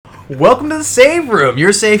Welcome to the Save Room,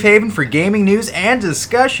 your safe haven for gaming news and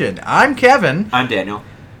discussion. I'm Kevin. I'm Daniel.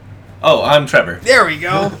 Oh, I'm Trevor. There we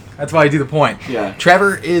go. That's why I do the point. Yeah.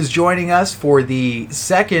 Trevor is joining us for the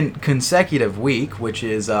second consecutive week, which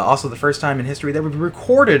is also the first time in history that we've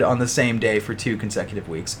recorded on the same day for 2 consecutive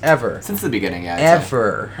weeks. Ever. Since the beginning, yeah.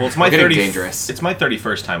 Ever. Well, it's my dangerous. It's my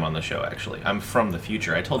 31st time on the show. Actually, I'm from the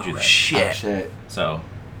future. I told you that. Shit. Oh, shit. So,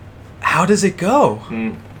 how does it go?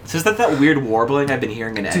 So is that weird warbling I've been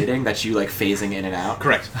hearing in editing that you like phasing in and out?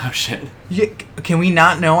 correct. Oh shit. Can we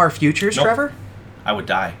not know our futures, Nope. Trevor? I would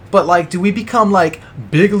die. But like, do we become like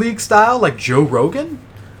big league style, like Joe Rogan?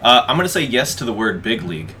 I'm gonna say yes to the word big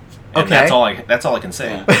league. And Okay. That's all I can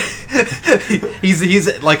say. Yeah.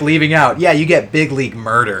 he's like leaving out. Yeah, you get big league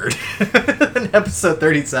murdered in episode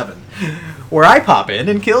 37, where I pop in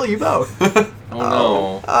and kill you both. Oh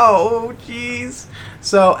no. Oh, jeez.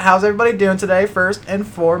 So, how's everybody doing today? First and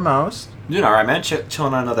foremost, Doing alright, man.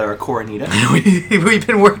 Chilling on another Coronita. we've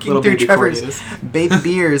been working Little through baby Trevor's Coronitas. baby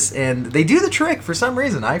beers, and they do the trick for some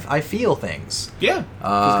reason. I feel things. Yeah.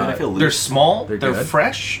 I feel They're loose. small. They're They're good.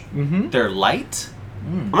 fresh. Mm-hmm. They're light.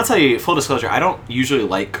 I'm gonna tell you, full disclosure, I don't usually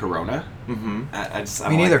like Corona. Mm-hmm. I don't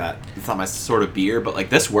Me neither. like that. It's not my sort of beer, but like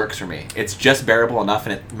this works for me. It's just bearable enough,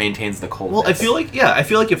 and it maintains the coldness. Well, I feel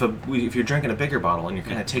like if you're drinking a bigger bottle and you're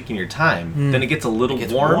kind of taking your time, then it gets a little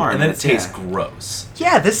gets warm, warm, and then it it's- tastes yeah. gross.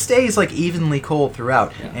 Yeah, this stays like evenly cold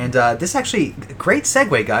throughout. Yeah. And this actually, great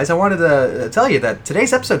segue, guys. I wanted to tell you that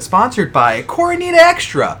today's episode is sponsored by Coronita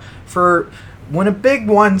Extra for when a big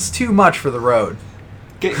one's too much for the road.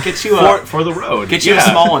 Get you a For the road. get you Yeah.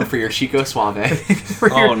 a small one for your Chico Suave.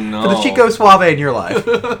 For Oh, no. For the Chico Suave in your life.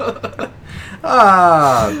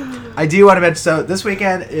 I do want to mention, so this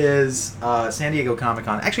weekend is San Diego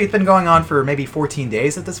Comic-Con. Actually, it's been going on for maybe 14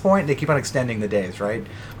 days at this point. They keep on extending the days, right?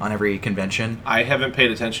 On every convention. I haven't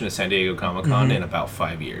paid attention to San Diego Comic-Con Mm-hmm. in about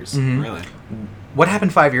 5 years. Really? What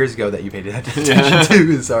happened 5 years ago that you paid attention Yeah.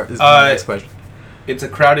 to is my next question. It's a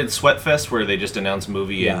crowded sweat fest where they just announce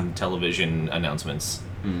movie Yeah. and television announcements.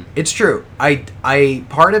 It's true. I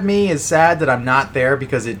part of me is sad that I'm not there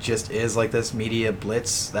because it just is like this media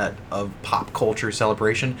blitz that of pop culture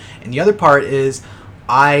celebration, and the other part is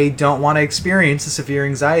I don't want to experience the severe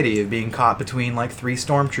anxiety of being caught between like 3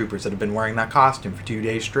 stormtroopers that have been wearing that costume for 2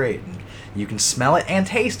 days straight, and you can smell it and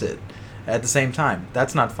taste it at the same time.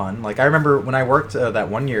 That's not fun. Like I remember when I worked that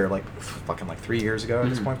one year, like fucking like 3 years ago at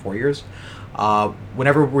this point, 4 years.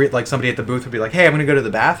 Whenever like somebody at the booth would be like, "Hey, I'm gonna go to the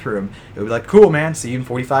bathroom," it would be like, "Cool, man. See you in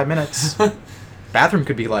 45 minutes." Bathroom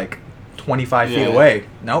could be like 25 feet Yeah. away.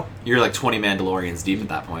 Nope, You're like 20 Mandalorians deep at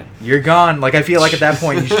that point. you're gone. Like I feel like at that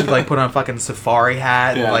point you should like put on a fucking safari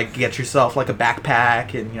hat and Yeah. like get yourself like a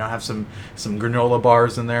backpack and have some granola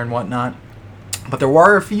bars in there and whatnot. But there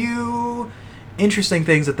were a few interesting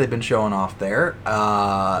things that they've been showing off there.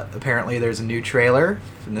 Apparently, there's a new trailer,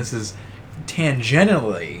 and this is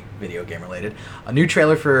tangentially video game related. A new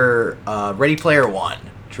trailer for Ready Player One,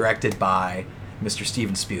 directed by Mr.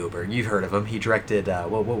 Steven Spielberg. You've heard of him. He directed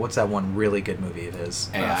what's that one really good movie of his?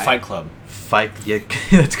 AI. Fight Club. Yeah,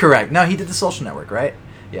 that's correct. No, he did The Social Network, right?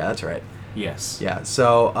 Yeah, that's right. Yes. Yeah,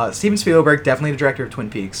 so Steven Spielberg, definitely the director of Twin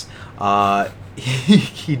Peaks.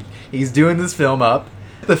 He's doing this film up.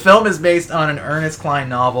 The film is based on an Ernest Cline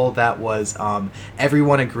novel that was,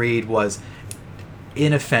 everyone agreed was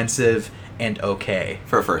inoffensive and okay.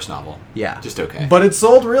 For a first novel. Yeah. Just okay. But it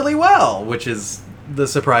sold really well, which is the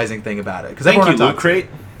surprising thing about it. Thank you, Loot Crate.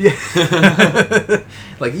 Yeah.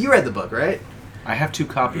 Like, you read the book, right? I have 2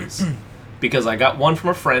 copies. Because I got one from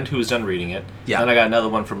a friend who was done reading it. Yeah. And I got another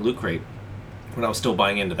one from Loot Crate when I was still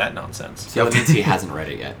buying into that nonsense. So that means he hasn't read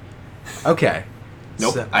it yet. Okay.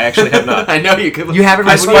 Nope. So- I actually have not. I know you could. You haven't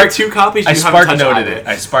I read- when you have 2 copies. I You haven't spark touched noted either. it.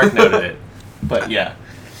 I spark noted it. But yeah.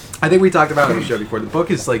 I think we talked about it on the show before. The book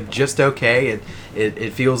is like just okay.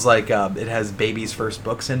 It feels like it has baby's first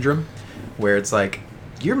book syndrome, where it's like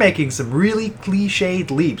you're making some really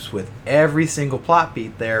cliched leaps with every single plot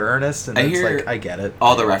beat there, Ernest. And it's like I get it.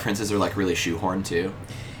 All the references are like really shoehorned too.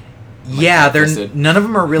 Yeah, ham-fisted. none of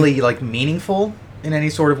them are really like meaningful in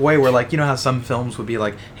any sort of way. Where like how some films would be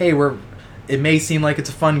like, hey, it may seem like it's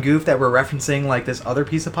a fun goof that we're referencing like this other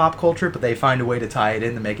piece of pop culture, but they find a way to tie it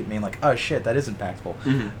in to make it mean like, oh shit, that is impactful.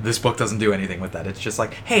 Mm-hmm. This book doesn't do anything with that. It's just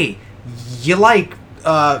like, hey, you like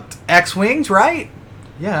X-Wings, right?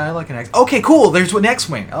 Yeah, I like an X. Okay, cool, there's an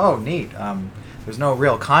X-Wing. Oh, neat. There's no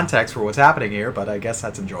real context for what's happening here, but I guess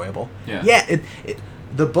that's enjoyable. Yeah.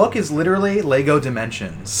 The book is literally Lego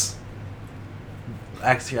Dimensions.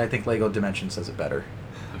 Actually, I think Lego Dimensions says it better.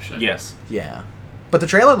 Oh shit. Yes. Yeah. But the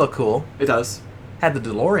trailer looked cool. It does. Had the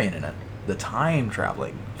DeLorean in it. The time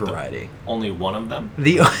traveling variety. Only one of them?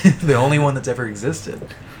 The only one that's ever existed.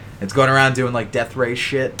 It's going around doing like Death Ray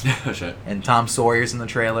shit. Oh shit. And Tom Sawyer's in the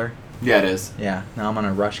trailer. Yeah, it is. Yeah, now I'm on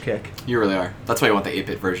a rush kick. You really are. That's why you want the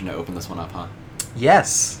 8-bit version to open this one up, huh?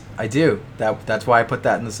 Yes, I do. That's why I put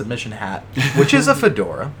that in the submission hat, which is a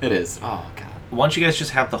fedora. It is. Oh god. Why don't you guys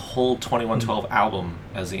just have the whole 2112 album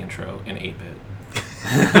as the intro in 8-bit?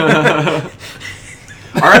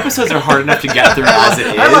 Our episodes are hard enough to get through as it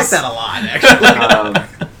is. I like that a lot,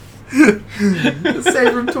 actually.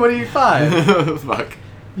 Save from 25. Fuck.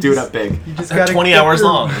 Do it up big. You just gotta 20 get hours through.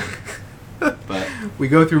 long. But We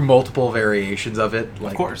go through multiple variations of it.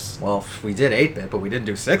 Like, Of course. Well, we did 8-bit, but we didn't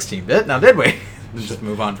do 16-bit. Now, did we? Let's just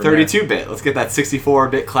move on from there. 32-bit. Let's get that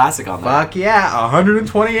 64-bit classic on there. Fuck yeah,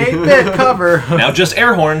 128-bit cover. Now just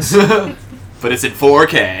air horns. But it's in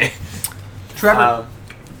 4K. Trevor,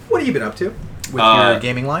 what have you been up to with your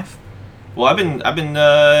gaming life? Well, I've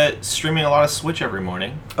been streaming a lot of Switch every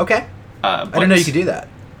morning. Okay. I didn't know you could do that.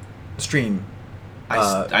 Stream.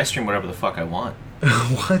 I stream whatever the fuck I want.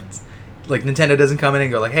 What? Like Nintendo doesn't come in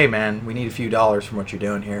and go like, "Hey man, we need a few dollars from what you're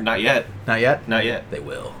doing here." Not yet. Not yet. Not yet. They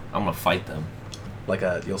will. I'm gonna fight them. Like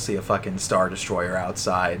you'll see a fucking Star Destroyer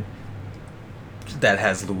outside that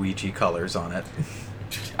has Luigi colors on it.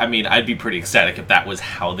 I mean, I'd be pretty ecstatic if that was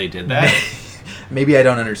how they did that. Maybe I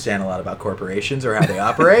don't understand a lot about corporations or how they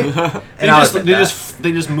operate.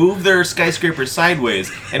 They just move their skyscrapers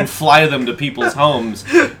sideways and fly them to people's homes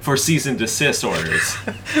for cease and desist orders.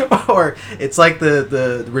 Or it's like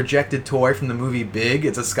the rejected toy from the movie Big.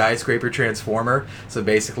 It's a skyscraper transformer. So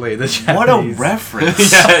basically, the What Japanese... a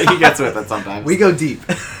reference! Yeah, he gets with it sometimes. We go deep.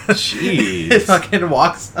 Jeez. It fucking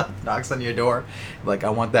walks up, knocks on your door. Like, I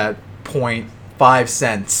want that 0.5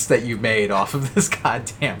 cents that you made off of this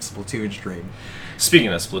goddamn Splatoon stream. Speaking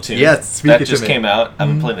of Splatoon, Yes, that just came out. I've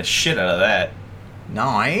been playing the shit out of that.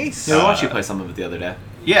 Nice. Yeah, I watched you play some of it the other day.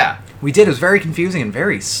 Yeah. We did. It was very confusing and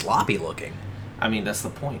very sloppy looking. I mean, that's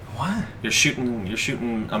the point. What? You're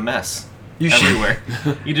shooting a mess You shoot- everywhere.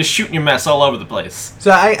 You're just shooting your mess all over the place.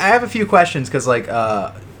 So I have a few questions because, like,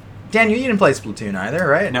 Dan, you didn't play Splatoon either,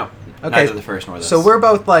 right? No. Okay. Neither the first nor this. So we're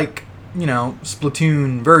both like,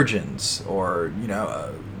 Splatoon virgins, or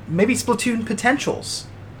maybe Splatoon potentials.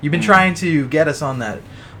 You've been trying to get us on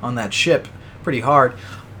that ship pretty hard.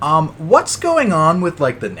 What's going on with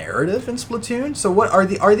like the narrative in Splatoon? So what are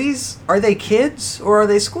they kids or are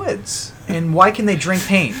they squids? And why can they drink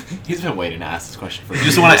paint? He's been waiting to ask this question for You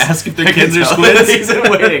just want to ask if they're kids or tell. squids? He's been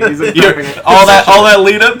waiting. He's been all that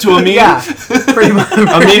lead up to a meme? Yeah, pretty much. A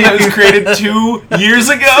meme that was created 2 years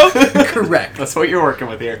ago? Correct. That's what you're working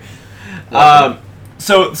with here.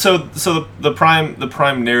 So the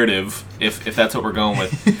prime narrative, if that's what we're going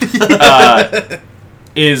with,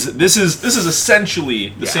 is this is essentially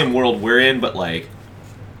the same world we're in, but like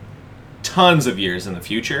tons of years in the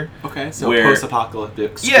future. Okay, so where-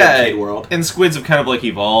 post-apocalyptic squid world. And squids have kind of like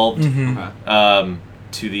evolved Okay.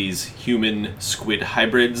 to these human squid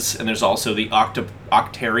hybrids, and there's also the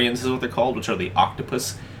Octarians is what they're called, which are the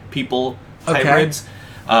octopus people Okay. hybrids.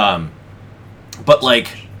 But like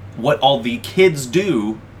what all the kids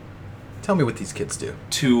do Tell me what these kids do.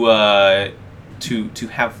 to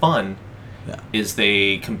have fun is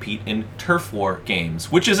they compete in turf war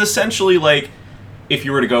games, which is essentially like if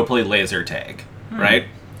you were to go play laser tag, right?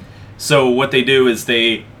 So what they do is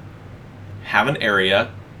they have an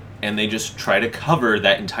area and they just try to cover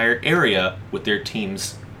that entire area with their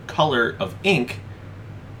team's color of ink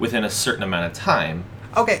within a certain amount of time.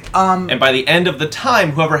 Okay. And by the end of the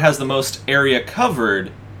time, whoever has the most area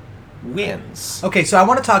covered wins. Okay, so I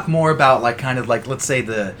want to talk more about like kind of like let's say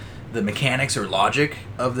the mechanics or logic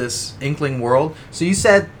of this Inkling world. So you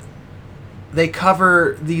said they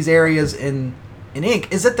cover these areas in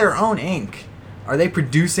ink. Is it their own ink? Are they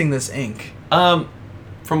producing this ink? From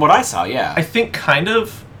what I saw, yeah. I think kind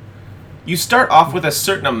of. You start off with a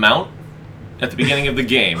certain amount at the beginning of the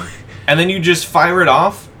game, and then you just fire it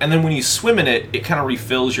off, and then when you swim in it, it kind of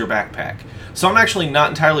refills your backpack. So I'm actually not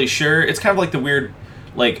entirely sure. It's kind of like the weird,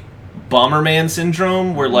 like, Bomberman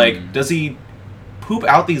syndrome, where, like, does he poop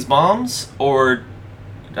out these bombs, or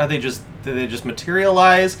do they just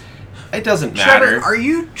materialize? It doesn't matter. Trevor, are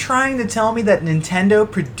you trying to tell me that Nintendo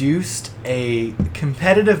produced a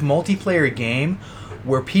competitive multiplayer game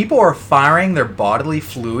where people are firing their bodily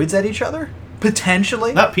fluids at each other?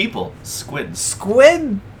 Potentially? Not people, squids.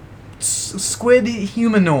 Squid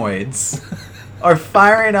humanoids are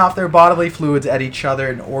firing off their bodily fluids at each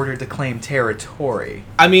other in order to claim territory.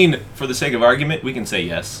 I mean, for the sake of argument, we can say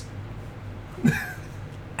yes.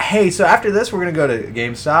 Hey, so after this, we're going to go to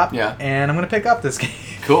GameStop, Yeah. and I'm going to pick up this game.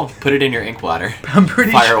 Cool. Put it in your ink bladder. I'm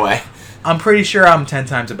pretty Fire away. I'm pretty sure I'm 10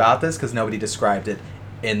 times about this because nobody described it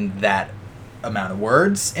in that amount of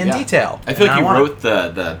words and Yeah. detail. I feel like And you want wrote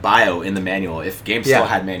the bio in the manual. If games Yeah. still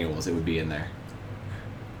had manuals, it would be in there.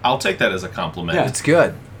 I'll take that as a compliment. Yeah. It's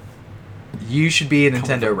good. You should be a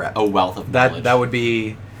Nintendo rep. A wealth of knowledge. That would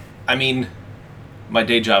be. I mean, my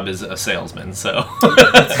day job is a salesman, so.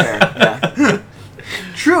 That's fair. Yeah.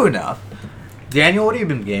 True enough. Daniel, what have you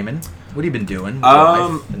been gaming? What have you been doing? with your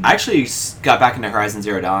life? And- I actually got back into Horizon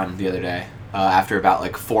Zero Dawn the other day after about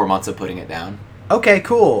like 4 months of putting it down. Okay,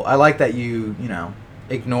 cool. I like that you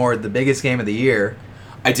ignored the biggest game of the year.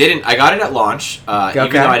 I didn't. I got it at launch, even Okay.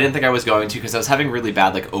 though I didn't think I was going to, because I was having really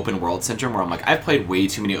bad like open world syndrome, where I'm like, I've played way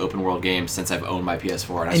too many open world games since I've owned my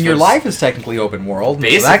PS4, And your life is technically open world,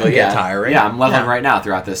 basically, so that can yeah. get tiring. Yeah, I'm leveling right now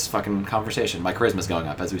throughout this fucking conversation. My charisma's going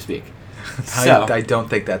up as we speak. So, I don't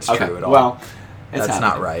think that's okay, true at all. well, it's that's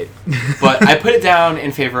not right. But I put it down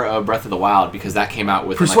in favor of Breath of the Wild because that came out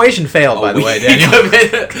with Persuasion failed, a by the way, week Daniel. of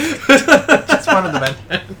it. Just wanted to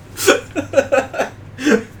mention.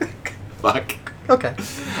 Fuck. Okay.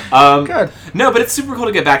 Good. No, but it's super cool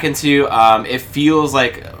to get back into. It feels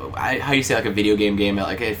like how you say like a video game.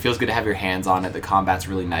 Like it feels good to have your hands on it. The combat's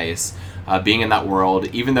really nice. Being in that world,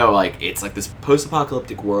 even though like it's like this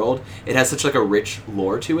post-apocalyptic world, it has such like a rich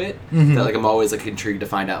lore to it that like I'm always like intrigued to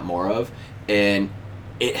find out more of. And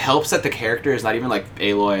it helps that the characters, not even like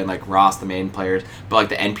Aloy and like Ross, the main players, but like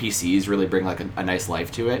the NPCs really bring like a nice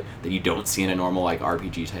life to it that you don't see in a normal like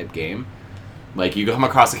RPG type game. Like, you come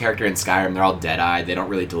across a character in Skyrim, they're all dead-eyed, they don't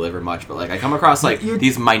really deliver much, but, like, I come across, like,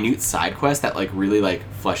 these minute side quests that, like, really, like,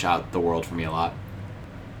 flesh out the world for me a lot.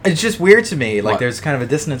 It's just weird to me. Like, What? there's kind of a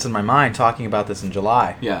dissonance in my mind talking about this in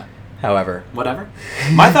July. Yeah. However. Whatever.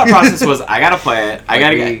 My thought process was, I gotta play it, I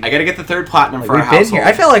gotta get the 3rd platinum for our We've been household. here.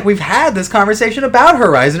 I feel like we've had this conversation about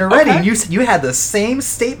Horizon already. Okay. And you had the same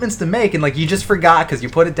statements to make, and, like, you just forgot because you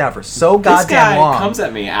put it down for so This goddamn guy long. comes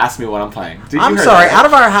at me, asks me what I'm playing. Dude, you I'm heard sorry, that, out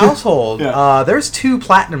of right? our household, Yeah. there's 2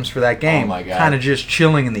 platinums for that game. Oh my God. Kind of just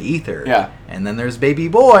chilling in the ether. Yeah. And then there's Baby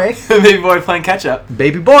Boy. Baby boy playing catch-up.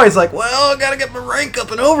 Baby Boy's like, well, I gotta get my rank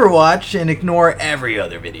up in Overwatch and ignore every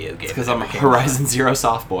other video game. Because I'm a that came Horizon Zero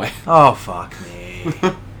soft boy. out. Oh, fuck me.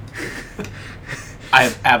 I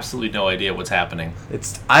have absolutely no idea what's happening.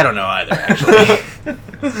 I don't know either,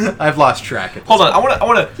 actually. I've lost track of this. Hold on, I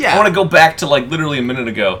want Yeah. to go back to like literally a minute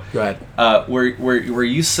ago. Go ahead. Where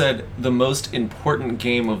you said the most important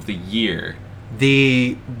game of the year.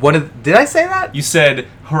 Did I say that? You said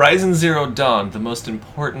Horizon Zero Dawn, the most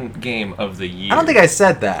important game of the year. I don't think I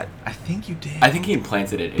said that. I think you did. I think he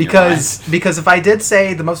implanted it in Because if I did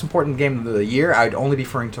say the most important game of the year, I'd only be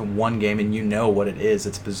referring to one game, and you know what it is.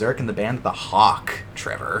 It's Berserk and the Band the Hawk,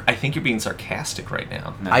 Trevor. I think you're being sarcastic right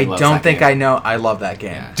now. No, I he loves don't that think game. I know. I love that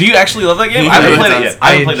game. Yeah. Do you actually love that game? He I haven't really played it does. yet. I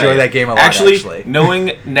haven't played enjoy yet. that game a lot, Actually, actually.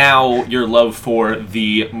 knowing now your love for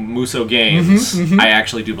the Muso games, I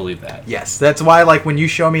actually do believe that. Yes, that's why. Like when you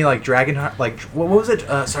show me like what was it?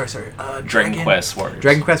 Dragon Quest Warriors.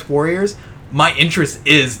 Dragon Quest Warriors. My interest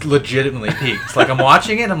is legitimately peaked. Like I'm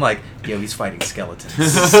watching it, I'm like, yo, he's fighting skeletons.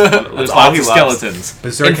 There's all lots he of loves. skeletons.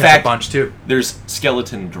 Berserk In has fact, a bunch too. there's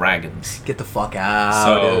skeleton dragons. Get the fuck out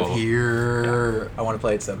So- of here! I want to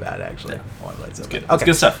play it so bad. Actually, I want to play it so Good. bad. It's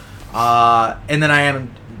good stuff. And then I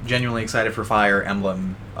am genuinely excited for Fire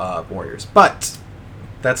Emblem Warriors, but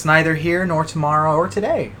that's neither here nor tomorrow or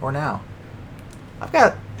today or now.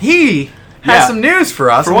 He has Yeah. some news for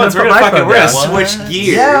us. For I'm once, gonna we're put gonna my fucking phone down. switch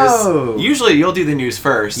gears. Yo. Usually, you'll do the news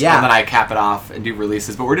first, Yeah. and then I cap it off and do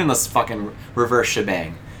releases. But we're doing this fucking reverse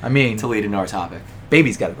shebang I mean, to lead into our topic.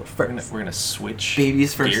 baby's got to go We're gonna, first. we're gonna switch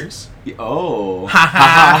Babies first. gears. Oh. Ha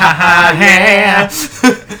ha ha ha yeah.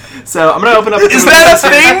 So I'm gonna open up. Is that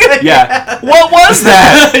a thing? Yeah. What was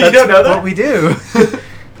that? You don't know that? What we do?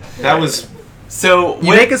 That was So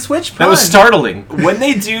You make a switch. that was pun. startling. when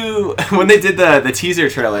they did the teaser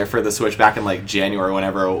trailer for the Switch back in like January,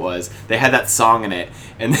 whenever it was, they had that song in it,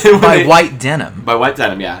 and then when by they, White Denim. by White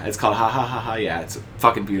Denim, yeah, it's called Ha Ha Ha Ha. Yeah, it's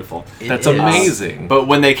fucking beautiful. That's It is. amazing. But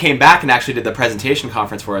when they came back and actually did the presentation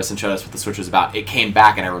conference for us and showed us what the Switch was about, it came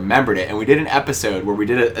back and I remembered it. And we did an episode where we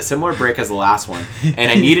did a similar break as the last one. And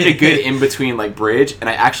I needed a good in-between like bridge, and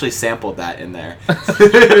I actually sampled that in there.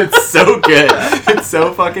 It's so good. It's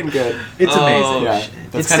so fucking good. It's Oh, amazing. Yeah,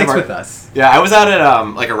 It that's kind of sticks our- with us. Yeah, I was out at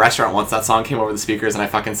like a restaurant once. That song came over the speakers, and I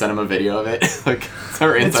fucking sent him a video of it. Like, it's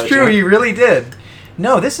our It's inside true. joke. You really did.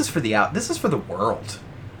 No, this is for the world.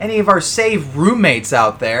 Any of our save roommates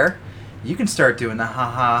out there, you can start doing the ha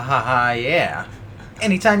ha ha ha yeah,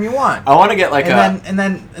 anytime you want. I want to get like and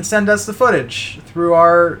then send us the footage through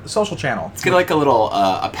our social channel. let's get like a little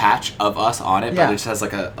a patch of us on it, Yeah. but it just has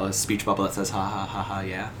like a speech bubble that says ha ha ha ha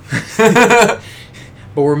yeah.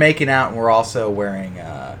 But we're making out and we're also wearing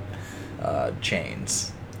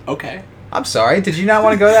chains. Okay. I'm sorry. Did you not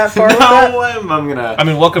want to go that far with that? No, I'm gonna. I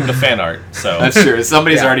mean, welcome to fan art. So That's true.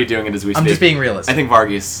 Somebody's Yeah. already doing it as we speak. I'm just being realistic. I think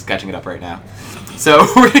Vargy's sketching it up right now. So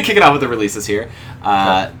we're gonna kick it off with the releases here.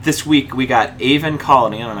 This week we got Avon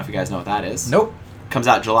Colony. I don't know if you guys know what that is. Nope. Comes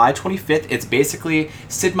out July 25th. It's basically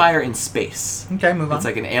Sid Meier in space. Okay, move on. It's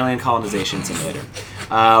like an alien colonization simulator.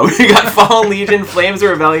 We got Fallen Legion, Flames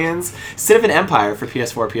of Rebellions, Sid of an Empire for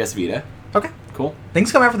PS4, PS Vita. Okay. Cool.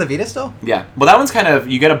 Things come out for the Vita still? Yeah. Well, that one's kind of,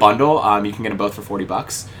 you get a bundle. You can get them both for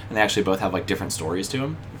 $40, and they actually both have like different stories to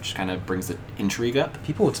them, which kind of brings the intrigue up.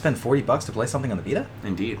 People would spend $40 to play something on the Vita?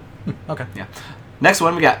 Indeed. Okay. Yeah. Next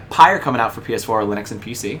one, we got Pyre coming out for PS4, Linux, and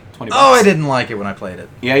PC. $20. Oh, I didn't like it when I played it.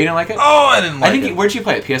 Yeah, you didn't like it? Oh, I didn't like I think it. where'd you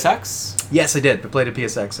play it? PSX? Yes, I did. I played at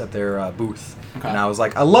PSX at their booth. Okay. And I was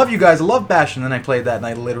like, I love you guys. I love Bash. And then I played that, and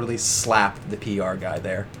I literally slapped the PR guy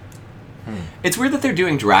there. It's weird that they're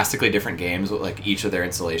doing drastically different games with like each of their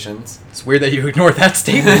installations. It's weird that you ignored that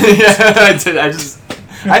statement. Yeah,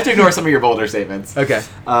 I have to ignore some of your bolder statements. Okay.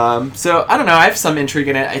 So I don't know. I have some intrigue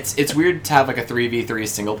in it. It's weird to have like a 3v3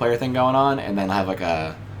 single player thing going on, and then have like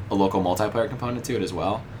a local multiplayer component to it as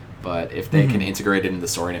well. But if they can integrate it into the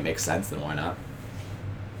story and it makes sense, then why not?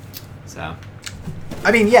 So.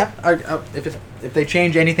 I mean, yeah. If they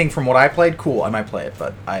change anything from what I played, cool. I might play it,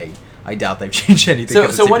 but I doubt they've changed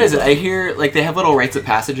anything. So what is it? I hear like they have little rites of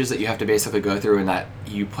passages that you have to basically go through, and that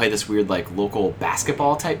you play this weird like local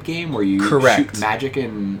basketball type game where you shoot magic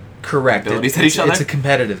and abilities at each other. It's a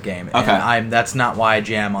competitive game. Okay. And that's not why I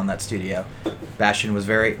jam on that studio.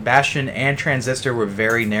 Bastion and Transistor were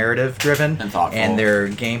very narrative driven And thoughtful. and their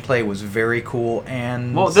gameplay was very cool.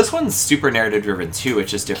 And well, this one's super narrative driven too. It's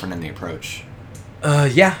just different in the approach.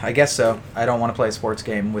 Yeah, I guess so. I don't want to play a sports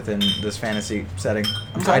game within this fantasy setting.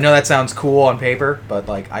 Okay. I know that sounds cool on paper, but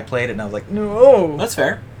like I played it and I was like, no. That's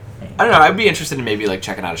fair. I don't know. I'd be interested in maybe like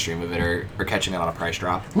checking out a stream of it or catching it on a price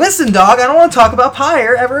drop. Listen, dog, I don't want to talk about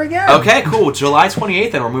Pyre ever again. Okay, cool. July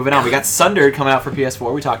 28th, and we're moving on. We got Sundered coming out for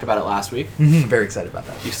PS4. We talked about it last week. Very excited about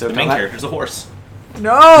that. You stoked the main on that? character's a horse.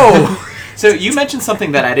 No. So you mentioned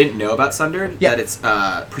something that I didn't know about Sundered. Yeah. That it's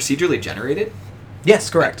procedurally generated.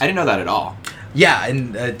 Yes, correct. I didn't know that at all. Yeah,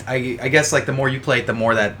 and I guess like the more you play it, the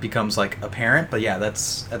more that becomes like apparent. But yeah,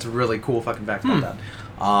 that's a really cool fucking fact about that.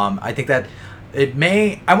 I think that it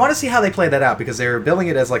may. I want to see how they play that out because they're billing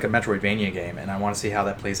it as like a Metroidvania game, and I want to see how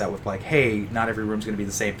that plays out with like, hey, not every room's going to be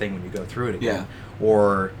the same thing when you go through it again. Yeah.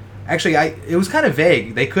 Or actually, it was kind of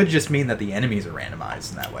vague. They could just mean that the enemies are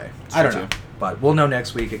randomized in that way. I don't know, but we'll know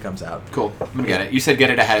next week. It comes out. Cool. I'm gonna get it. You said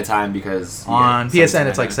get it ahead of time because On PSN,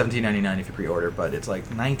 it's like $17.99. $17.99 if you pre-order, but it's like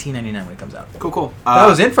 $19.99 when it comes out. Cool. That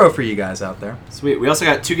was info for you guys out there. Sweet. We also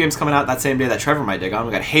got 2 games coming out that same day that Trevor might dig on.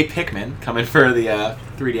 We got Hey Pikmin coming for the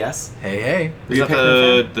 3DS. Hey. Is you a that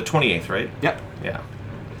Pikmin fan? the 28th, right? Yep. Yeah.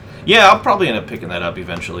 Yeah, I'll probably end up picking that up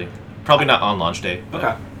eventually. Probably not on launch day. But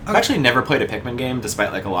Okay. I've actually never played a Pikmin game,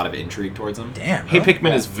 despite like a lot of intrigue towards them. Damn. Hey bro.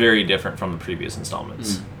 Pikmin is very different from the previous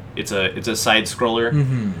installments. It's a side scroller.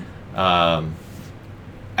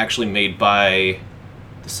 Actually made by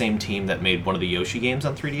the same team that made one of the Yoshi games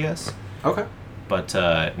on 3DS. Okay. But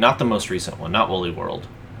not the most recent one, not Woolly World.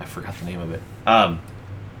 I forgot the name of it.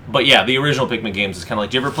 But yeah, the original Pikmin games is kind of like.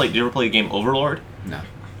 Do you ever play the game Overlord? No.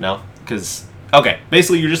 No, because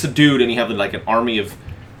basically you're just a dude and you have like an army of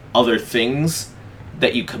other things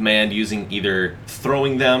that you command using either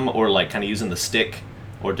throwing them or like kind of using the stick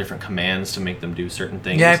or different commands to make them do certain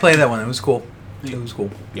things. Yeah, I played that one. It was cool.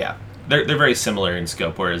 Yeah, they're very similar in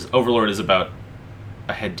scope. Whereas Overlord is about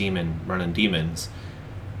a head demon running demons.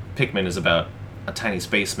 Pikmin is about a tiny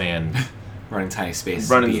spaceman Running tiny space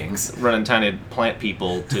running beings. tiny plant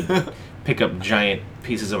people to pick up giant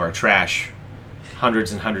pieces of our trash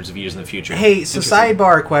hundreds and hundreds of years in the future. Hey, so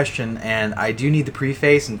sidebar question, and I do need the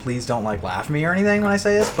preface, and please don't like laugh at me or anything when I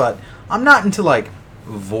say this, but I'm not into like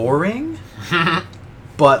voring.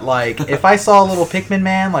 But like, if I saw a little Pikmin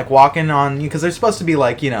man like walking on, because they're supposed to be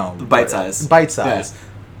like Bite size. yeah.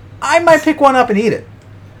 I might pick one up and eat it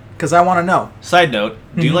because I want to know. Side note: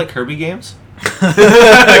 do you like Kirby games?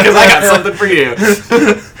 Because I got something for you.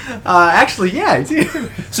 Actually, yeah, I do.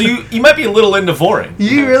 So you might be a little into voring.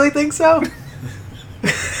 You really think so?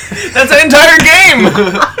 That's an entire game.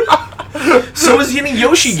 So is any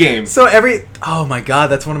Yoshi game. So oh my god,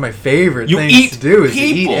 that's one of my favorite You things eat to do is to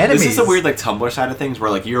eat people. enemies. This is the weird like Tumblr side of things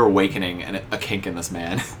where like you're awakening a kink in this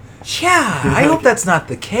man. Yeah, I hope that's not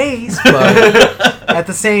the case, but at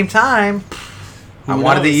the same time, I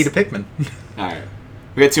wanted to knows? eat a Pikmin. Alright.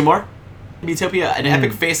 We got 2 more? Utopia, an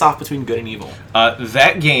epic face-off between good and evil.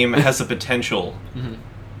 That game has the potential, It's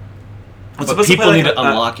but supposed to people play need like to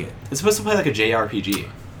unlock it. It's supposed to play like a JRPG.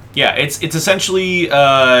 Yeah, it's essentially.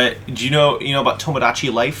 Do you know about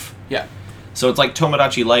Tomodachi Life? Yeah. So it's like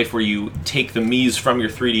Tomodachi Life, where you take the Miis from your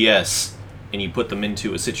 3DS and you put them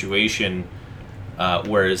into a situation,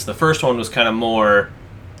 whereas the first one was kind of more,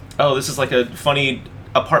 oh, this is like a funny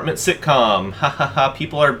apartment sitcom. Ha ha ha,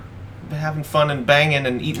 people are having fun and banging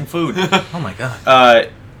and eating food. Oh my god.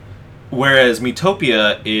 Whereas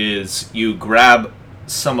Miitopia is you grab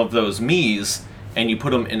some of those Miis and you put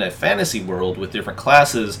them in a fantasy world with different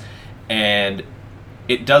classes, and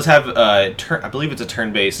it does have I believe it's a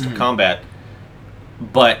turn-based combat,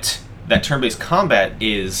 but that turn-based combat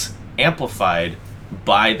is amplified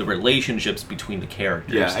by the relationships between the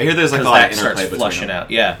characters. Yeah, I hear there's like a lot of interplay starts between flushing them.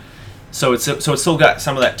 out. Yeah, so it's still got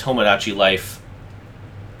some of that Tomodachi Life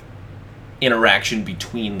interaction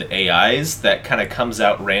between the AIs that kind of comes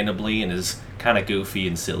out randomly and is kind of goofy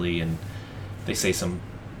and silly, and they say some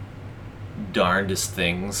darndest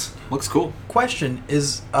things. Looks cool. Question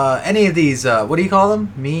is any of these what do you call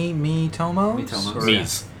them? Miitomos? Miitomos. Or-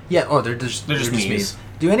 Miis. Yeah. Oh, they're just Miis.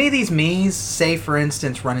 Do any of these Miis, say for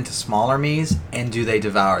instance, run into smaller Miis, and do they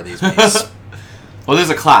devour these Miis? Well, there's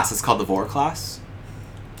a class. It's called the Vor class.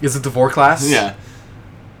 Is it the Vor class? Yeah.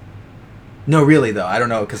 No, really though. I don't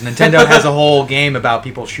know, because Nintendo has a whole game about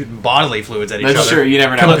people shooting bodily fluids at each That's other. true. You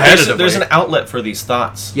never know. Look, Competitively. there's an outlet for these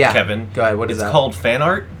thoughts, Yeah. Kevin. Go ahead. What is It's that? called fan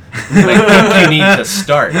art. I think you need to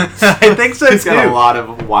start. I think so It's got a too. lot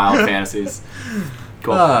of wild fantasies.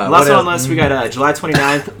 Cool. What Last one on else? the list, we got July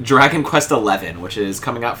 29th, Dragon Quest XI, which is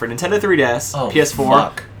coming out for Nintendo 3DS, Oh, PS4,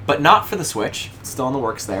 fuck. but not for the Switch. It's still in the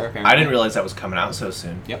works there, apparently. I didn't realize that was coming out so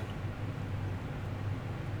soon. Yep,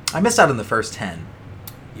 I missed out on the first 10.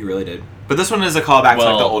 you really did. But this one is a callback to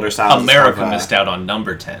like the older styles. America of, missed out on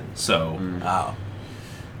number 10, so Oh.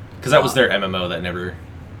 because that was their MMO that never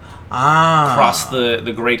Ah. crossed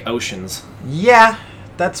the great oceans. Yeah,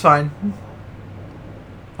 that's fine.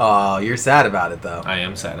 Oh, you're sad about it though. I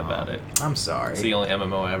am sad about it. I'm sorry. It's the only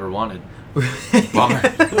MMO I ever wanted. Bummer.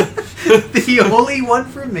 The only one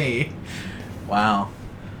for me. Wow.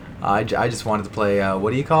 I just wanted to play, what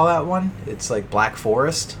do you call that one? It's like Black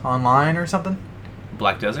Forest Online or something?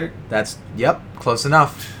 Black Desert? That's, yep, close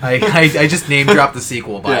enough. I just name dropped the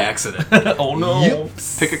sequel by Yeah. accident. Oh no! Yep.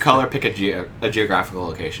 Pick a color, pick a geographical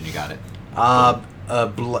location. You got it.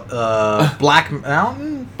 Black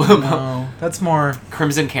Mountain? No, that's more...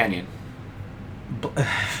 Crimson Canyon.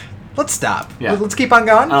 Let's stop. Yeah. Let's keep on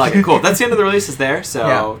going. I like it. Cool. That's the end of the releases there, so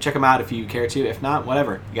Yeah. check them out if you care to. If not,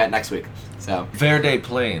 whatever. You got next week. So Verde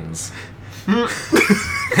Plains.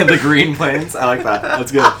 the Green Plains. I like that.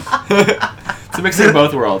 That's good. It's a mix of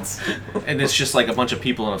both worlds. And it's just like a bunch of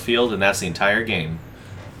people in a field, and that's the entire game.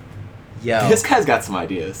 Yo. This guy's got some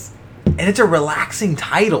ideas. And it's a relaxing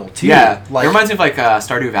title, too. Yeah, Like, it reminds me of like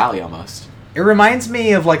Stardew Valley almost. it reminds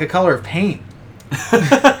me of like A Color of Paint.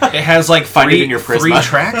 It has like Find it three, in your three Prisma.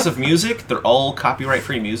 tracks of music. They're all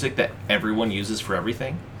copyright-free music that everyone uses for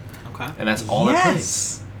everything, Okay. and that's all that plays.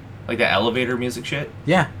 Yes. Like that elevator music shit.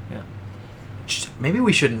 Yeah. Yeah. Maybe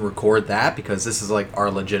we shouldn't record that because this is like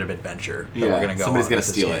our legitimate venture that we're gonna go. Somebody's on gonna with this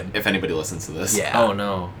steal it game. if anybody listens to this. Yeah. Oh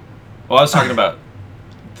no. Well, I was talking about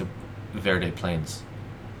the Verde Plains.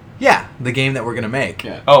 Yeah, the game that we're gonna make.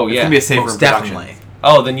 Yeah. Oh, It's yeah. gonna be a safer Most production. definitely.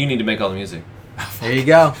 Oh, then you need to make all the music. There you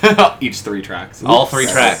go. Each 3 tracks. All 3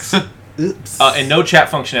 tracks. Oops. And no chat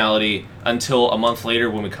functionality until a month later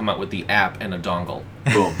when we come out with the app and a dongle.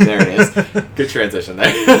 Boom. There it is. Good transition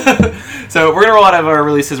there. So we're gonna roll out of our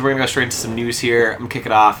releases. We're gonna go straight into some news here. I'm gonna kick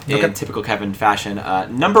it off in Okay. typical Kevin fashion.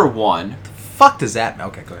 Number 1. Fuck does that?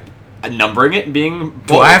 Okay, go ahead. Numbering it, being.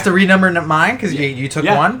 Do I have to renumber mine because you took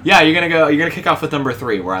Yeah. one? Yeah. You're gonna kick off with number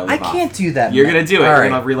 3 where I I leave off. can't do that. You're man. gonna do it. All You're right.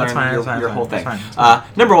 gonna relearn That's fine, your, that's fine, your that's whole fine, thing. that's fine.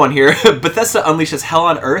 Number 1 here, Bethesda unleashes hell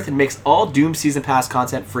on earth and makes all Doom Season Pass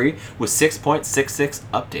content free with 6.66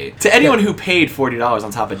 update. To anyone who paid $40 on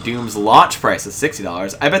top of Doom's launch price of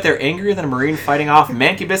 $60, I bet they're angrier than a Marine fighting off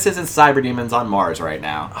mancubuses and cyber demons on Mars right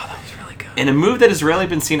now. Oh, that was really good. In a move that has rarely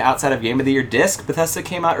been seen outside of Game of the Year disc, Bethesda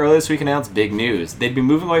came out earlier this week and announced big news. They'd be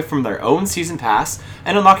moving away from their own Season Pass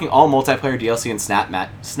and unlocking all multiplayer DLC and snap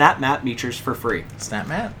map features for free. Snap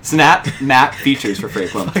Map? Snap map features for free.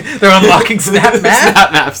 Boom. They're unlocking Snap Map?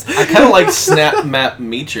 Snap maps. I kind of like Snap Map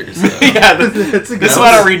Meters. Yeah, That's a good this is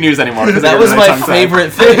why I don't read news anymore. 'cause That they're was really my tongue-tied.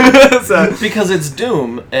 favorite thing. So- Because it's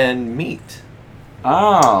Doom and meat.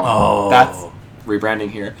 Oh, that's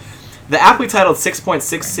rebranding here. The aptly titled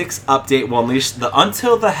 6.66 update will unleash the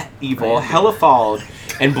Until the Evil, Hellafall,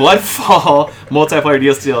 and Bloodfall multiplayer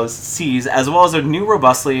DLCs, as well as a new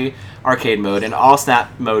robustly arcade mode and all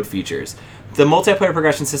snap mode features. The multiplayer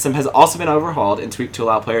progression system has also been overhauled and tweaked to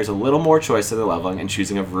allow players a little more choice of their leveling and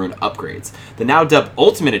choosing of rune upgrades. The now dubbed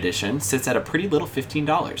Ultimate Edition sits at a pretty little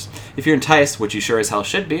 $15. If you're enticed, which you sure as hell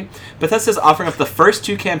should be, Bethesda's offering up the first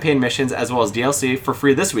 2 campaign missions as well as DLC for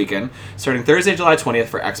free this weekend, starting Thursday, July 20th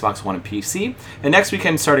for Xbox One and PC, and next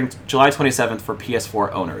weekend starting July 27th for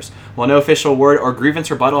PS4 owners. While no official word or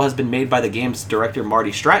grievance rebuttal has been made by the game's director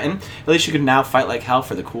Marty Stratton, at least you can now fight like hell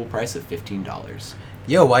for the cool price of $15.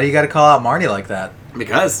 Yo, why do you got to call out Marty like that?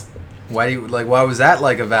 Because. Why why was that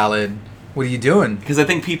like a valid? What are you doing? Because I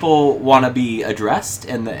think people want to be addressed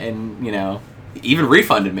and you know, even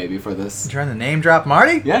refunded maybe for this. You trying to name drop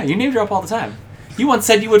Marty? Yeah, you name drop all the time. You once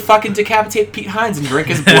said you would fucking decapitate Pete Hines and drink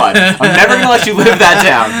his blood. I'm never gonna let you live that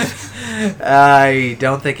down. I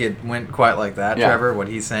don't think it went quite like that, Yeah. Trevor. What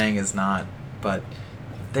he's saying is not, but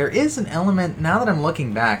there is an element, now that I'm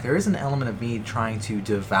looking back, there is an element of me trying to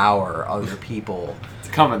devour other people. It's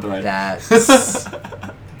a comment, right? That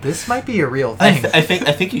this might be a real thing. I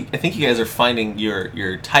think you guys are finding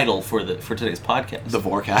your title for today's podcast. The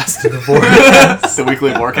Vorecast. The Vorecast. The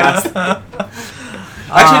weekly Vorecast.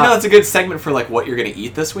 Actually, no, that's a good segment for like what you're gonna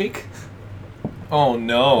eat this week. Oh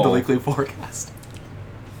no. The weekly Vorecast.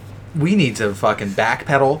 We need to fucking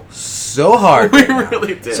backpedal so hard. We right now.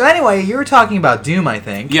 really did. So anyway, you were talking about Doom, I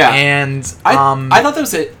think. Yeah. And I thought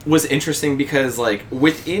that was interesting because like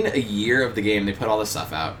within a year of the game, they put all this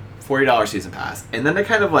stuff out, $40 season pass, and then they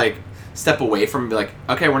kind of like step away from and be like,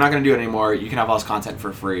 okay, we're not going to do it anymore. You can have all this content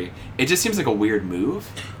for free. It just seems like a weird move,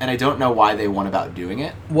 and I don't know why they went about doing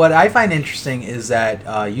it. what I find interesting is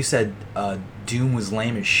that you said Doom was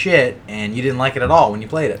lame as shit, and you didn't like it at all when you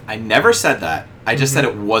played it. I never said that. I just said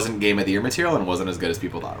it wasn't Game of the Year material and wasn't as good as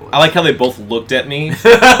people thought it was. I like how they both looked at me for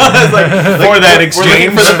that We're exchange. looking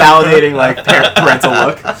for the validating like parental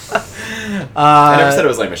look. I never said it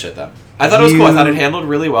was lame as shit though. I thought it was cool. I thought it handled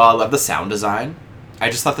really well. I love the sound design. I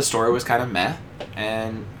just thought the story was kind of meh,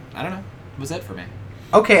 and I don't know. It was it for me.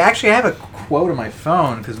 Okay, actually, I have a quote on my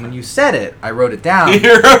phone, because when you said it, I wrote it down.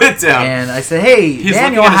 You wrote it down. And I said, hey, He's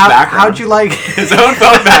Daniel, looking at his background. how'd you like... His own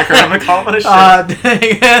phone background. I'm going to call him a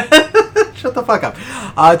shit. Shut the fuck up.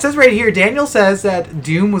 It says right here, Daniel says that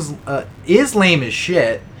Doom is lame as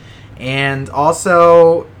shit, and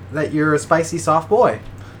also that you're a spicy soft boy.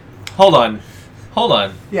 Hold on.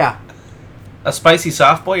 Yeah. A spicy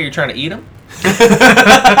soft boy? You're trying to eat him? God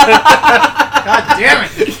damn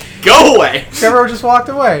it. Go away. Trevor just walked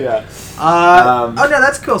away. Yeah. Oh no,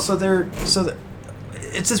 that's cool.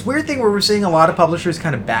 It's this weird thing where we're seeing a lot of publishers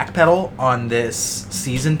kind of backpedal on this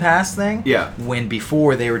season pass thing. Yeah. When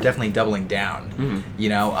before they were definitely doubling down. Mm-hmm. You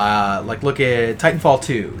know, like look at Titanfall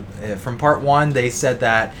 2. From part 1, they said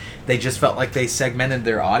that they just felt like they segmented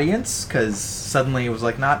their audience because suddenly it was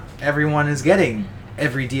like not everyone is getting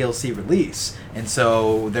every DLC release, and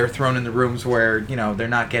so they're thrown in the rooms where, you know, they're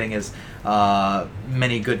not getting as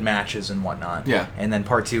many good matches and whatnot. Yeah. And then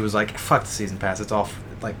part 2 was like, fuck the season pass, it's all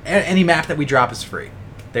like any map that we drop is free.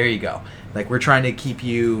 There you go. Like, we're trying to keep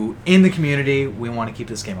you in the community. We want to keep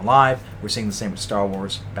this game alive. We're seeing the same with Star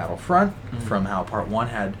Wars Battlefront, from how part 1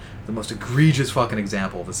 had the most egregious fucking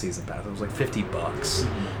example of the season pass. It was like $50.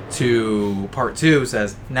 To part 2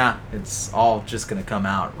 says, nah, it's all just gonna come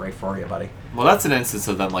out right for you, buddy. Well, that's an instance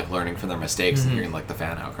of them like learning from their mistakes and hearing like the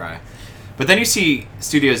fan outcry. But then you see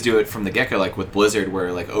studios do it from the get-go, like with Blizzard,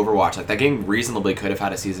 where like Overwatch, like that game reasonably could have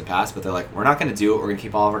had a season pass, but they're like, we're not going to do it. We're going to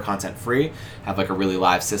keep all of our content free, have like a really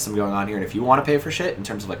live system going on here, and if you want to pay for shit in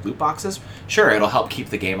terms of like loot boxes, sure, it'll help keep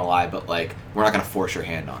the game alive, but like we're not going to force your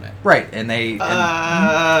hand on it. Right, and they...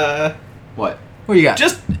 What? What do you got?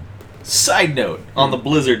 Just side note on the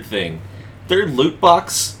Blizzard thing. Their loot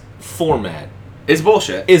box format It's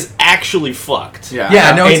bullshit. is actually fucked.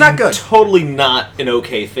 Yeah, no, it's not good. Totally not an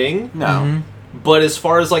okay thing. No. But as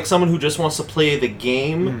far as like someone who just wants to play the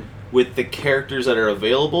game with the characters that are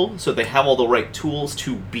available, so they have all the right tools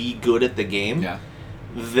to be good at the game, Yeah.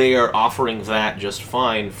 they are offering that just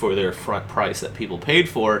fine for their front price that people paid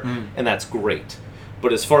for, and that's great.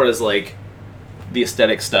 But as far as like the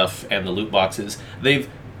aesthetic stuff and the loot boxes, they've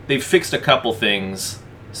fixed a couple things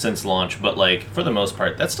since launch, but like for the most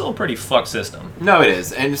part, that's still a pretty fucked system. No, it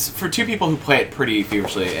is. And it's for two people who play it pretty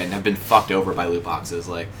feverishly and have been fucked over by loot boxes,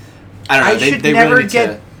 like, I don't know. I should they never really need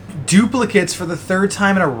get duplicates for the third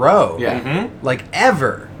time in a row. Yeah. Like,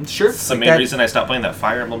 ever. Sure. It's the Like main that- reason I stopped playing that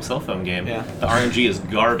Fire Emblem cell phone game. Yeah. The RNG is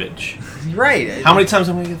garbage. Right. How many times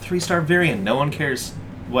am I going to get a 3-star variant? No one cares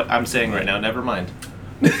what I'm saying right now. Never mind.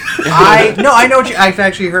 I know what I've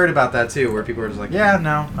actually heard about that too, where people are just like, yeah,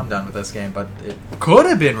 no, I'm done with this game, but it could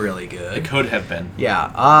have been really good. It could have been.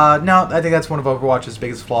 Yeah. No, I think that's one of Overwatch's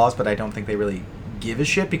biggest flaws, but I don't think they really give a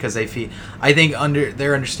shit because they feel. I think under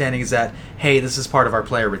their understanding is that, hey, this is part of our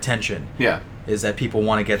player retention. Yeah. Is that people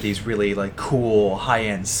want to get these really like cool high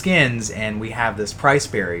end skins, and we have this price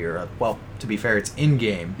barrier. Well, to be fair, it's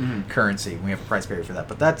in-game currency. We have a price barrier for that,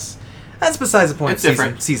 but that's besides the point. It's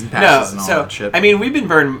different. Season passes and all so, that shit. I mean, we've been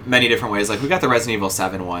burned many different ways. Like, we got the Resident Evil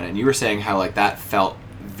 7 one, and you were saying how, like, that felt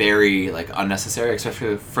very, like, unnecessary,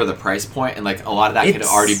 especially for the price point, and, like, a lot of that could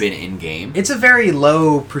have already been in-game. It's a very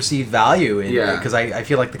low perceived value in Yeah. because I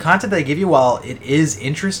feel like the content they give you, while it is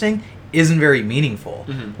interesting, isn't very meaningful.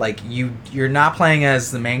 Like, you're not playing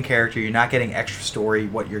as the main character, you're not getting extra story.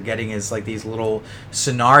 What you're getting is like these little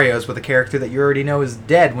scenarios with a character that you already know is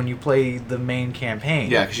dead when you play the main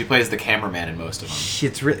campaign. Yeah, because she plays the cameraman in most of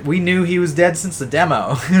them. We knew he was dead since the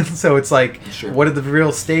demo. So it's like, Sure. what are the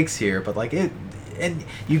real stakes here? But like and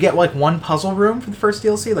you get like one puzzle room for the first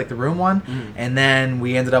DLC, like the room one, and then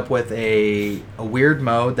we ended up with a weird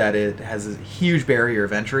mode that it has a huge barrier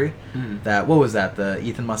of entry. That, what was that? The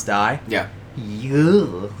Ethan Must Die. Yeah.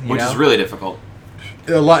 Which is really difficult.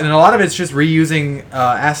 a lot of it's just reusing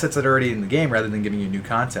assets that are already in the game rather than giving you new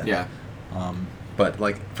content. Yeah. But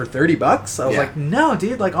like for $30, I was like, no,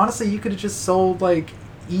 dude. Like honestly, you could have just sold like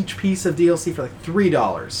each piece of DLC for like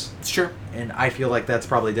 $3. It's true. And I feel like that's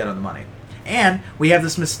probably dead on the money. And we have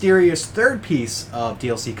this mysterious third piece of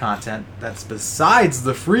DLC content that's besides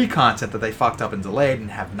the free content that they fucked up and delayed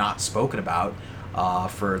and have not spoken about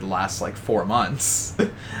for the last like 4 months.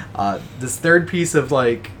 This third piece of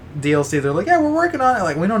like DLC, they're like, yeah, we're working on it.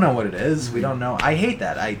 Like, we don't know what it is. We don't know. I hate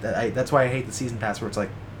that. I that's why I hate the season pass, where it's like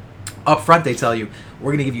up front they tell you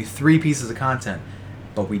we're going to give you 3 pieces of content,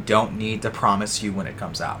 but we don't need to promise you when it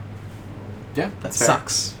comes out. Yeah, That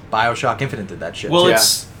sucks. BioShock Infinite did that shit. Well,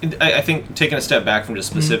 too. I think taking a step back from just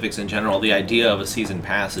specifics in general, the idea of a season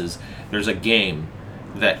pass is there's a game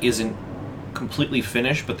that isn't completely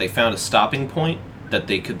finished, but they found a stopping point that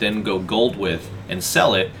they could then go gold with and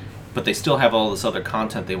sell it, but they still have all this other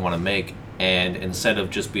content they want to make, and instead of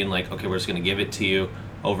just being like, okay, we're just going to give it to you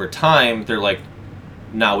over time, they're like,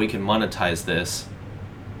 nah, we can monetize this.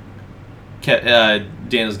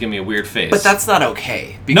 Daniel's giving me a weird face. But that's not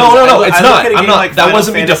okay. No, it's not. I'm not. Like that Final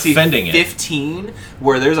wasn't me Fantasy defending it. 15,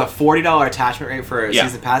 where there's a $40 attachment rate for a Yeah.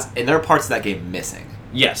 season pass, and there are parts of that game missing.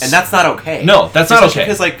 Yes. And that's not okay. No, that's not okay.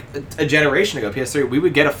 Because, like, a generation ago, PS3, we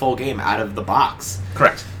would get a full game out of the box.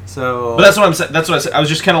 Correct. So... But that's what I'm saying. That's what I said. I was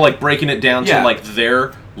just kind of like breaking it down Yeah. to like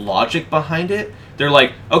their logic behind it. They're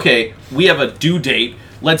like, okay, we have a due date.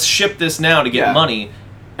 Let's ship this now to get money,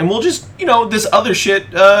 and we'll just, this other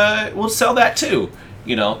shit, we'll sell that too,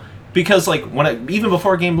 because like even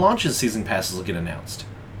before a game launches, season passes will get announced,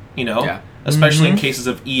 especially in cases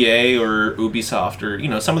of EA or Ubisoft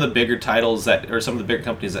or some of the bigger titles or some of the bigger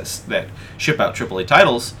companies that ship out AAA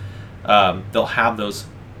titles, they'll have those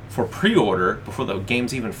for pre-order before the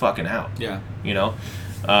game's even fucking out. Yeah.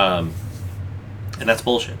 And that's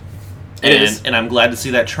bullshit. It is. And I'm glad to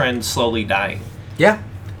see that trend slowly dying. Yeah.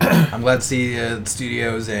 I'm glad to see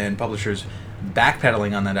studios and publishers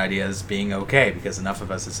backpedaling on that idea as being okay, because enough of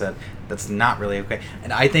us have said that's not really okay.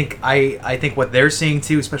 And I think what they're seeing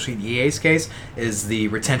too, especially in EA's case, is the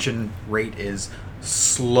retention rate is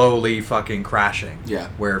slowly fucking crashing. Yeah.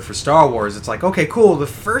 Where for Star Wars, it's like, okay, cool, the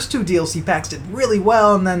first 2 DLC packs did really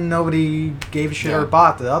well, and then nobody gave a shit or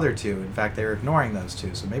bought the other 2. In fact, they're ignoring those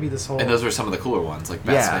 2. So maybe this whole... And those were some of the cooler ones, like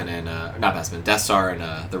Bestman and... not Bestman, Death Star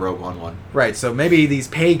and the Rogue One one. Right, so maybe these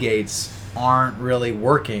pay gates aren't really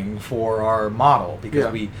working for our model,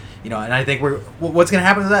 because we... and I think what's going to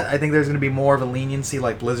happen to that, I think there's going to be more of a leniency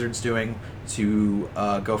like Blizzard's doing to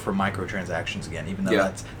go for microtransactions again, even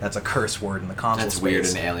though that's a curse word in the console That's space. weird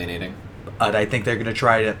and alienating. But I think they're going to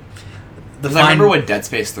try to... Because I remember when Dead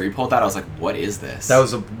Space 3 pulled out, I was like, what is this? That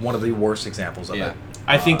was one of the worst examples of it.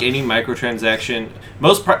 I think any microtransaction...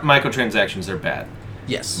 Most microtransactions are bad.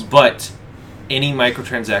 Yes. But any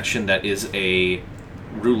microtransaction that is a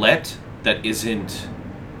roulette that isn't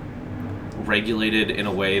regulated in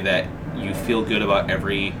a way that you feel good about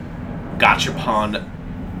every gachapon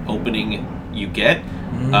opening you get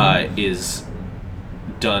is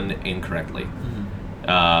done incorrectly.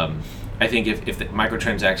 I think if the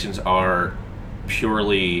microtransactions are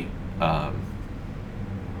purely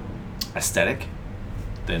aesthetic,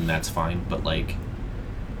 then that's fine. But like,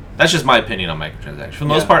 that's just my opinion on microtransactions. For the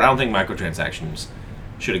most part, I don't think microtransactions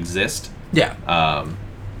should exist. Yeah.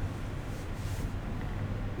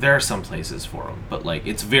 There are some places for them, but like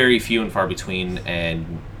it's very few and far between,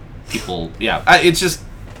 and people, it's just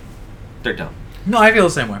they're dumb. No, I feel the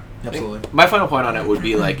same way. Absolutely. My final point on it would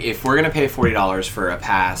be like, if we're gonna pay $40 for a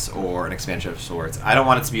pass or an expansion of sorts, I don't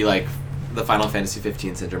want it to be like the Final Fantasy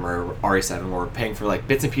 15 syndrome or RE7, where we're paying for like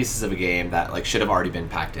bits and pieces of a game that like should have already been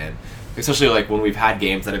packed in. Especially like when we've had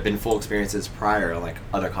games that have been full experiences prior on like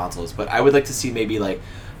other consoles. But I would like to see maybe like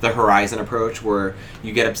the Horizon approach, where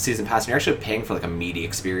you get a season pass and you're actually paying for like a meaty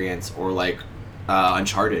experience, or like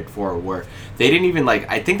Uncharted 4, where they didn't even like,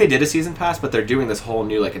 I think they did a season pass, but they're doing this whole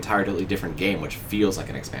new like entirely different game, which feels like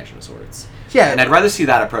an expansion of sorts. Yeah, and I'd rather see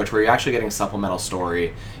that approach where you're actually getting supplemental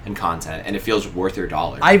story and content, and it feels worth your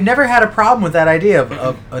dollar. I've never had a problem with that idea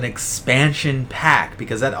of an expansion pack,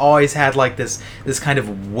 because that always had like this kind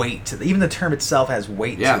of weight to even the term itself has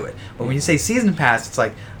weight to it. But when you say season pass, it's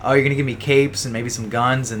like, oh, you're gonna give me capes and maybe some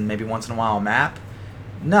guns and maybe once in a while a map.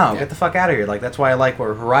 No, get the fuck out of here. Like, that's why I like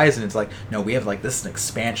where Horizon, it's like, no, we have like, this is an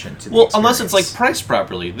expansion to the experience. Unless it's like priced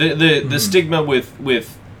properly. The stigma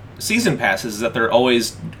with season passes is that they're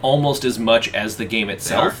always almost as much as the game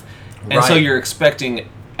itself. And so you're expecting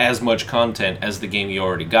as much content as the game you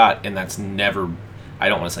already got, and that's never, I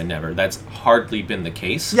don't want to say never, that's hardly been the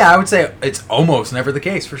case. Yeah, I would say it's almost never the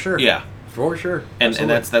case, for sure. Yeah. For sure. And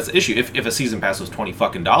that's the issue. If a season pass was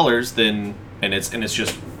 $20 then and it's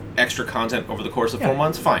just extra content over the course of 4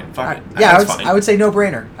 months, fine. Fine. I would say no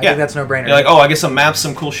brainer. I think that's no brainer. You're like, oh, I get some maps,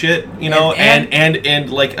 some cool shit, you know,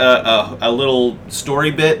 and like a little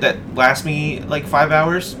story bit that lasts me like 5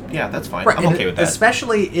 hours. Yeah, that's fine. Right. I'm okay with that.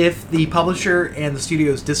 Especially if the publisher and the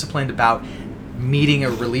studio is disciplined about meeting a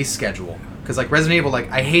release schedule. Because like Resident Evil,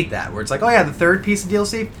 like, I hate that, where it's like, oh yeah, the third piece of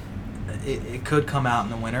DLC, it could come out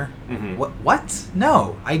in the winter. Mm-hmm. What?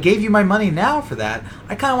 No, I gave you my money now for that.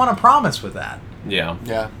 I kind of want a promise with that.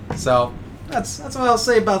 Yeah. So that's what I'll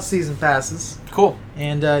say about season passes. Cool.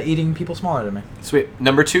 And eating people smaller than me. Sweet.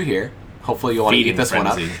 Number 2 here. Hopefully you'll want to eat this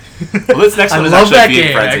frenzy. one up. Well, this next one is love actually that Feeding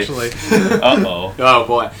game, Frenzy. actually. Uh-oh. Oh,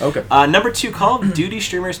 boy. Okay. Number 2, Call of Duty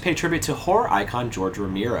streamers pay tribute to horror icon George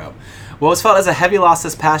Romero. What was felt as a heavy loss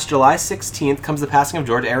this past July 16th comes the passing of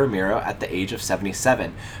George A. Romero at the age of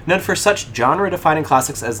 77. Known for such genre-defining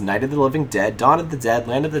classics as Night of the Living Dead, Dawn of the Dead,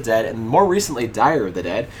 Land of the Dead, and more recently Diary of the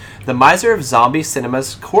Dead, the miser of zombie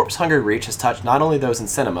cinema's corpse-hungry reach has touched not only those in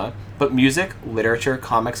cinema, but music, literature,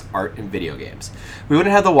 comics, art, and video games. We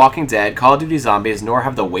wouldn't have The Walking Dead, Call of Duty Zombies, nor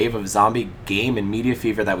have the wave of zombie game and media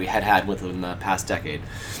fever that we had within the past decade.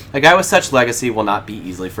 A guy with such legacy will not be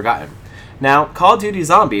easily forgotten. Now, Call of Duty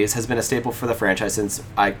Zombies has been a staple for the franchise since,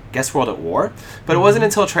 I guess, World at War, but it wasn't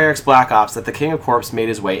until Treyarch's Black Ops that the King of Corpse made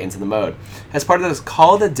his way into the mode. As part of this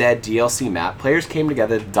Call of the Dead DLC map, players came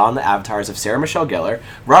together to don the avatars of Sarah Michelle Gellar,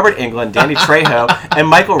 Robert Englund, Danny Trejo, and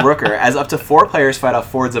Michael Rooker, as up to 4 players fight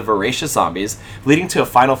off hordes of voracious zombies, leading to a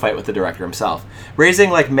final fight with the director himself. Raising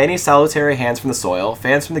like many solitary hands from the soil,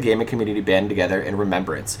 fans from the gaming community banded together in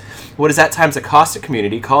remembrance. What is at times a caustic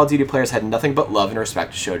community, Call of Duty players had nothing but love and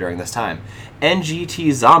respect to show during this time.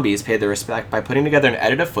 NGT Zombies paid their respect by putting together an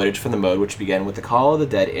edit of footage from the mode, which began with the Call of the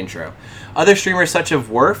Dead intro. Other streamers such as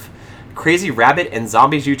Worf, Crazy Rabbit, and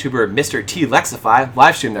Zombies YouTuber Mr. T Lexify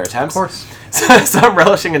livestreamed their attempts. Of course. Some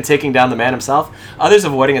relishing in taking down the man himself, others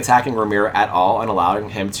avoiding attacking Romero at all and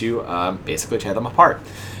allowing him to basically tear them apart.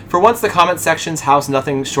 For once, the comment sections house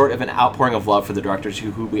nothing short of an outpouring of love for the director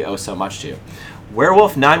to who we owe so much to.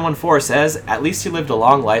 Werewolf914 says, at least he lived a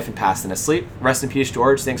long life and passed in his sleep. Rest in peace,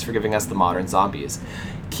 George. Thanks for giving us the modern zombies.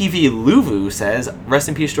 Kiwi Luvu says, rest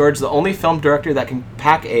in peace, George, the only film director that can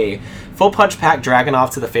pack a full punch pack Dragunov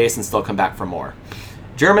to the face and still come back for more.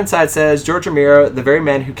 German side says, George Romero, the very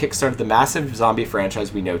man who kickstarted the massive zombie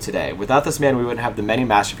franchise we know today. Without this man, we wouldn't have the many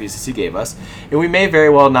masterpieces he gave us, and we may very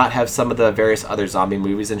well not have some of the various other zombie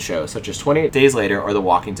movies and shows, such as 28 Days Later or The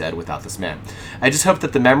Walking Dead, without this man. I just hope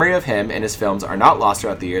that the memory of him and his films are not lost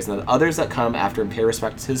throughout the years, and that others that come after him pay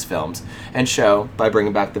respect to his films and show by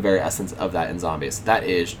bringing back the very essence of that in zombies. That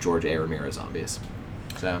is George A. Romero Zombies.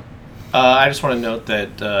 So, I just want to note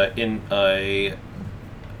that in a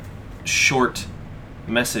short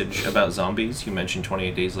message about zombies, you mentioned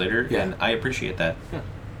 28 Days Later, and I appreciate that. Yeah.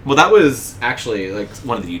 Well, that was actually like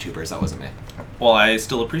one of the YouTubers. That wasn't me. Well, I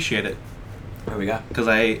still appreciate it. What we got? Because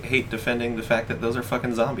I hate defending the fact that those are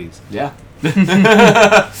fucking zombies. Yeah.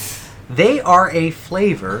 They are a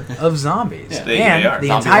flavor of zombies. Yeah, they are. The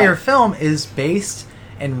Zombie entire life. film is based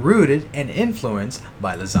and rooted and influenced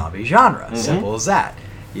by the zombie genre. Mm-hmm. Simple as that.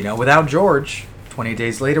 You know, without George, 28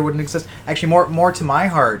 Days Later wouldn't exist. Actually, more to my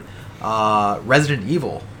heart, Resident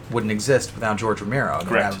Evil wouldn't exist without George Romero. I mean,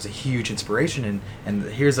 Correct. that was a huge inspiration. And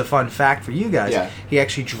here's a fun fact for you guys. Yeah. He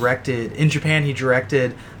actually directed, in Japan, he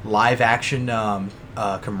directed live action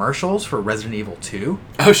commercials for Resident Evil 2.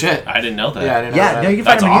 Oh shit! I didn't know that. Yeah, I didn't know Yeah, that. no, you can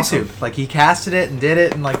find That's them on awesome. YouTube. Like he casted it and did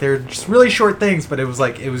it, and like they're just really short things, but it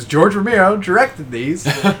was George Romero directed these,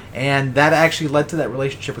 and that actually led to that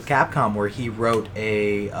relationship with Capcom where he wrote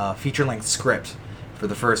a feature-length script for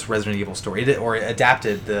the first Resident Evil story, or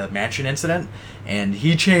adapted the mansion incident, and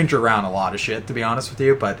he changed around a lot of shit, to be honest with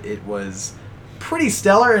you, but it was pretty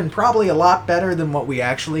stellar and probably a lot better than what we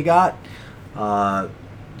actually got. You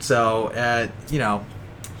know,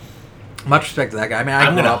 much respect to that guy. I mean,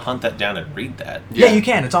 I'm grew gonna up. hunt that down and read that. Yeah, you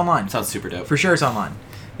can. It's online. Sounds super dope. For sure, it's online.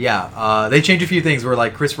 Yeah, they changed a few things where,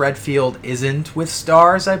 like, Chris Redfield isn't with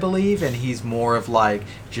stars, I believe, and he's more of, like,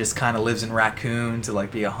 just kind of lives in Raccoon to, like,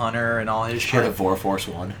 be a hunter and all his Part shit. of Vorforce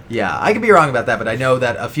 1. Yeah, I could be wrong about that, but I know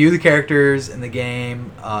that a few of the characters in the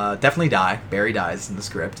game definitely die. Barry dies in the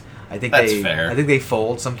script. I think That's fair. I think they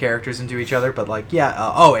fold some characters into each other, but, like, yeah.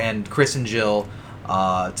 And Chris and Jill,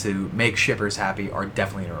 to make shippers happy, are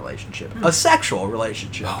definitely in a relationship. A sexual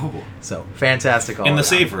relationship. Oh. So, fantastic all In the around.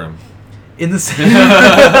 save room. In the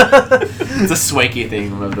It's a swanky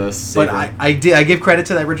thing of this. But I give credit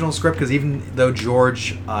to that original script, because even though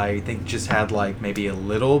George, I think, just had like maybe a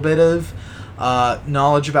little bit of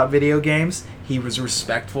knowledge about video games, he was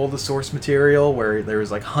respectful of the source material, where there was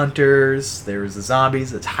like hunters, there was the zombies,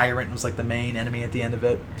 the tyrant was like the main enemy at the end of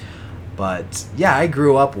it. But yeah, I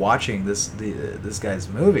grew up watching this guy's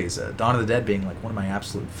movies, Dawn of the Dead being like one of my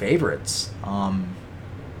absolute favorites.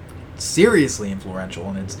 Seriously influential,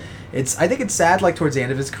 and it's I think it's sad, like towards the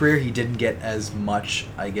end of his career he didn't get as much,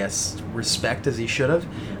 I guess, respect as he should have.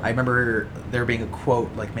 I remember there being a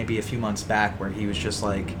quote like maybe a few months back where he was just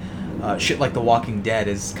like, shit like The Walking Dead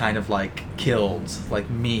is kind of like killed like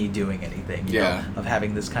me doing anything, you know, of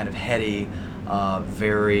having this kind of heady,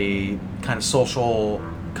 very kind of social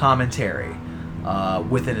commentary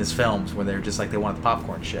within his films, where they're just like they want the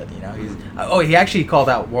popcorn shit, you know. He actually called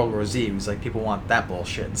out World War Z. He was like, people want that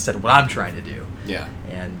bullshit instead of what I'm trying to do. Yeah.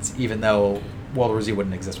 And even though World War Z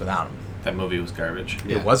wouldn't exist without him, That movie was garbage.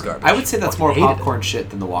 it was garbage. I would say that's more Fucking hated popcorn shit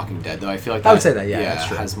than The Walking Dead, though. I feel like I would say that, yeah, that's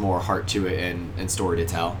true. has more heart to it and story to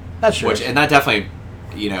tell. That's true. And that definitely,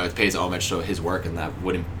 it pays homage to his work, and that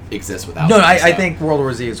wouldn't exist without No, him, I so. think World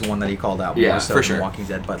War Z is one that he called out Yeah, more so for than sure. Walking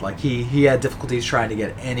Dead, but like he had difficulties trying to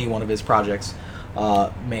get any one of his projects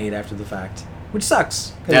made after the fact, which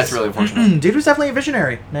sucks. 'cause That's really unfortunate. Dude was definitely a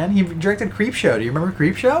visionary, man. He directed Creepshow. Do you remember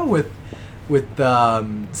Creepshow with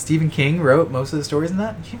Stephen King wrote most of the stories in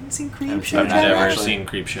that? You haven't seen Creepshow? I've Trevor, never actually. seen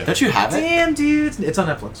Creepshow. Don't you have it? Damn, dude, it's on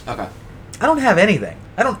Netflix. Okay. I don't have anything.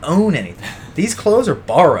 I don't own anything. These clothes are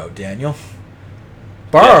borrowed, Daniel.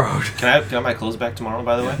 Borrowed. Can I have my clothes back tomorrow,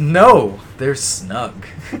 by the way? No, they're snug.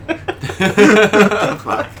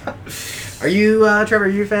 Are you, Trevor, are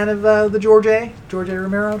you a fan of the George A.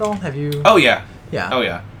 Romero at all? Have you? Oh, yeah. Yeah. Oh,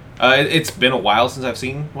 yeah. It's been a while since I've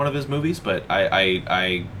seen one of his movies, but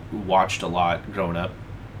I watched a lot growing up.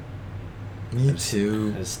 Me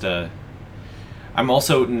too. Just, I'm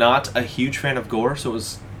also not a huge fan of gore, so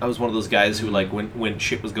I was one of those guys who, like, when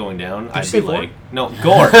shit was going down, you I'd say be gore? like, no,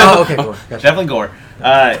 gore. Oh, okay, gore. Gotcha. Definitely gore.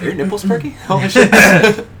 Are your nipples perky? Oh, shit.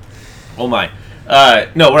 Oh my.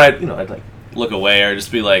 No, where I'd like look away or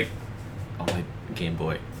just be like, oh my Game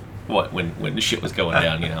Boy. What when the shit was going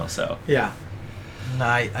down, so Yeah. No,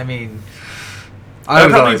 I mean, I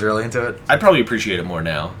was probably- always really into it. I'd probably appreciate it more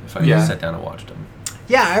now if I Yeah. sat down and watched them.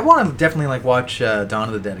 Yeah, I want to definitely like watch Dawn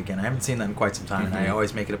of the Dead again. I haven't seen that in quite some time, and I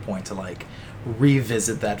always make it a point to like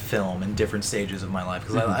revisit that film in different stages of my life,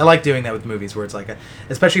 because I like doing that with movies where it's like,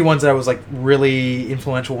 especially ones that I was like really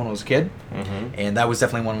influential when I was a kid, and that was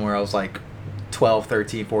definitely one where I was like 12,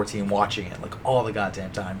 13, 14 watching it like all the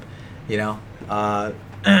goddamn time, He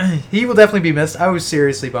will definitely be missed. I was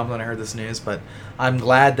seriously bummed when I heard this news, but I'm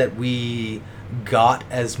glad that we got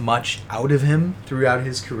as much out of him throughout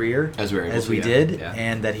his career As we were able as to, we yeah. did, Yeah.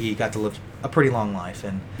 and that he got to live a pretty long life.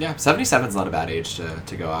 And Yeah, 77's not a bad age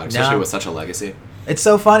to go out, especially No. with such a legacy. it's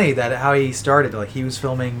so funny that how he started. Like, he was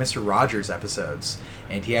filming Mr. Rogers episodes,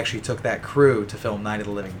 and he actually took that crew to film Night of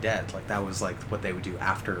the Living Dead. Like, that was like what they would do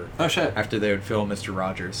after Oh, shit. they would film Mr.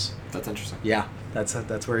 Rogers. That's interesting. Yeah, that's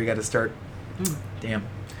where you got to start. Damn.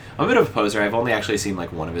 I'm a bit of a poser. I've only actually seen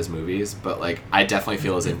like one of his movies, but like I definitely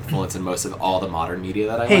feel his influence in most of all the modern media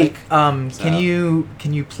that I Hey, like. So- can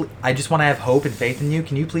you I just want to have hope and faith in you.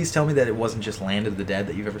 Can you please tell me that it wasn't just Land of the Dead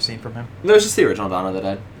that you've ever seen from him? No, it's just the original Dawn of the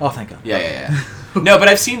Dead. Oh, thank God. Yeah. No, but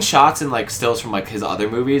I've seen shots and like stills from like his other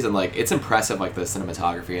movies, and like it's impressive, like the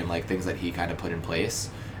cinematography and like things that he kind of put in place.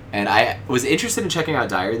 And I was interested in checking out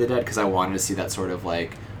Diary of the Dead because I wanted to see that sort of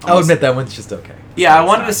like. I'll admit that one's just okay. Yeah, I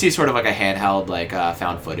wanted to see sort of like a handheld, like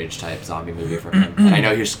found footage type zombie movie from him. And I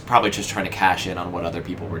know he was probably just trying to cash in on what other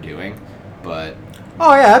people were doing, but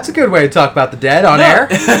Oh yeah, that's a good way to talk about the dead on air.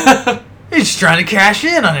 He's just trying to cash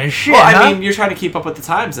in on his shit. Well, huh? I mean, you're trying to keep up with the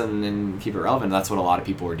times and keep it relevant. That's what a lot of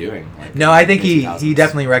people were doing. Like, No, I think he 2000s.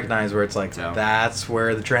 definitely recognized where it's like, So. that's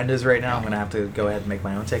where the trend is right now. I'm going to have to go ahead and make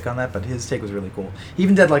my own take on that. But his take was really cool. He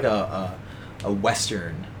even did like a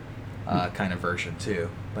Western kind of version, too.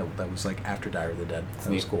 That was like after Diary of the Dead. That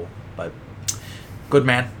was neat. cool. But good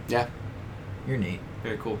man. Yeah, You're neat.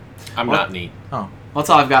 very cool. I'm Well- not neat. Oh. That's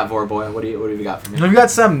all I've got, Vor Boy. What have you got for me? We've got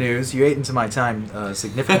some news. You ate into my time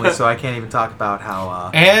significantly, so I can't even talk about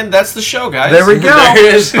how... And that's the show, guys. There we go. There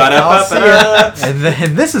it is. I'll see ya. And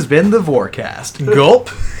then this has been the Vorecast. Gulp.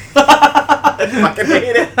 I fucking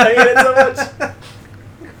hate it. I hate it so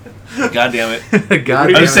much. God damn it. God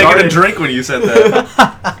I damn was it. taking a drink when you said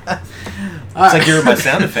that. It's like you were my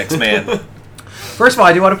sound effects man. First of all,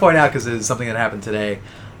 I do want to point out, because it is something that happened today,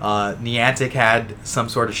 Niantic had some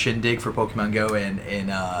sort of shindig for Pokemon Go in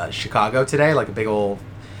Chicago today, like a big old,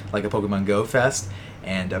 like a Pokemon Go fest,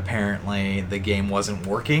 and apparently the game wasn't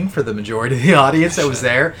working for the majority of the audience that was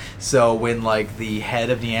there. So when like the head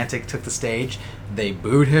of Niantic took the stage, they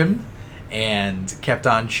booed him and kept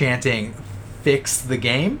on chanting, "Fix the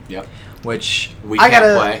game," Yep. which We I can't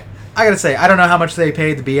gotta play. I gotta say, I don't know how much they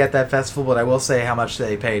paid to be at that festival, but I will say how much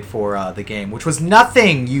they paid for the game, which was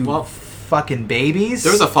nothing, you Well, fucking babies.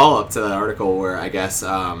 There was a follow-up to that article where I guess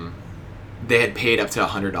they had paid up to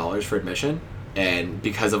 $100 for admission, and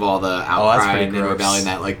because of all the that's outcry pretty and gross. rebellion,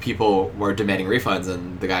 that like people were demanding refunds,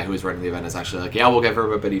 and the guy who was running the event is actually like, "Yeah, we'll give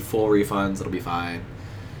everybody full refunds. It'll be fine."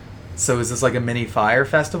 So is this like a mini fire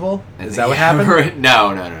festival? And Is that what yeah, happened?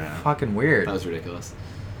 No. Fucking weird. That was ridiculous.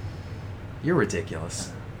 You're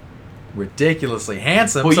ridiculous. Ridiculously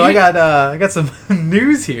handsome. Well, so you- I got some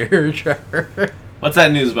news here, Trevor. What's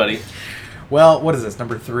that news, buddy? Well, what is this?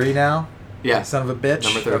 Number 3 now? Yeah. Son of a bitch.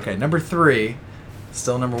 Number 3. Okay, number 3.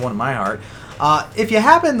 Still number 1 in my heart. If you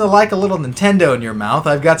happen to like a little Nintendo in your mouth,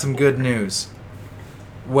 I've got some good news.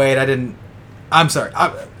 Wait, I didn't. I'm sorry.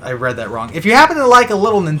 I read that wrong. If you happen to like a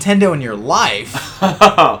little Nintendo in your life,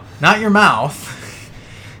 not your mouth,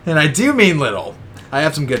 and I do mean little, I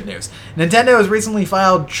have some good news. Nintendo has recently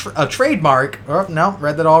filed a trademark... Oh, no,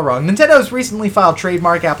 read that all wrong. Nintendo has recently filed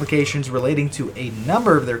trademark applications relating to a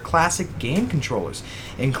number of their classic game controllers,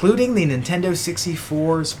 including the Nintendo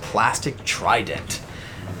 64's plastic trident.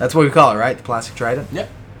 That's what we call it, right? The plastic trident? Yep.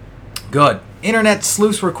 Good. Internet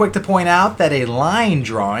sleuths were quick to point out that a line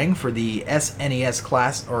drawing for the SNES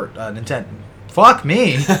class... Or Nintendo... Fuck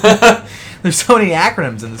me. There's so many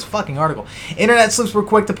acronyms in this fucking article. Internet sleuths were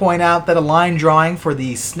quick to point out that a line drawing for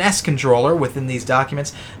the SNES controller within these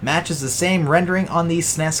documents matches the same rendering on the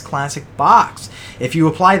SNES Classic box. If you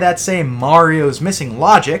apply that same Mario's missing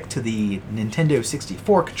logic to the Nintendo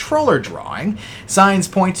 64 controller drawing, signs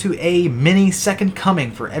point to a mini second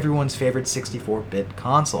coming for everyone's favorite 64-bit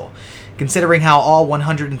console. Considering how all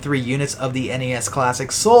 103 units of the NES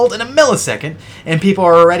Classic sold in a millisecond, and people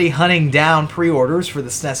are already hunting down pre-orders for the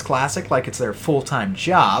SNES Classic like it's their full-time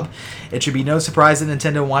job, it should be no surprise that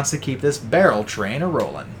Nintendo wants to keep this barrel train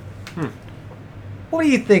a-rolling. What do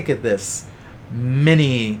you think of this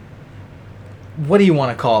mini... What do you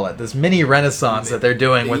want to call it? This mini renaissance that they're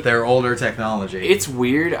doing with their older technology. It's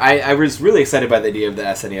weird. I was really excited by the idea of the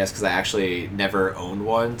SNES because I actually never owned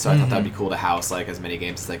one, so I thought that'd be cool to house like as many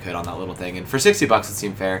games as I could on that little thing. And for $60, it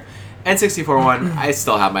seemed fair. N64 one, I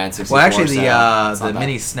still have my N64. Well, actually, so the it's not bad.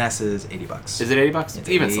 mini SNES is $80. Is it $80? It's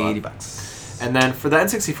Even still. $80. And then for the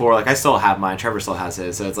N64, like I still have mine. Trevor still has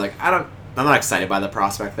his, so it's like I'm not excited by the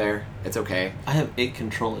prospect there. It's okay. I have 8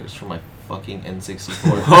 controllers for my fucking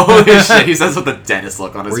N64. Holy shit! He says with the dentist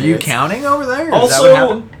look on his Were face. you counting over there? Is that Also, what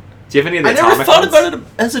happened? Do you have any of the I never atomic thought ones? about it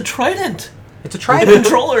as a trident. It's a The trident.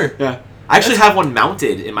 controller. Yeah. I actually have one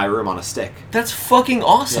mounted in my room on a stick. That's fucking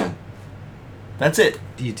awesome. Yeah. That's it.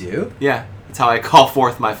 You do? Yeah. That's how I call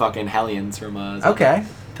forth my fucking Hellions from Zelda. Okay.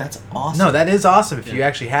 That's awesome. No, that is awesome if you Yeah.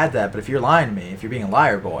 actually had that, but if you're lying to me, if you're being a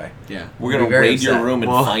liar boy. Yeah. We're I'd gonna be very raid your upset. room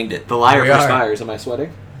and Well, find it. The liar We are. perspires. Am I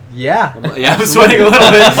sweating? Yeah. Yeah, I'm sweating a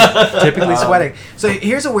little bit. Typically sweating. So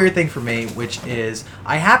here's a weird thing for me, which is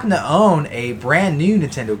I happen to own a brand new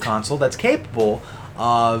Nintendo console that's capable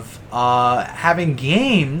of having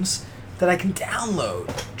games that I can download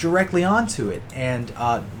directly onto it. And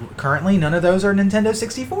currently, none of those are Nintendo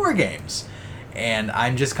 64 games. And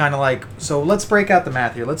I'm just kind of like, so let's break out the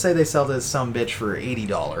math here. Let's say they sell this some bitch for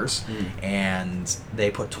 $80 and they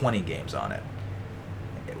put 20 games on it.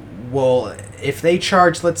 Well, if they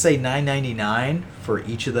charge, let's say, $9.99 for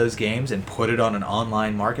each of those games and put it on an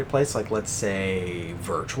online marketplace, like let's say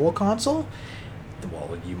Virtual Console,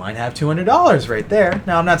 well, you might have $200 right there.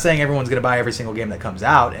 Now, I'm not saying everyone's going to buy every single game that comes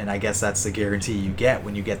out, and I guess that's the guarantee you get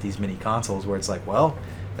when you get these mini consoles, where it's like, well,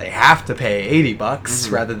 they have to pay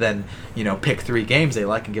 $80 rather than, pick 3 games they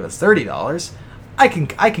like and give us $30. I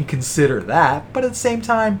can consider that, but at the same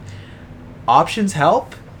time, options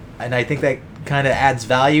help, and I think that kind of adds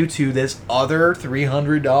value to this other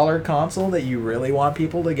 $300 console that you really want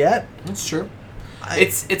people to get. That's true.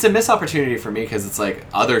 It's a missed opportunity for me because it's like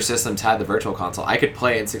other systems had the virtual console. I could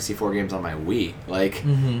play N64 games on my Wii. Like,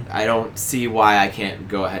 I don't see why I can't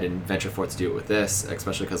go ahead and venture forth to do it with this,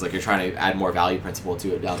 especially because like you're trying to add more value principle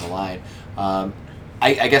to it down the line.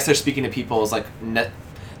 I guess they're speaking to people's like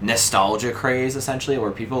nostalgia craze, essentially, where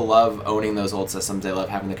people love owning those old systems. They love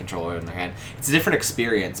having the controller in their hand. It's a different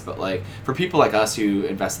experience, but like for people like us who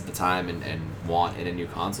invested the time and want in a new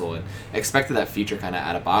console and expected that feature kind of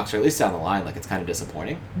out of box, or at least down the line, like it's kind of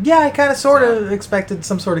disappointing. Yeah, I kind of sort of expected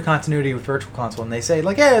some sort of continuity with Virtual Console, and they say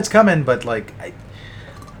like, yeah, it's coming, but like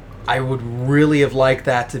I would really have liked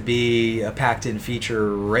that to be a packed-in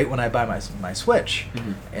feature right when I buy my Switch.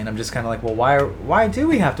 And I'm just kind of like, well, why do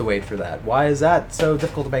we have to wait for that? Why is that so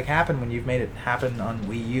difficult to make happen when you've made it happen on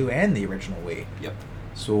Wii U and the original Wii? Yep.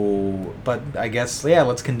 So, but I guess, yeah,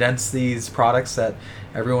 let's condense these products that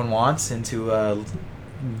everyone wants into a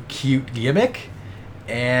cute gimmick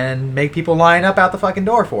and make people line up out the fucking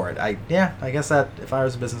door for it. I guess that if I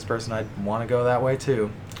was a business person, I'd want to go that way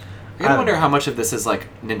too. I wonder how much of this is like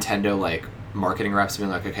Nintendo like marketing reps being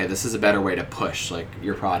like, okay, this is a better way to push like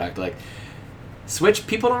your product. Like Switch,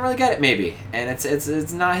 people don't really get it maybe, and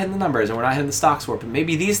it's not hitting the numbers, and we're not hitting the stocks for it. But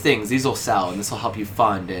maybe these will sell, and this will help you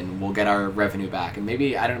fund, and we'll get our revenue back. And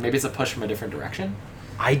maybe I don't know, maybe it's a push from a different direction.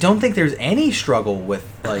 I don't think there's any struggle with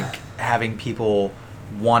like having people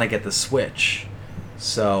want to get the Switch.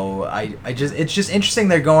 So it's just interesting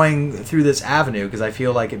they're going through this avenue, because I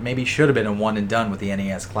feel like it maybe should have been a one and done with the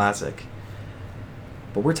NES Classic.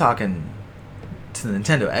 But we're talking to the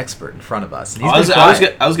Nintendo expert in front of us. And I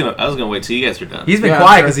was gonna wait till you guys are done. He's been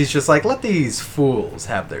quiet because he's just like, let these fools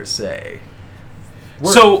have their say.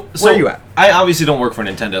 Where are you at? I obviously don't work for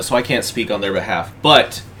Nintendo, so I can't speak on their behalf.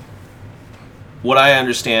 But what I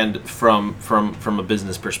understand from a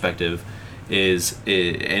business perspective is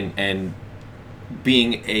and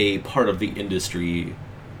being a part of the industry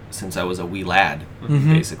since I was a wee lad,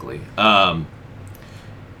 basically,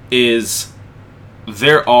 is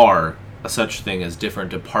there are such thing as different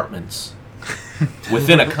departments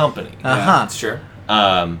within a company. Yeah, that's true.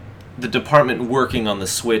 The department working on the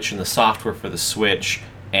Switch and the software for the Switch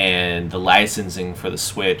and the licensing for the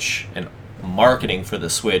Switch and marketing for the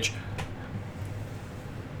Switch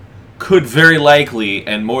could very likely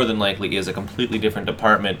and more than likely is a completely different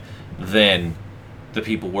department than the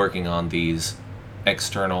people working on these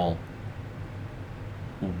external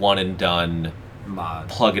one and done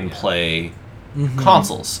plug and play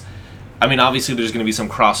consoles. I mean, obviously there's going to be some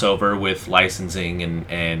crossover with licensing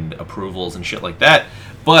and approvals and shit like that,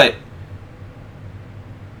 but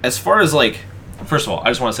as far as like, first of all, I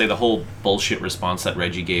just want to say the whole bullshit response that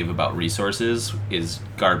Reggie gave about resources is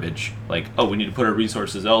garbage. Like, oh, we need to put our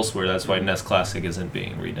resources elsewhere, that's why NES Classic isn't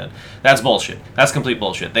being redone. That's bullshit. That's complete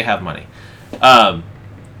bullshit. They have money. But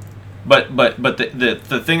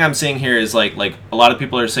the thing I'm seeing here is like a lot of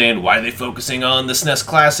people are saying, why are they focusing on the SNES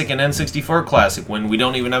Classic and N64 Classic when we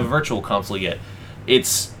don't even have a virtual console yet?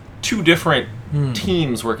 It's two different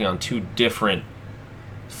teams working on two different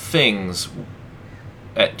things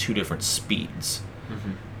at two different speeds.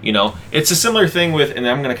 You know, it's a similar thing with, and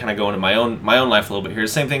I'm going to kind of go into my own life a little bit here.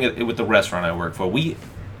 Same thing with the restaurant I work for. We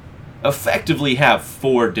effectively have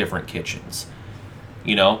 4 different kitchens.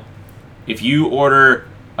 You know, if you order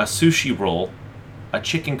a sushi roll, a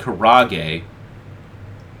chicken karaage,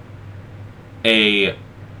 a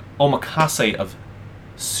omakase of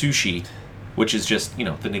sushi, which is just, you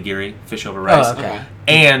know, the nigiri, fish over rice. Oh, okay.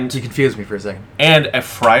 And you confused me for a second. And a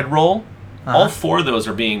fried roll. All 4 of those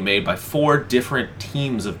are being made by 4 different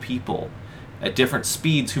teams of people at different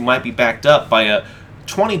speeds who might be backed up by a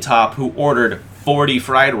 20 top who ordered 40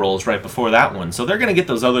 fried rolls right before that one. So they're going to get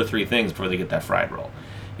those other 3 things before they get that fried roll,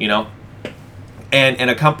 you know? And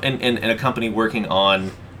a company working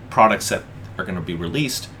on products that are going to be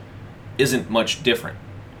released isn't much different.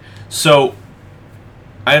 So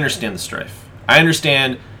I understand the strife. I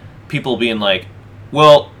understand people being like,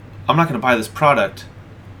 well, I'm not going to buy this product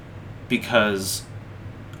because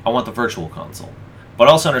I want the virtual console. But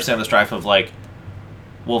I also understand the strife of like,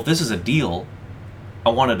 well, if this is a deal, I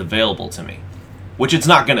want it available to me, which it's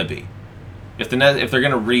not going to be. If they're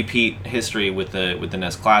going to repeat history with the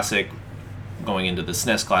NES Classic, going into the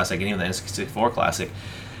SNES Classic and even the N64 Classic,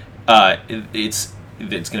 it's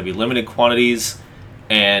going to be limited quantities.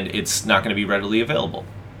 and it's not going to be readily available.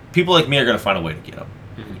 People like me are going to find a way to get them.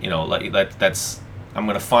 Mm-hmm. You know, like that's I'm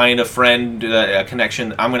going to find a friend, a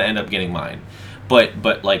connection. I'm going to end up getting mine.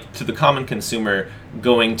 But like to the common consumer,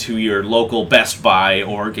 going to your local Best Buy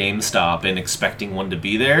or GameStop and expecting one to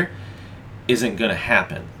be there isn't going to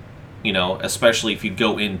happen. You know, especially if you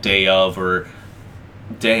go in day of or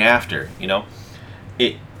day after. You know,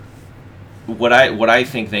 what I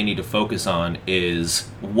think they need to focus on is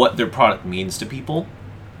what their product means to people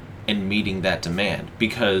and meeting that demand,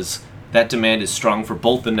 because that demand is strong for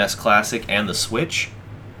both the NES Classic and the Switch,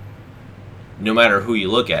 no matter who you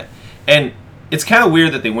look at. And it's kind of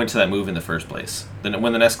weird that they went to that move in the first place.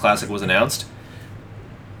 When the NES Classic was announced,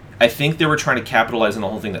 I think they were trying to capitalize on the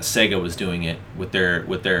whole thing that Sega was doing it with their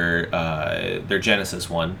Genesis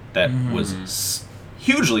one that was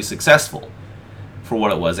hugely successful for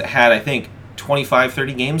what it was. It had, I think, 25,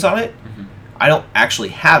 30 games on it. Mm-hmm. I don't actually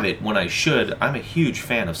have it when I should. I'm a huge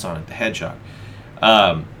fan of Sonic the Hedgehog.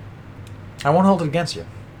 I won't hold it against you.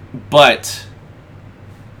 But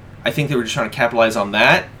I think they were just trying to capitalize on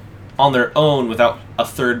that on their own without a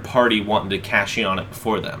third party wanting to cash in on it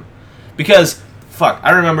before them. Because, fuck,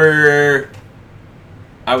 I remember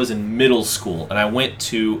I was in middle school and I went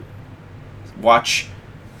to watch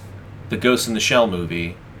the Ghost in the Shell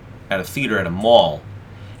movie at a theater at a mall.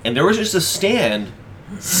 And there was just a stand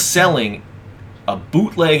selling a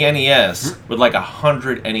bootleg NES with like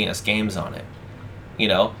 100 NES games on it. You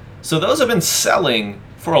know? So those have been selling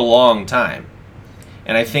for a long time.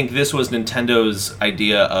 And I think this was Nintendo's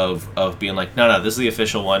idea of being like, no, this is the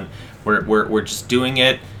official one. We're just doing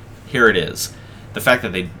it. Here it is. The fact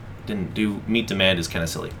that they didn't do meet demand is kind of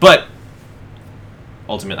silly. But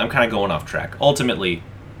ultimately, I'm kind of going off track. Ultimately,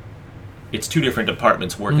 it's two different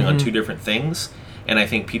departments working on two different things. And I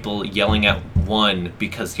think people yelling at one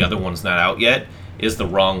because the other one's not out yet is the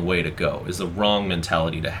wrong way to go, is the wrong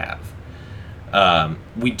mentality to have.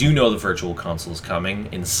 We do know the Virtual Console is coming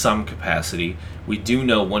in some capacity. We do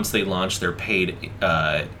know once they launch their paid,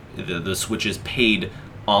 the Switch's paid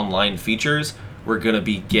online features, we're going to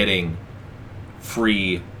be getting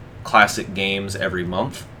free classic games every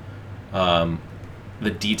month.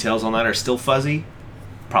 The details on that are still fuzzy.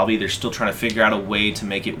 Probably they're still trying to figure out a way to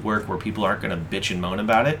make it work where people aren't going to bitch and moan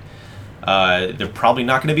about it. They're probably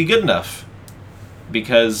not going to be good enough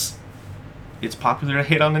because it's popular to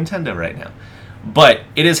hate on Nintendo right now. But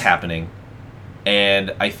it is happening,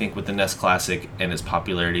 and I think with the NES Classic and its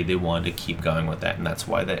popularity, they wanted to keep going with that, and that's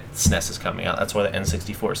why the SNES is coming out. That's why the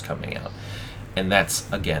N64 is coming out. And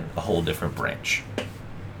that's, again, a whole different branch.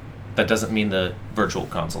 That doesn't mean the Virtual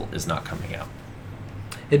Console is not coming out.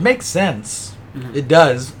 It makes sense. Mm-hmm. It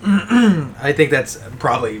does. I think that's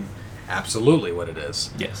probably absolutely what it is.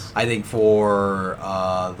 Yes. I think for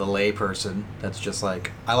the layperson, that's just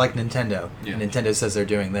like, I like Nintendo. Yeah. Nintendo says they're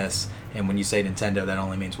doing this, and when you say Nintendo, that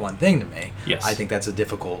only means one thing to me. Yes. I think that's a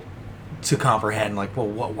difficult to comprehend. Like, well,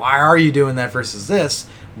 why are you doing that versus this?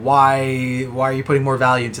 Why are you putting more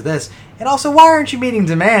value into this? And also, why aren't you meeting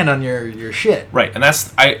demand on your shit? Right, and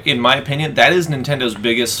that's, in my opinion, that is Nintendo's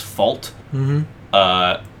biggest fault.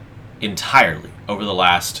 Entirely over the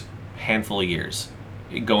last handful of years,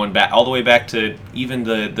 going back all the way back to even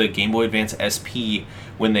the Game Boy Advance SP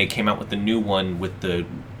when they came out with the new one with the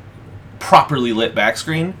properly lit back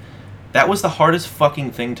screen. That was the hardest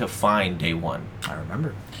fucking thing to find day one. I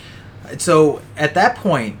remember. So at that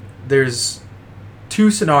point, there's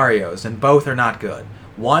two scenarios, and both are not good.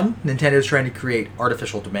 One, Nintendo's trying to create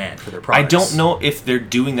artificial demand for their products. I don't know if they're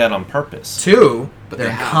doing that on purpose. Two, but they're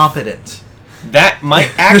incompetent. That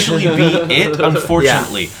might actually be it,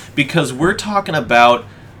 unfortunately, because we're talking about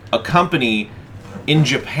a company in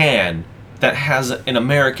Japan that has an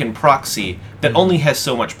American proxy that only has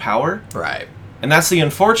so much power. Right. And that's the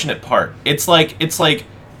unfortunate part. It's like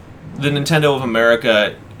the Nintendo of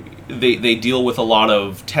America, they deal with a lot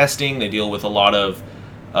of testing, they deal with a lot of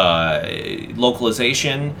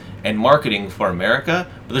localization and marketing for America,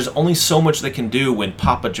 but there's only so much they can do when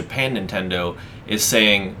Papa Japan Nintendo is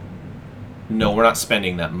saying, no, we're not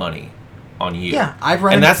spending that money on you. Yeah,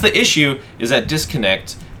 and that's the issue, is that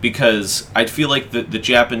disconnect, because I feel like the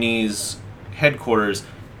Japanese headquarters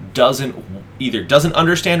doesn't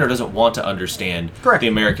understand or doesn't want to understand the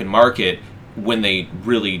American market when they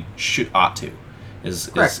really ought to, is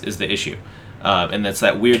the issue. And that's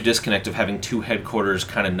that weird disconnect of having two headquarters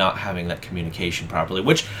kind of not having that communication properly,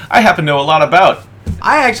 which I happen to know a lot about.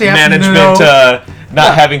 I actually management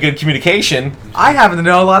not having good communication. I happen to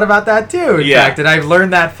know a lot about that too, in fact, and I've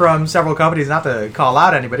learned that from several companies. Not to call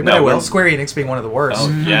out anybody, but I will. Square Enix being one of the worst. Oh,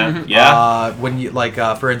 yeah. When you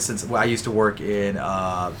for instance, I used to work in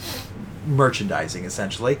merchandising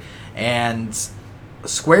essentially, and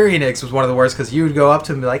Square Enix was one of the worst because you would go up to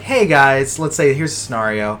them and be like, hey guys, let's say here's a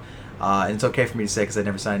scenario, and it's okay for me to say because I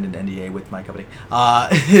never signed an NDA with my company,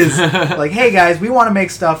 is like, hey guys, we want to make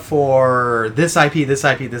stuff for this IP, this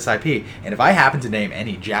IP, this IP, and if I happen to name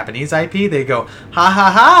any Japanese IP, they go, ha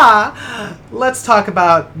ha ha, let's talk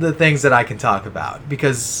about the things that I can talk about,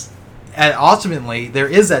 because ultimately there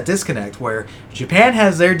is that disconnect where Japan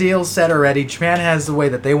has their deals set already, Japan has the way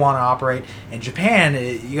that they want to operate, and Japan,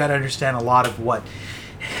 you got to understand a lot of what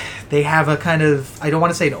they have, a kind of, I don't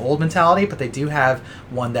want to say an old mentality, but they do have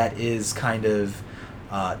one that is kind of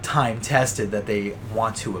time tested that they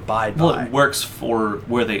want to abide by. Well, it works for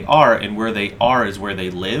where they are, and where they are is where they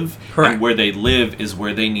live. Correct. And where they live is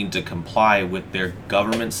where they need to comply with their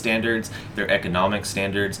government standards, their economic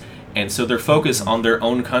standards, and so their focus on their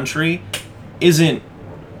own country isn't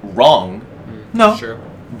wrong. No. Sure.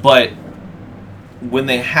 But when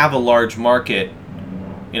they have a large market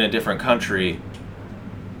in a different country,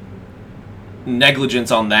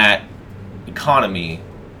 negligence on that economy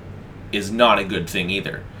is not a good thing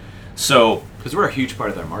either. So, Because we're a huge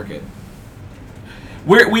part of their market.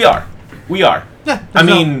 we are. Yeah, I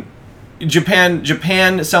mean,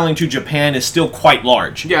 Japan selling to Japan is still quite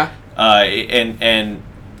large. Yeah. And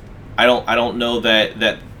I don't know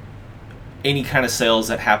that any kind of sales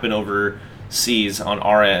that happen overseas on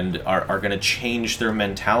our end are going to change their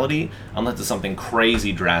mentality unless it's something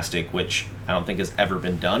crazy drastic, which I don't think has ever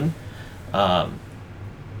been done.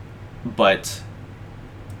 But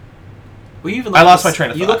Well, you even I lost my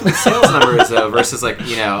train of You thought. look at the sales numbers though, versus like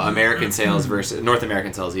American sales versus North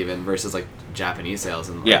American sales even versus like Japanese sales,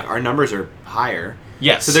 and like, our numbers are higher.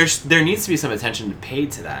 Yes. So there needs to be some attention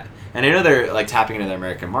paid to that, and I know they're like tapping into the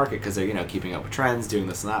American market because they're keeping up with trends, doing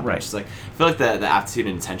this and that. But Right. it's just like I feel like the aptitude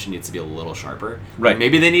and attention needs to be a little sharper. Right.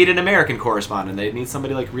 Maybe they need an American correspondent. They need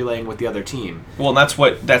somebody like relaying with the other team. Well, that's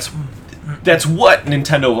what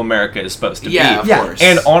Nintendo of America is supposed to be. Of Yeah. course.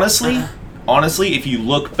 And honestly, if you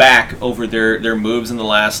look back over their moves in the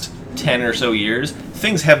last 10 or so years,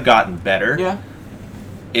 things have gotten better. yeah.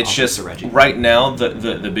 It's I'll just fix it, Reggie. right now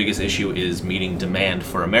the biggest issue is meeting demand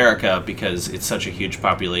for America because it's such a huge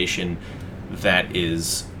population that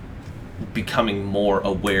is becoming more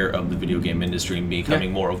aware of the video game industry and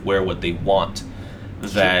becoming more aware what they want,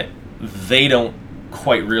 that they don't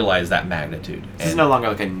quite realize that magnitude. This is no longer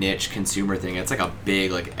like a niche consumer thing. It's like a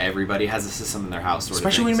big, like everybody has a system in their house sort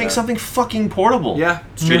especially of when thing. you make something fucking portable. Yeah.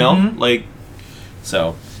 You know? Like,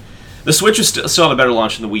 so the Switch is still had a better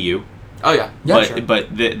launch than the Wii U. Oh yeah.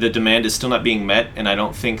 But the demand is still not being met, and I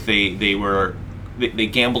don't think they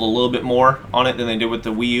gambled a little bit more on it than they did with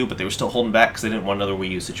the Wii U, but they were still holding back because they didn't want another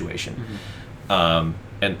Wii U situation. And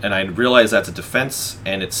I realize that's a defense,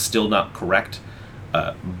 and it's still not correct,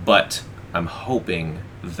 but I'm hoping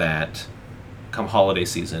that come holiday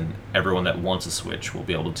season, everyone that wants a Switch will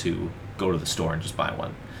be able to go to the store and just buy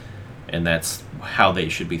one. And that's how they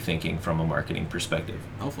should be thinking from a marketing perspective.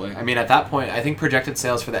 Hopefully. I mean, at that point, I think projected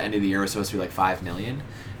sales for the end of the year was supposed to be like 5 million,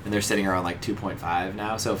 and they're sitting around like 2.5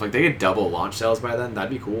 now. So if like they could double launch sales by then, that'd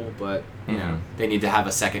be cool. But you know, they need to have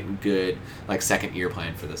a second year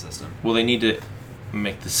plan for the system. Well, they need to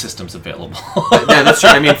make the systems available. Yeah, that's true.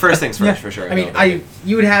 I mean, first things first, for sure. I mean,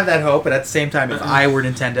 you would have that hope, but at the same time, if I were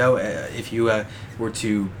Nintendo, if you were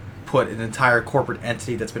to put an entire corporate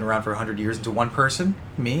entity that's been around for 100 years into one person,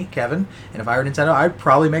 me, Kevin, and if I were Nintendo, I'd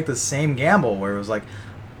probably make the same gamble where it was like,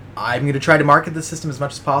 I'm going to try to market the system as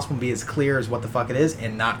much as possible and be as clear as what the fuck it is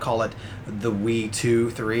and not call it the Wii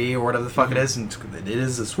 2, 3, or whatever the fuck it is, and it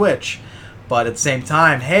is a Switch. But at the same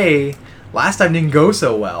time, hey, last time didn't go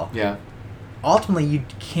so well. Yeah. Ultimately, you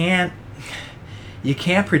can't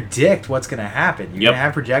predict what's going to happen. You can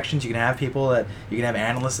have projections. You can have people that you can have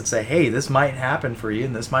analysts that say, "Hey, this might happen for you,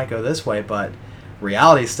 and this might go this way," but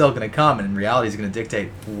reality is still going to come, and reality is going to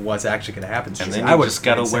dictate what's actually going to happen. And then you just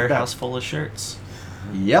got a warehouse full of shirts.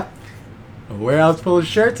 Yep, a warehouse full of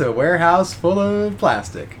shirts, a warehouse full of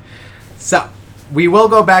plastic. So. We will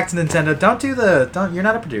go back to Nintendo. You're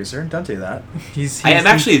not a producer. Don't do that. I am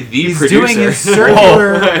actually the he's producer. He's doing his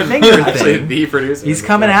circular finger thing. Actually, the producer. He's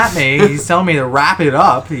coming at me. He's telling me to wrap it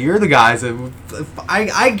up. You're the guys that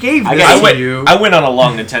I gave this to you. I went on a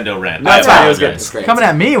long Nintendo rant. That's fine. It was good. apologize. It's great. Coming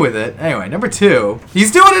at me with it. Anyway, number 2.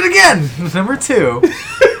 He's doing it again. Number 2.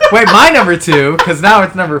 Wait, my number 2, because now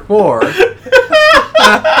it's number 4.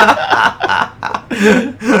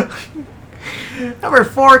 Number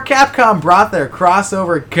 4, Capcom brought their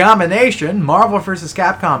crossover combination, Marvel vs.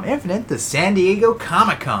 Capcom Infinite, to San Diego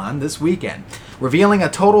Comic-Con this weekend, revealing a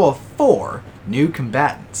total of 4 new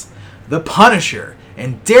combatants. The Punisher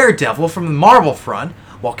and Daredevil from the Marvel front,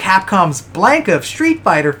 while Capcom's Blanka of Street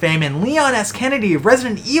Fighter fame and Leon S. Kennedy of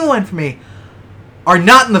Resident Evil infamy are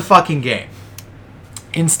not in the fucking game.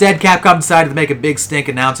 Instead, Capcom decided to make a big stink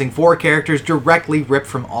announcing 4 characters directly ripped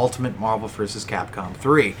from Ultimate Marvel vs. Capcom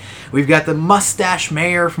 3. We've got the Mustache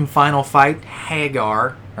Mayor from Final Fight,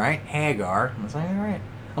 Hagar, right? Hagar. Am I saying that right?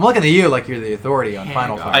 I'm looking at you like you're the authority on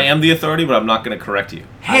Final Fight. I am the authority, but I'm not going to correct you.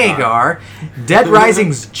 Hagar, Dead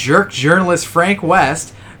Rising's jerk journalist Frank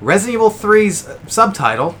West, Resident Evil 3's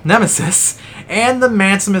subtitle, Nemesis, and the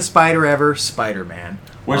mansomest spider ever, Spider-Man.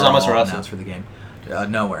 Where's Are all Amaterasu? announced for the game.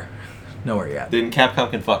 Nowhere. Nowhere yet. Then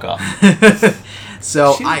Capcom can fuck off.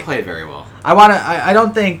 So She didn't play it very well. I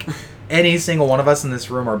don't think any single one of us in this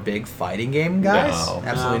room are big fighting game guys. No.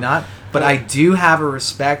 Absolutely No. not. But I do have a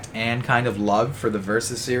respect and kind of love for the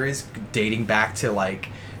Versus series dating back to like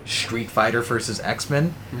Street Fighter versus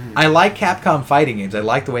X-Men. Mm-hmm. I like Capcom fighting games. I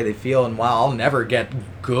like the way they feel, and while I'll never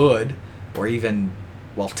get good or even,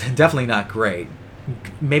 well, definitely not great,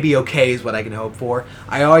 maybe okay is what I can hope for,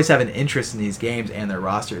 I always have an interest in these games and their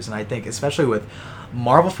rosters. And I think especially with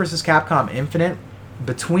Marvel vs. Capcom Infinite,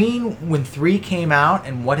 between when 3 came out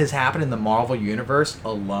and what has happened in the Marvel Universe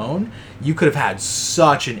alone, you could have had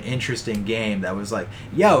such an interesting game that was like,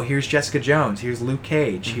 yo, here's Jessica Jones, here's Luke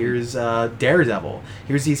Cage, here's Daredevil,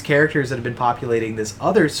 here's these characters that have been populating this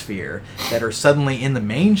other sphere that are suddenly in the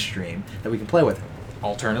mainstream that we can play with.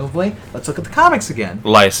 Alternatively, let's look at the comics again.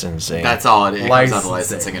 Licensing. That's all it is. It comes down to Licensing.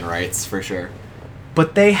 licensing and rights, for sure.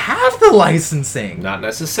 But they have the licensing. Not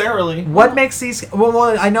necessarily. What makes these...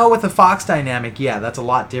 Well, I know with the Fox dynamic, yeah, that's a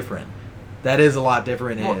lot different. That is a lot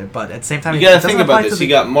different, Well, but at the same time... You it gotta doesn't think apply about to this. the- You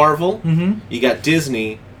got Marvel, Mhm. you got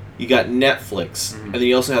Disney, you got Netflix, and then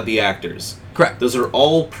you also have the actors. Correct. Those are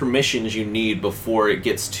all permissions you need before it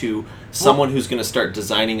gets to someone who's going to start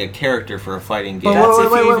designing a character for a fighting game. But That's wait,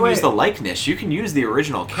 if wait, you wait, even wait. use the likeness. You can use the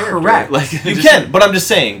original character. Correct. Like, You just- can, but I'm just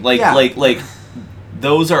saying, Yeah. like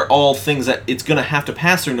those are all things that it's going to have to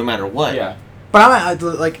pass through no matter what. Yeah. But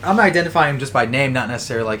I'm identifying them just by name, not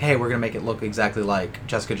necessarily like, hey, we're going to make it look exactly like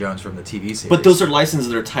Jessica Jones from the TV series. But those are licenses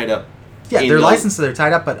that are tied up. Yeah, in they're the- licensed, they're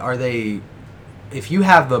tied up, but are they... If you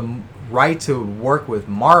have the right to work with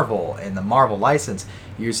Marvel and the Marvel license,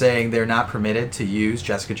 you're saying they're not permitted to use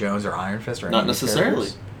Jessica Jones or Iron Fist or any Not of these necessarily.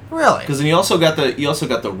 characters? Really? Because then you also got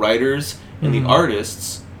the writers and Mhm. the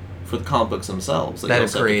artists for the comic books themselves That you have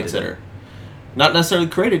also have to created consider. Not necessarily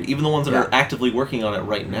created, even the ones that Yeah. are actively working on it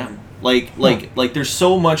right now. Like there's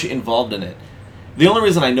so much involved in it. The only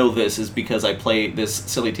reason I know this is because I play this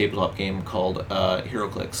silly tabletop game called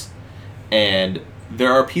HeroClix, and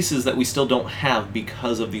there are pieces that we still don't have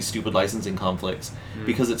because of these stupid licensing conflicts,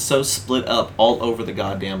 because it's so split up all over the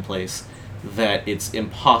goddamn place that it's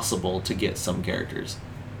impossible to get some characters.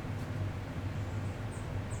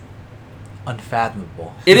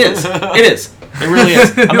 Unfathomable. It is. It is. It really is.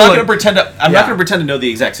 I'm not Like- going to pretend. I'm Yeah. not going to pretend to know the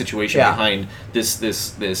exact situation Yeah. behind this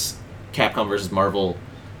Capcom versus Marvel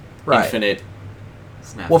Right. Infinite.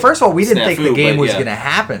 Snap. Well, first of all, we didn't think the Snafu, game but was yeah. going to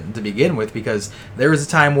happen to begin with because there was a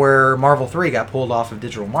time where Marvel 3 got pulled off of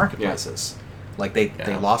digital marketplaces. Like they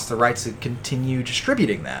Yeah. lost the rights to continue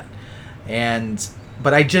distributing that.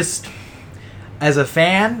 But I just, as a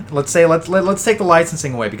fan, let's take the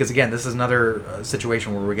licensing away because again, this is another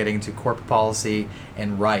situation where we're getting into corporate policy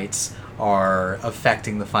and rights are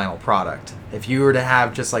affecting the final product. If you were to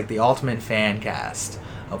have just like the ultimate fan cast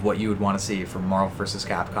of what you would want to see from Marvel vs.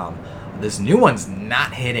 Capcom, this new one's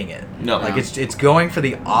not hitting it. No. Like it's going for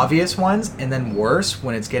the obvious ones, and then worse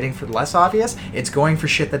when it's getting for less obvious, it's going for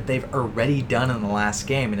shit that they've already done in the last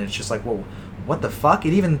game, and it's just like, well, what the fuck?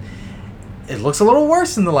 It looks a little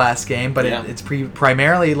worse than the last game, but Yeah. it's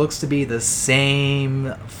primarily looks to be the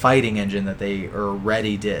same fighting engine that they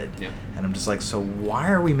already did. Yeah. And I'm just like, so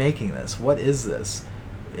why are we making this? What is this?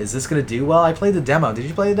 Is this going to do well? I played the demo. Did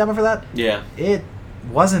you play the demo for that? Yeah. It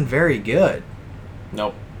wasn't very good.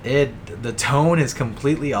 Nope. The tone is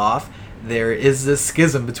completely off. There is this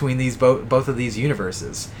schism between these both of these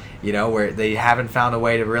universes, where they haven't found a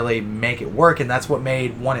way to really make it work, and that's what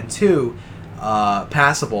made 1 and 2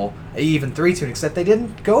 passable, even 3 to an extent. They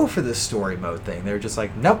didn't go for this story mode thing. They were just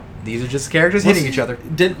like, nope, these are just characters hitting each other.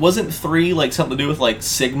 Wasn't 3 like something to do with like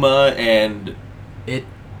Sigma and It.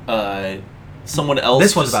 someone else?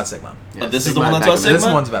 This one's just- about Sigma. Yeah, this is the Sigma one and that's about Mechaman. Sigma.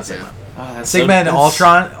 This one's about Sigma. Oh, that's Sigma and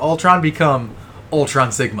that's- Ultron become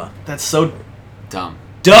Ultron Sigma. That's so Dumb.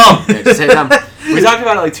 dumb. Yeah, just say dumb. We talked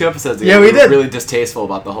about it like 2 episodes ago. Yeah, we were did. Really distasteful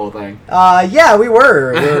about the whole thing. Yeah, we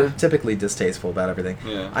were. We're typically distasteful about everything.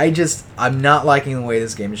 Yeah. I'm not liking the way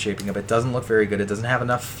this game is shaping up. It doesn't look very good. It doesn't have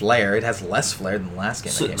enough flair. It has less flair than the last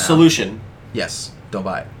game that came out. Solution: Yes, don't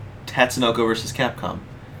buy it. Tatsunoko versus Capcom.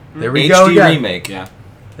 There we HD go again. remake. Yeah.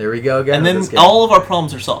 There we go again. And with then this game. all of our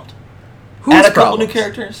problems are solved. Whose Add a couple problems? new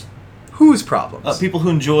characters. Whose problems? People who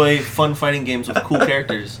enjoy fun fighting games with cool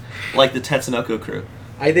characters, like the Tetsunoko crew.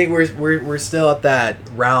 I think we're still at that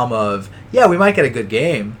realm of, yeah, we might get a good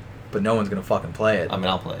game, but no one's gonna fucking play it. I mean,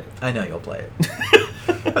 I'll play it. I know you'll play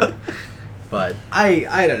it. But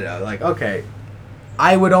I don't know. Like, okay,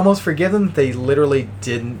 I would almost forgive them if they literally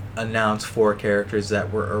didn't announce 4 characters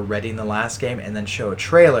that were already in the last game and then show a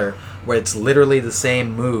trailer where it's literally the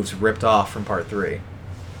same moves ripped off from Part 3.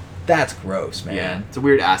 That's gross, man. Yeah, it's a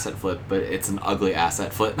weird asset flip, but it's an ugly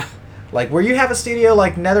asset flip. Like, where you have a studio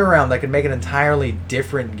like NetherRealm that could make an entirely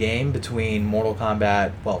different game between Mortal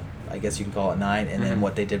Kombat, well, I guess you can call it 9, and then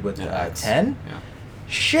what they did with 10? Yeah.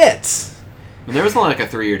 Shit! I mean, there was only like a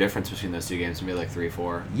 3-year difference between those two games, maybe like 3 or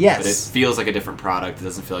 4. Yes. But it feels like a different product. It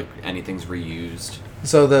doesn't feel like anything's reused.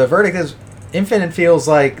 So the verdict is Infinite feels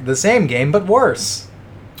like the same game, but worse.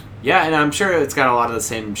 Yeah, and I'm sure it's got a lot of the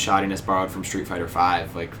same shoddiness borrowed from Street Fighter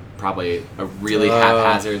V. Like, probably a really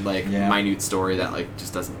haphazard, like, minute story that, like,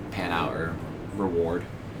 just doesn't pan out or reward.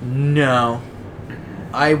 No.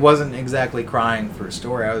 I wasn't exactly crying for a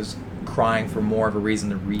story. I was crying for more of a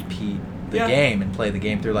reason to repeat the game and play the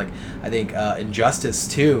game through. Like, I think Injustice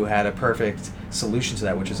 2 had a perfect solution to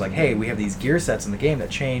that, which is like, hey, we have these gear sets in the game that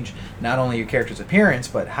change not only your character's appearance,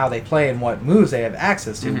 but how they play and what moves they have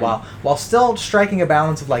access to, while still striking a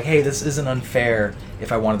balance of like, hey, this isn't unfair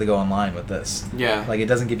if I wanted to go online with this. Yeah. Like, it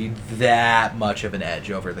doesn't give you that much of an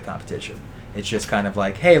edge over the competition. It's just kind of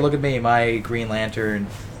like, hey, look at me, my Green Lantern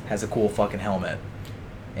has a cool fucking helmet.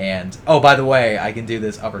 And, oh, by the way, I can do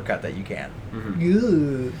this uppercut that you can.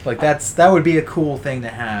 Like, that would be a cool thing to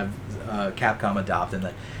have Capcom adopt, and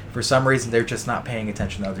that for some reason they're just not paying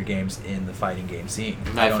attention to other games in the fighting game scene.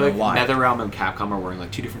 I don't know why. NetherRealm and Capcom are wearing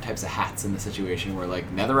like 2 different types of hats in the situation, where like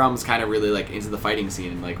NetherRealm's kind of really like into the fighting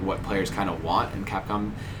scene and like what players kind of want, and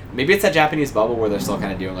Capcom, maybe it's that Japanese bubble where they're still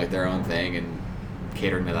kind of doing like their own thing and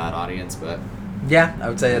catering to that audience, but... Yeah, I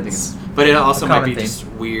would say it's... But it also might be theme. Just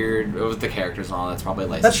weird with the characters and all. That's probably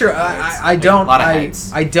licensed. That's true. I don't. A lot of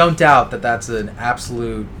heads. I don't doubt that that's an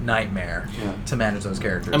absolute nightmare to manage those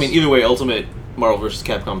characters. I mean, either way, Ultimate Marvel vs.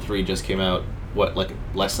 Capcom 3 just came out, what, like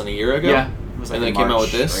less than a year ago? Yeah. It was like and then it came out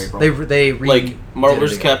with this? They like, Marvel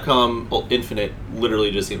vs. Capcom Infinite literally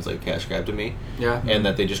just seems like a cash grab to me. Yeah. And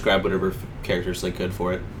that they just grabbed whatever characters they could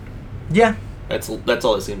for it. Yeah. That's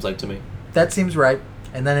all it seems like to me. That seems right.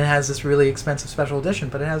 And then it has this really expensive special edition,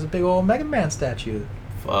 but it has a big old Mega Man statue.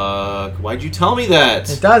 Fuck. Why'd you tell me that?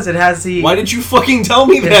 It does. It has the... Why did you fucking tell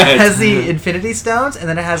me that? It has the Infinity Stones, and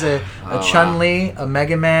then it has a Chun-Li, a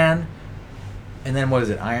Mega Man, and then what is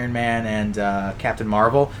it? Iron Man and Captain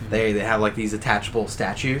Marvel. They have like these attachable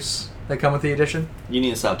statues that come with the edition. You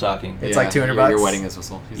need to stop talking. It's like $200. You're wetting his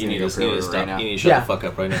whistle. You need to stop. You need to shut the fuck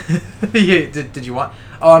up right now. Did you want...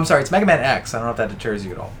 Oh, I'm sorry. It's Mega Man X. I don't know if that deters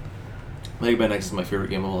you at all. Mega Man X is my favorite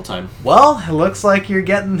game of all time. Well, it looks like you're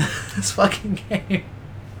getting this fucking game.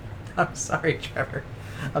 I'm sorry, Trevor.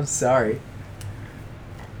 I'm sorry.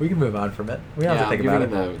 We can move on from it. We don't have to think about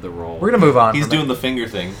it. The roll. We're gonna move on. He's doing the finger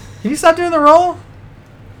thing. Can you stop doing the roll?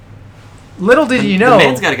 Little did you know. The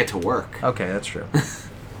man's got to get to work. Okay, that's true.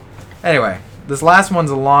 Anyway, this last one's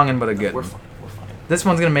a long one, but a good one. We're fine. This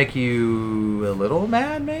one's gonna make you a little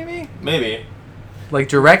mad, maybe. Maybe. Like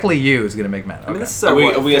directly you is gonna make mad. Okay. I mean, this is Are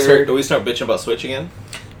we start bitching about Switch again?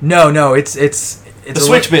 No, it's the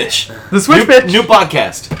Switch bitch. The Switch bitch. New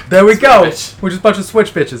podcast. There we go. Bitch. We're just a bunch of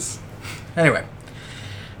Switch bitches. Anyway,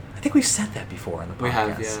 I think we've said that before on the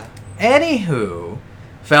podcast. We have, yeah. Anywho,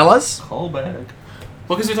 fellas. Call back.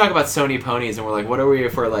 Well, because we talk about Sony ponies, and we're like, what are we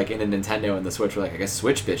if we're like in a Nintendo and the Switch? We're like, I guess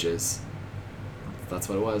Switch bitches. That's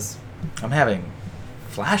what it was. I'm having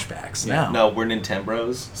flashbacks now. No, we're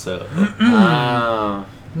Nintembros, so...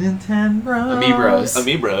 Nintendo.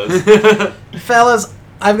 Amiibros. Fellas,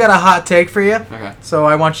 I've got a hot take for you. Okay. So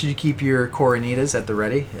I want you to keep your Coronitas at the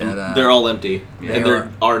ready. They're all empty, and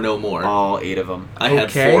there are no more. All 8 of them. I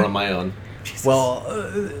had 4 on my own. Jesus. Well,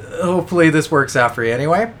 hopefully this works out for you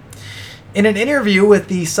anyway. In an interview with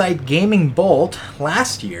the site Gaming Bolt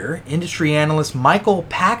last year, industry analyst Michael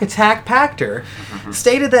Pachter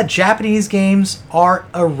stated that Japanese games are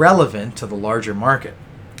irrelevant to the larger market.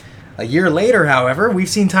 A year later, however, we've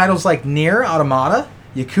seen titles like Nier Automata,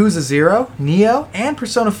 Yakuza 0, Neo, and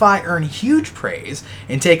Persona 5 earn huge praise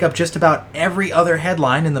and take up just about every other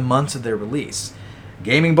headline in the months of their release.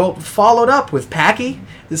 Gaming Bolt followed up with Packy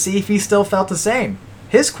to see if he still felt the same.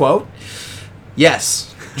 His quote,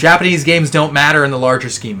 "Yes, Japanese games don't matter in the larger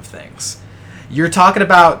scheme of things. You're talking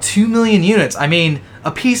about 2 million units. I mean,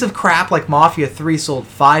 a piece of crap like Mafia 3 sold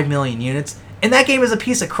 5 million units, and that game is a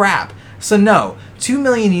piece of crap. So no, 2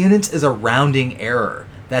 million units is a rounding error.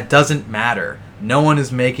 That doesn't matter. No one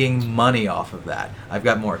is making money off of that." I've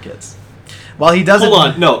got more, kids. While he doesn't... Hold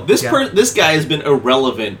on, no. This guy has been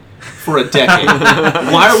irrelevant for a decade.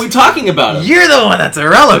 Why are we talking about him? You're the one that's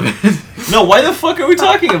irrelevant. No, why the fuck are we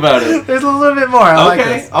talking about it? There's a little bit more. I like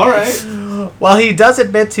this. All right. While he does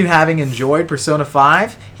admit to having enjoyed Persona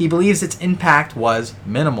 5, he believes its impact was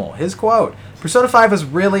minimal. His quote, Persona 5 was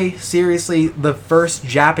really, seriously, the first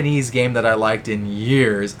Japanese game that I liked in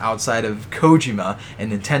years outside of Kojima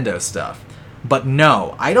and Nintendo stuff. But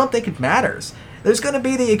no, I don't think it matters. There's going to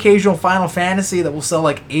be the occasional Final Fantasy that will sell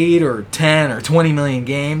like 8 or 10 or 20 million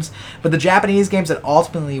games, but the Japanese games that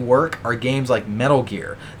ultimately work are games like Metal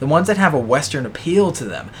Gear, the ones that have a Western appeal to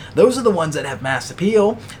them. Those are the ones that have mass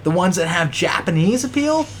appeal. The ones that have Japanese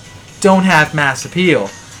appeal don't have mass appeal,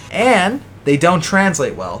 and they don't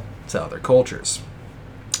translate well to other cultures.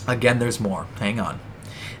 Again, there's more. Hang on.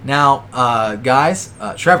 Now, guys,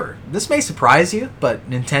 Trevor, this may surprise you, but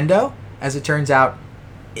Nintendo, as it turns out,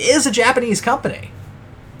 is a Japanese company.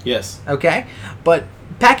 Yes. Okay? But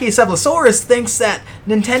Pachycephalosaurus thinks that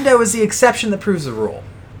Nintendo is the exception that proves the rule.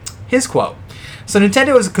 His quote, so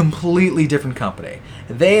Nintendo is a completely different company.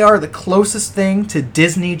 They are the closest thing to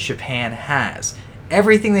Disney Japan has.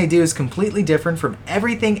 Everything they do is completely different from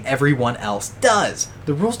everything everyone else does.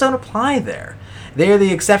 The rules don't apply there. They are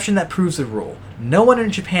the exception that proves the rule. No one in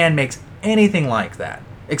Japan makes anything like that,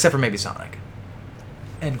 except for maybe Sonic.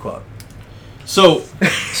 End quote. So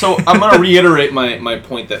I'm gonna reiterate my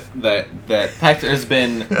point that Pac has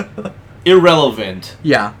been irrelevant.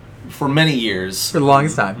 Yeah. For many years. For the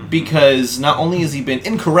longest time. Because not only has he been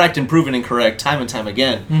incorrect and proven incorrect time and time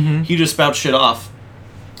again, he just spouts shit off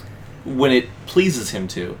when it pleases him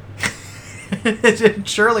to. It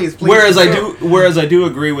surely is pleasing. Whereas I do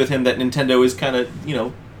agree with him that Nintendo is kind of,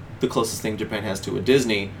 the closest thing Japan has to a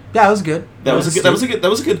Disney. Yeah, that was good. That was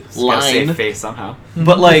a good line. Save face somehow.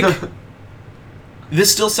 But like this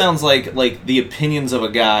still sounds like the opinions of a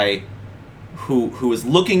guy who is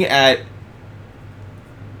looking at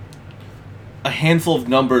a handful of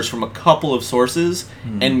numbers from a couple of sources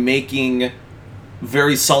and making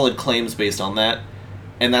very solid claims based on that,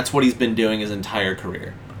 and that's what he's been doing his entire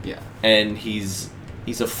career. Yeah. And he's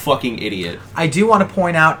a fucking idiot. I do want to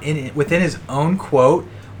point out within his own quote,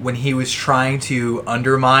 when he was trying to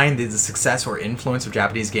undermine the success or influence of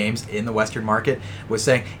Japanese games in the Western market, was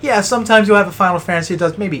saying, yeah, sometimes you'll have a Final Fantasy that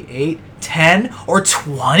does maybe 8, 10, or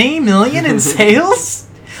 20 million in sales?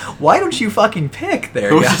 Why don't you fucking pick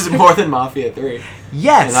there, Which guys? is more than Mafia 3.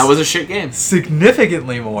 Yes. And that was a shit game.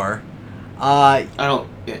 Significantly more. I don't...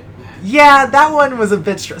 Yeah, that one was a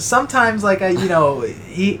bit... Sometimes, like,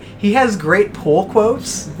 he has great pull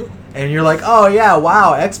quotes, and you're like, oh, yeah,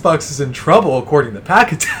 wow, Xbox is in trouble, according to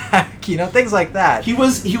Pack Attack. Things like that. He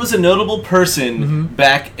was a notable person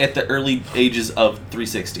back at the early ages of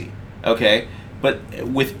 360, okay? But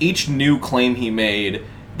with each new claim he made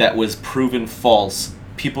that was proven false,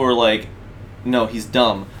 people were like, no, he's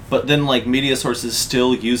dumb. But then, like, media sources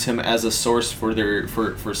still use him as a source for their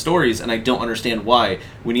for stories, and I don't understand why.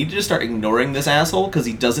 We need to just start ignoring this asshole because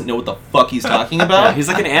he doesn't know what the fuck he's talking about. Yeah, he's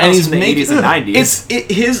like an analyst from the 80s and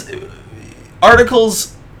 90s. His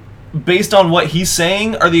articles based on what he's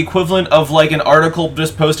saying are the equivalent of, like, an article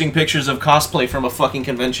just posting pictures of cosplay from a fucking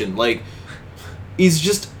convention. Like, he's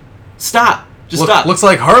just... Stop. Stop. Looks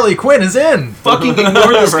like Harley Quinn is in. Fucking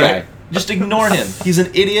ignore this Right. guy. Just ignore him. He's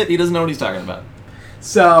an idiot. He doesn't know what he's talking about.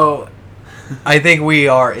 So, I think we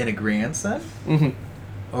are in agreement then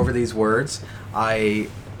over these words. I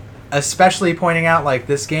especially pointing out, like,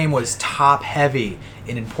 this game was top heavy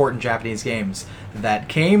in important Japanese games that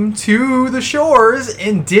came to the shores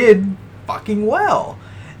and did fucking well.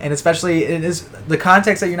 And especially, it is the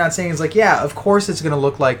context that you're not saying is like, yeah, of course it's going to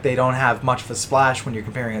look like they don't have much of a splash when you're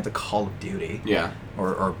comparing it to Call of Duty. Yeah.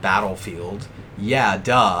 Or Battlefield. Yeah,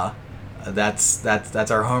 duh. That's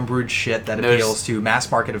our homebrewed shit that appeals to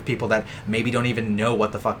mass market of people that maybe don't even know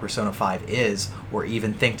what the fuck Persona 5 is or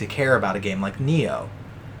even think to care about a game like Neo.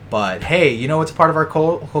 But hey, you know what's a part of our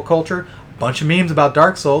whole culture? Bunch of memes about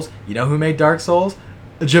Dark Souls. You know who made Dark Souls?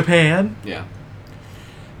 Japan. Yeah.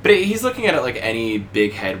 But he's looking at it like any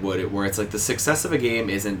big head would, where it's like the success of a game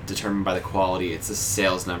isn't determined by the quality, it's the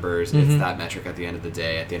sales numbers, it's that metric at the end of the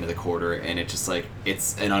day, at the end of the quarter, and it's just like,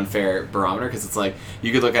 it's an unfair barometer, because it's like,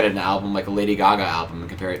 you could look at an album like a Lady Gaga album and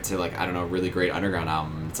compare it to, like, I don't know, a really great underground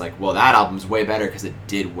album. It's like, well, that album's way better because it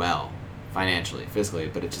did well, financially, physically,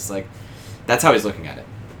 but it's just like, that's how he's looking at it.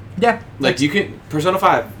 Yeah. Like, you can... Persona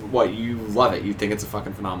 5, you love it. You think it's a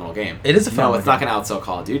fucking phenomenal game. It is a phenomenal game. No, it's not going to outsell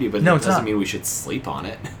Call of Duty, but no, it doesn't mean we should sleep on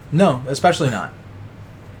it. No, especially not.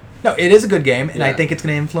 No, it is a good game, and I think it's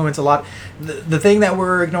going to influence a lot. The thing that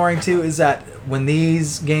we're ignoring, too, is that when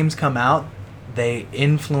these games come out, they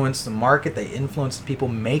influence the market, they influence the people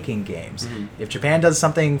making games. Mhm. If Japan does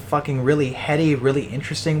something fucking really heady, really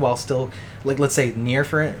interesting, while still, like, let's say Nier,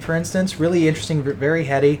 for instance, really interesting, very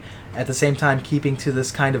heady, at the same time keeping to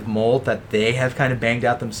this kind of mold that they have kind of banged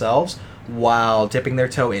out themselves, while dipping their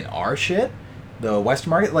toe in our shit, the Western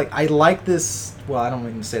market, like, I like this, well, I don't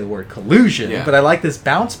even say the word collusion, Yeah. but I like this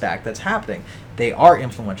bounce back that's happening. They are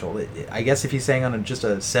influential. I guess if he's saying on just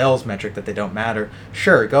a sales metric that they don't matter,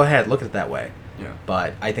 sure, go ahead, look at it that way. Yeah.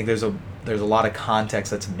 But I think there's a lot of context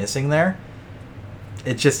that's missing there.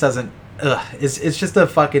 It just doesn't. It's just a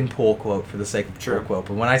fucking pull quote for the sake of True. pull quote.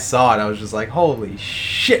 But when I saw it, I was just like, holy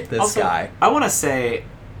shit, this Also, guy. I want to say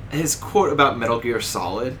his quote about Metal Gear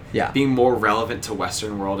Solid Yeah. being more relevant to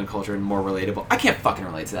Western world and culture and more relatable. I can't fucking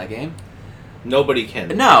relate to that game. Nobody can.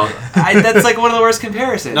 No, that's like one of the worst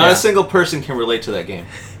comparisons. Not a single person can relate to that game.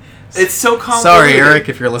 It's so convoluted. Sorry, Eric,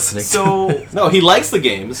 if you're listening. So No, he likes the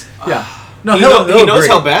games. yeah. No, he he'll knows agree.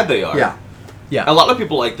 how bad they are. Yeah. Yeah. A lot of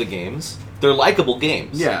people like the games. They're likable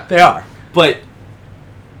games. yeah, They are. But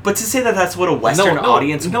but to say that that's what a Western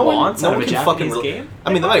audience wants out of a Japanese game,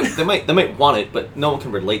 I mean, they might want it, but no one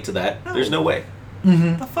can relate to that. No. There's no way.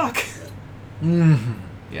 Mm-hmm. the fuck? Mm-hmm.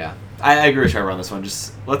 Yeah, I agree with Trevor on this one.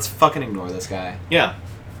 Just let's fucking ignore this guy. Yeah.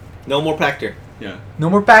 No more Pactor. Yeah, No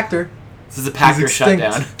more Pactor. this is a Packer extinct.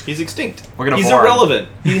 shutdown. He's extinct. We're gonna He's bore him. irrelevant.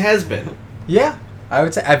 He has been. Yeah. I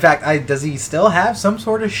would say. In fact, does he still have some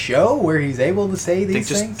sort of show where he's able to say I think these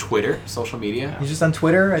just things? Twitter, social media. He's just on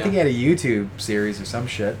Twitter. I Yeah. think he had a YouTube series or some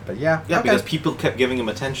shit. But yeah. Yeah, okay. because people kept giving him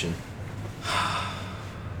attention.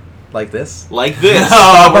 Like this. Like this.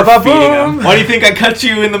 Oh, we're Ba-ba-boom. feeding him. Why do you think I cut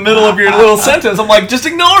you in the middle of your little sentence? I'm like, just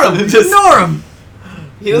ignore him. Just ignore him.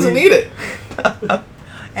 He doesn't need it.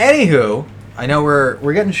 Anywho, I know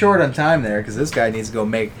we're getting short on time there because this guy needs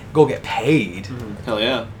to go get paid. Hell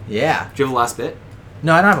yeah. Yeah. Do you have a last bit?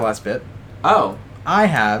 No, I don't have the last bit. Oh. I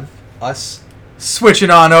have us switching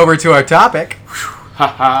on over to our topic. Ha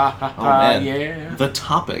ha ha Oh man. yeah. The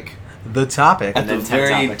topic. The topic. At the then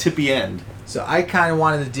very topic. tippy end. So I kind of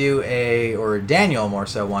wanted to do or Daniel more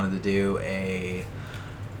so wanted to do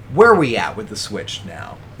where are we at with the Switch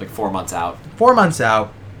now? Like 4 months out. 4 months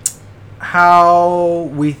out, how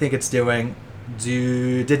we think it's doing.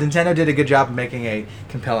 Did Nintendo did a good job of making a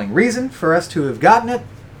compelling reason for us to have gotten it?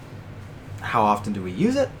 How often do we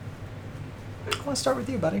use it? I want to start with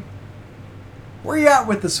you, buddy. Where you at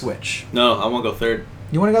with the Switch? No, I want to go third.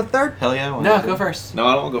 You want to go third? Hell yeah, I want No, go first. No,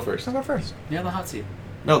 I don't want to go first. I'll go first. You're on the hot seat.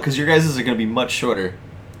 No, because your guys' are going to be much shorter.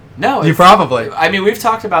 No, You probably. I mean, we've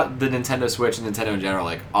talked about the Nintendo Switch and Nintendo in general,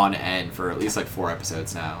 like on end for at least like 4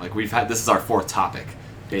 episodes now. Like this is our 4th topic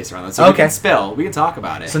based around that. So we Okay. can spill. We can talk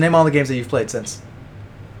about it. So name all the games that you've played since.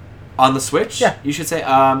 On the Switch, Yeah. you should say.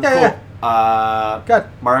 Yeah, cool. Good.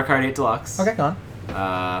 Mario Kart 8 Deluxe. Okay, go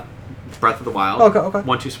on. Breath of the Wild. Okay, okay.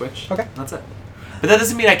 1-2 Switch. Okay. That's it. But that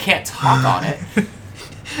doesn't mean I can't talk on it.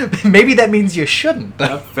 Maybe that means you shouldn't.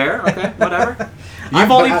 Fair. Okay. Whatever. I'm-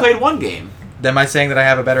 You've only but I- played one game. Am I saying that I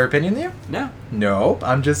have a better opinion than you? No. No,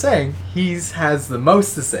 I'm just saying has the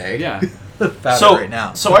most to say. Yeah. About So, it right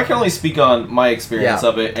now. so I can only speak on my experience Yeah.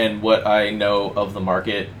 of it and what I know of the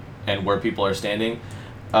market and where people are standing.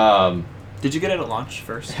 Did you get it at launch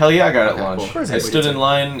first? Hell yeah, I got it Okay, at launch. cool. Of course I I stood did in too.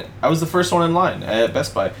 line. I was the first one in line at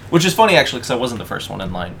Best Buy, which is funny actually because I wasn't the first one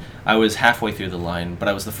in line. I was halfway through the line, but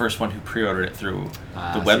I was the first one who pre-ordered it through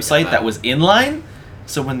Ah, the so you got website that. that was in line.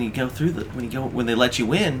 So when you go through when they let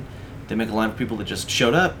you in, they make a line of people that just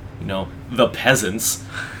showed up. You know, the peasants,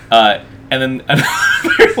 and then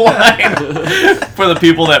another line for the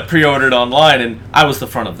people that pre-ordered online, and I was the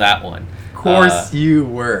front of that one. Of course you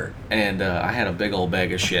were. And I had a big old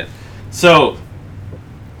bag of shit. So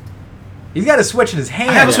He's got a Switch in his hand.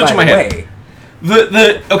 I have a Switch by in my the hand.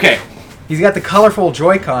 way. okay. He's got the colorful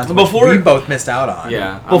Joy-Cons, which Before- we both missed out on.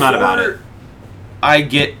 Yeah. I'm not about it. I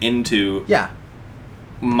get into Yeah.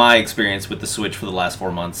 my experience with the Switch for the last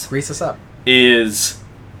 4 months Grease us up. is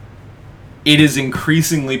it is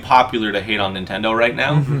increasingly popular to hate on Nintendo right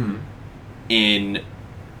now Mm-hmm. in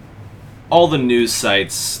all the news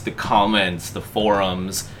sites, the comments, the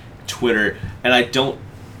forums, Twitter, and I don't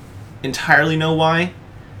entirely know why.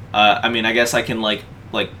 I mean, I guess I can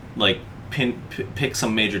pick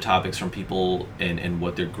some major topics from people and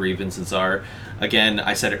what their grievances are. Again,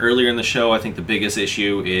 I said it earlier in the show, I think the biggest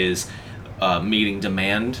issue is meeting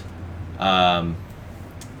demand.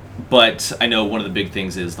 But I know one of the big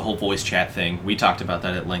things is the whole voice chat thing. We talked about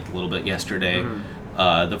that at length a little bit yesterday.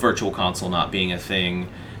 The virtual console not being a thing,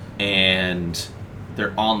 and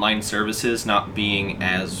their online services not being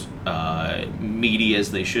as meaty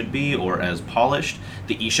as they should be or as polished.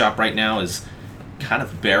 The eShop right now is kind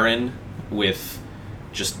of barren with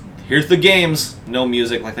just here's the games, no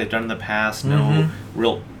music like they've done in the past, no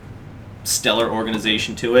real stellar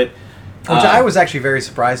organization to it. Which I was actually very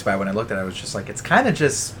surprised by when I looked at it. I was just like, it's kind of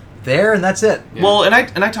just there and that's it. Yeah. Well, and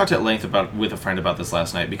I talked at length with a friend about this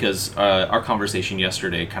last night because our conversation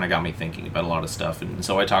yesterday kind of got me thinking about a lot of stuff, and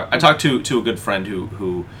so I talked to a good friend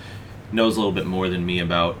who knows a little bit more than me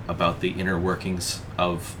about the inner workings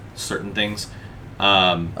of certain things.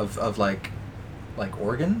 Of like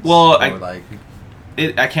organs? Well,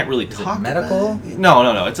 I can't really talk medical? about it.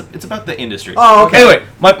 No. It's about the industry. Oh, okay. Anyway,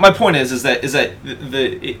 my point is that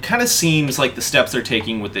it kind of seems like the steps they're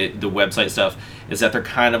taking with the website stuff is that they're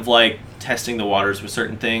kind of like testing the waters with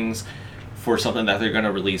certain things for something that they're going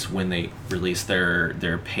to release when they release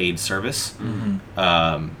their paid service.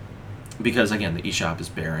 Because again, the eShop is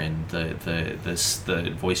barren.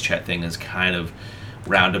 The voice chat thing is kind of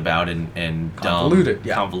roundabout and convoluted.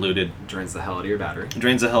 Dumb, convoluted. Drains the hell out of your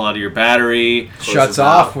battery. Shuts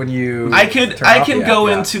off when you. I can go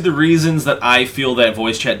into the reasons that I feel that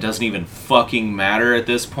voice chat doesn't even fucking matter at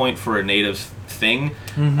this point for a native thing.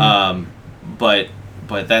 But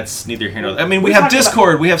that's neither here nor there. I mean, we have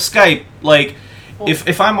Discord, we have Skype. Like,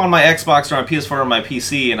 if I'm on my Xbox or my PS4 or my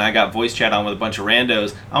PC and I got voice chat on with a bunch of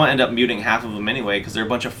randos, I'm gonna end up muting half of them anyway because they're a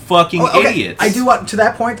bunch of fucking idiots. I do want to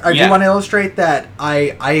that point. I do want to illustrate that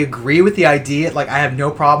I agree with the idea. Like, I have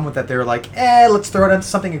no problem with that. They're like, let's throw it into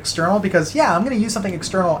something external because I'm gonna use something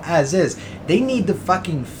external as is. They need to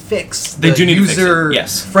fucking fix the user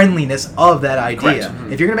friendliness of that idea.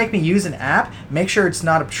 If you're gonna make me use an app, make sure it's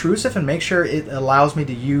not obtrusive and make sure it allows me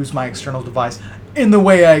to use my external device in the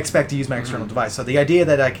way I expect to use my external device. So the idea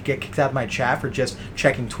that I could get kicked out of my chat for just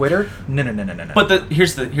checking Twitter, no. But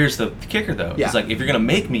here's the kicker though. It's like, if you're gonna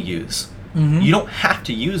make me use, you don't have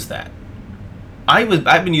to use that.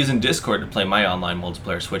 I've been using Discord to play my online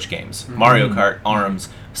multiplayer Switch games, Mario Kart, ARMS,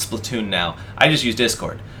 Splatoon. Now I just use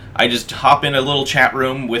Discord. I just hop in a little chat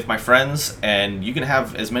room with my friends, and you can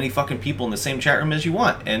have as many fucking people in the same chat room as you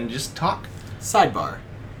want, and just talk. Sidebar.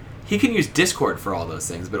 He can use Discord for all those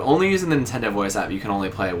things, but only using the Nintendo voice app, you can only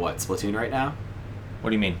play, Splatoon right now?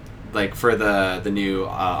 What do you mean? Like, for the new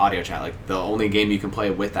audio chat, like, the only game you can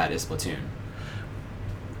play with that is Splatoon.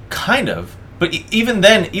 Kind of. But even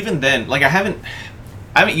then, like, I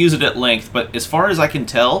haven't used it at length, but as far as I can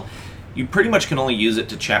tell, you pretty much can only use it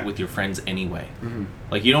to chat with your friends anyway.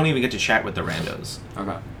 Like, you don't even get to chat with the randos.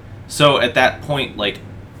 Okay. So, at that point, like,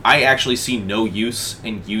 I actually see no use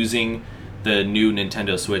in using the new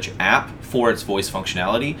Nintendo Switch app for its voice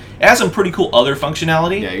functionality. It has some pretty cool other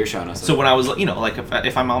functionality. Yeah, you're showing us. So when I was, like,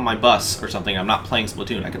 if I'm on my bus or something, I'm not playing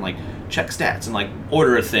Splatoon, I can, like, check stats and, like,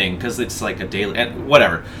 order a thing because it's like a daily,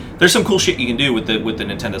 whatever. There's some cool shit you can do with the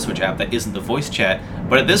Nintendo Switch app that isn't the voice chat,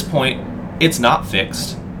 but at this point, it's not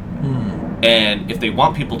fixed. And if they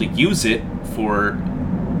want people to use it for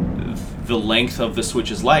the length of the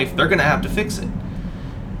Switch's life, they're gonna have to fix it.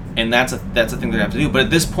 And that's a thing they have to do. But at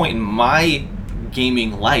this point in my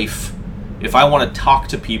gaming life, if I want to talk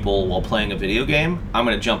to people while playing a video game, I'm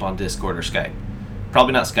going to jump on Discord or Skype.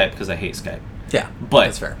 Probably not Skype because I hate Skype. Yeah, but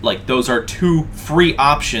that's fair. Like, those are two free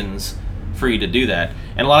options for you to do that.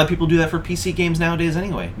 And a lot of people do that for PC games nowadays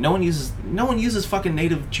anyway. No one uses fucking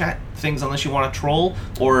native chat things unless you want to troll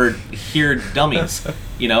or hear dummies.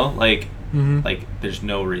 Like there's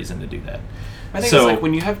no reason to do that. I think it's like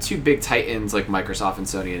when you have two big titans like Microsoft and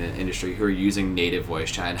Sony in an industry who are using native voice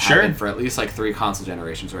chat and have been for at least like 3 console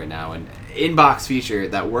generations right now, and inbox feature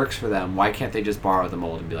that works for them, why can't they just borrow the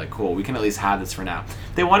mold and be like, cool, we can at least have this for now?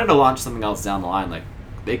 If they wanted to launch something else down the line, like,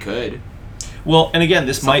 they could. Well, and again,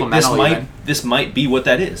 this might be what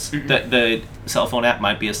that is. That the cell phone app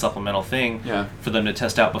might be a supplemental thing for them to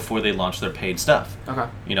test out before they launch their paid stuff. Okay.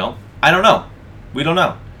 I don't know. We don't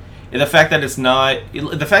know. The fact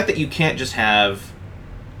that you can't just have,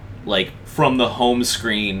 like, from the home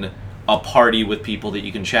screen a party with people that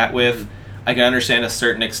you can chat with, I can understand to a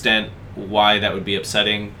certain extent why that would be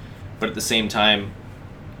upsetting, but at the same time,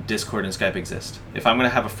 Discord and Skype exist. If I'm going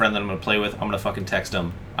to have a friend that I'm going to play with, I'm going to fucking text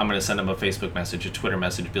them. I'm going to send them a Facebook message, a Twitter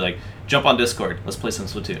message, be like, jump on Discord, let's play some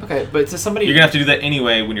Splatoon. Okay, but to somebody... You're going to have to do that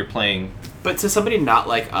anyway when you're playing. But to somebody not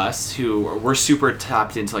like us, who we're super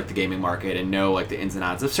tapped into, like, the gaming market and know, like, the ins and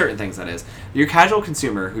outs of certain things, that is, your casual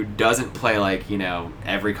consumer who doesn't play, like,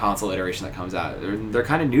 every console iteration that comes out, they're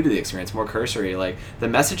kind of new to the experience, more cursory. Like, the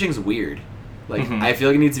messaging's weird. Like, I feel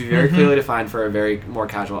like it needs to be very clearly defined for a very more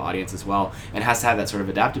casual audience as well, and has to have that sort of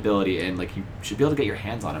adaptability, and, like, you should be able to get your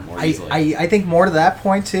hands on it more easily. I think more to that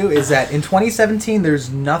point, too, is that in 2017, there's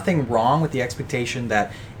nothing wrong with the expectation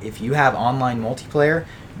that if you have online multiplayer,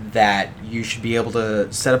 that you should be able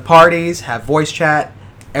to set up parties, have voice chat,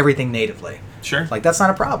 everything natively. Sure. Like, that's not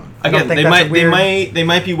a problem. I don't Again, think they that's might a weird... they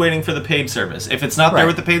might be waiting for the paid service. If it's not there Right.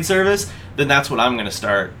 with the paid service, then that's what I'm going to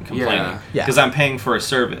start complaining. Yeah. Because I'm paying for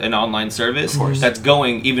an online service that's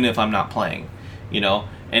going even if I'm not playing, you know.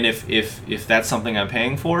 And if that's something I'm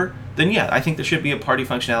paying for, then yeah, I think there should be a party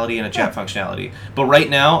functionality and a chat functionality. But right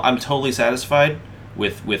now, I'm totally satisfied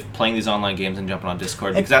with playing these online games and jumping on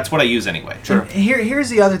Discord because that's what I use anyway. Sure. Here's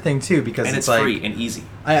the other thing too, because And it's like, free and easy.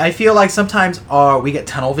 I feel like sometimes we get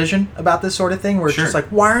tunnel vision about this sort of thing, where it's just like,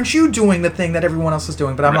 why aren't you doing the thing that everyone else is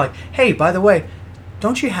doing? But I'm like, hey, by the way,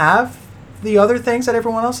 don't you have the other things that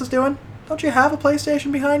everyone else is doing? Don't you have a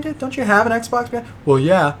PlayStation behind it? Don't you have an Xbox behind it? Well,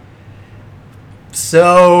 yeah.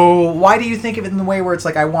 So why do you think of it in the way where it's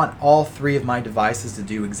like, I want all three of my devices to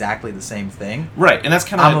do exactly the same thing? Right, and that's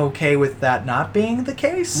kind of... I'm okay with that not being the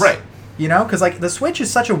case. Right. You know, because like the Switch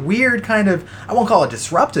is such a weird kind of, I won't call it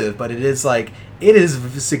disruptive, but it is like, it is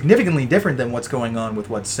significantly different than what's going on with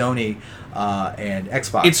what Sony and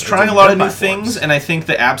Xbox. It's trying a lot of new things, and I think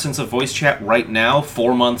the absence of voice chat right now,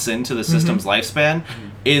 4 months into the system's lifespan,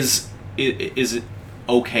 is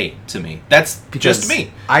okay to me. That's because just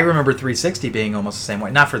me. I remember 360 being almost the same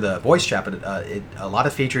way. Not for the voice chat, but a lot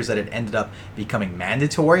of features that had ended up becoming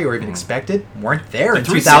mandatory or even expected weren't there in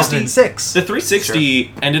 2006. The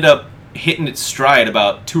 360 ended up hitting its stride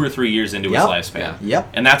about 2 or 3 years into its lifespan. Yep.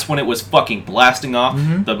 And that's when it was fucking blasting off.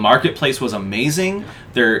 The marketplace was amazing.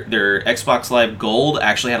 Their Xbox Live Gold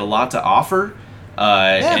actually had a lot to offer.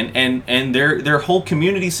 And their whole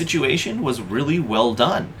community situation was really well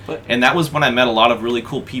done. And that was when I met a lot of really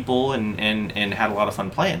cool people and had a lot of fun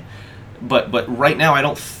playing. But right now, I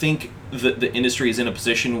don't think the industry is in a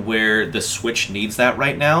position where the Switch needs that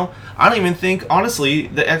right now. I don't even think, honestly,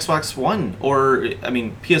 the Xbox One or, I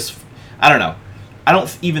mean, I don't know. I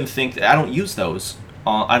don't use those.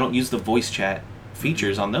 I don't use the voice chat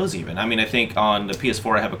features on those even. I mean, I think on the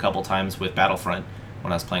PS4 I have a couple times with Battlefront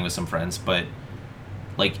when I was playing with some friends, but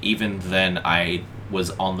like even then I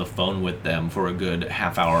was on the phone with them for a good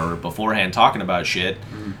half hour beforehand talking about shit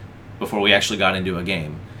before we actually got into a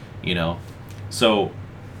game, you know. So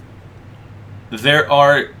there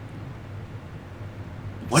are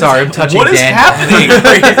I'm touching What is Dan. Happening?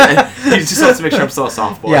 He just wants to make sure I'm still a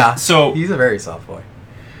soft boy. Yeah, so he's a very soft boy.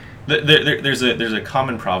 There's a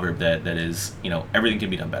common proverb that is, you know, everything can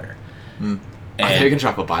be done better. I think we can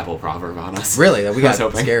drop a Bible proverb on us. Really? We got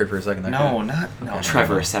hoping. scared for a second there. No.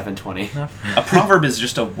 Trevor 720. A proverb is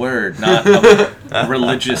just a word, not a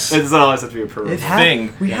religious It doesn't always have to be a proverb.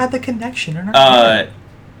 thing. We had the connection in our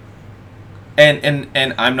And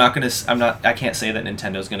I can't say that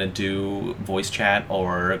Nintendo's gonna do voice chat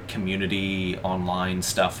or community online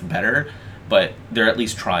stuff better, but they're at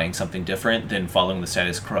least trying something different than following the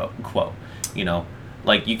status quo. You know,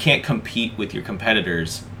 like you can't compete with your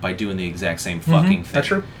competitors by doing the exact same fucking thing. That's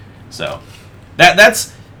true. So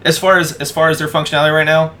that's as far as their functionality right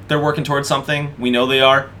now, they're working towards something. We know they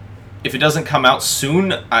are. If it doesn't come out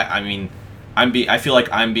soon, I feel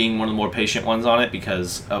like I'm being one of the more patient ones on it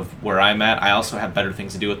because of where I'm at. I also have better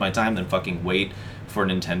things to do with my time than fucking wait for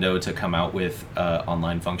Nintendo to come out with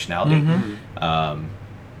online functionality.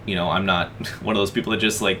 You know, I'm not one of those people that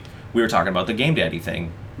just like, we were talking about the Game Daddy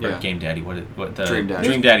thing. Or Game Daddy, what the Dream Daddy.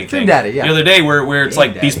 Dream Daddy thing. Dream Daddy, yeah. The other day where it's Game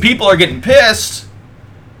like Daddy. these people are getting pissed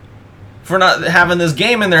for not having this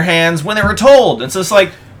game in their hands when they were told. And so it's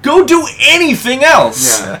like, go do anything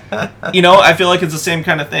else. Yeah. You know, I feel like it's the same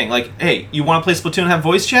kind of thing. Like, hey, you want to play Splatoon and have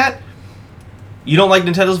voice chat? You don't like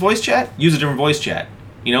Nintendo's voice chat? Use a different voice chat.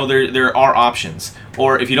 You know, there are options.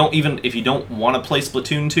 Or if you don't want to play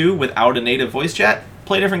Splatoon 2 without a native voice chat,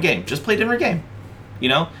 play a different game. Just play a different game. You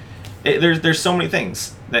know, there's so many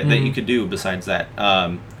things that you could do besides that.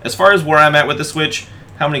 As far as where I'm at with the Switch,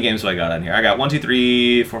 how many games do I got on here? I got 1, 2,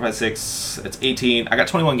 3, 4, 5, 6. It's 18. I got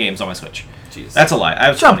 21 games on my Switch. Jeez. That's a lie. I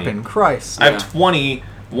have 20. Jumping Christ. I have 20.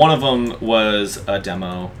 One of them was a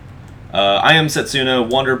demo. I Am Setsuna,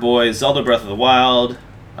 Wonder Boy, Zelda Breath of the Wild,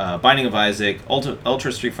 Binding of Isaac,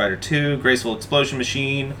 Ultra Street Fighter 2, Graceful Explosion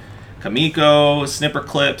Machine, Kamiko, Snipper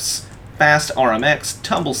Clips, Fast RMX,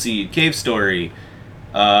 Tumbleseed, Cave Story,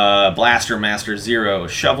 Blaster Master Zero,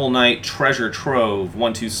 Shovel Knight, Treasure Trove,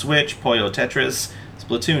 1-2 Switch, Puyo Tetris,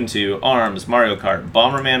 Splatoon 2, ARMS, Mario Kart,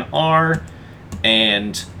 Bomberman R,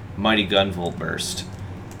 and Mighty Gun Volt Burst.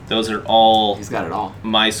 Those are all He's got it all.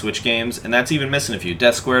 my Switch games, and that's even missing a few.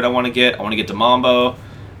 Death Squared I want to get. I want to get to Mambo.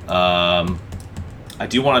 I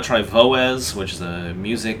do want to try Voez, which is a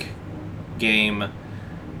music game.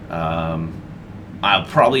 I'll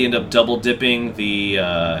probably end up double dipping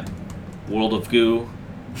the World of Goo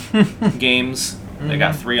games. They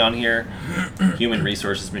got 3 on here. Human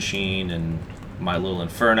Resources Machine and My Little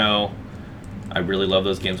Inferno. I really love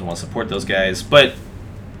those games and want to support those guys. But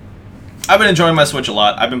I've been enjoying my Switch a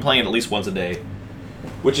lot. I've been playing it at least once a day,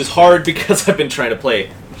 which is hard because I've been trying to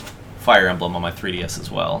play Fire Emblem on my 3DS as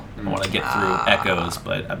well. I want to get through Echoes,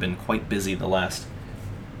 but I've been quite busy the last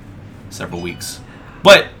several weeks.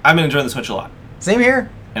 But I've been enjoying the Switch a lot. Same here.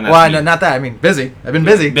 And Well, no, not that. I mean, busy. I've been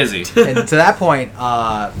busy. Busy. And to that point,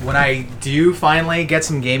 when I do finally get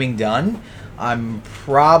some gaming done, I'm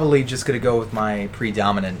probably just going to go with my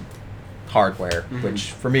predominant hardware,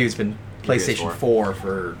 which for me has been PlayStation 4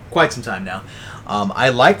 for quite some time now. I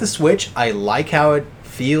like the Switch. I like how it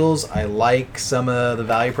feels. I like some of the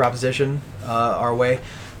value proposition our way.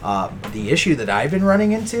 The issue that I've been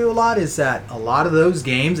running into a lot is that a lot of those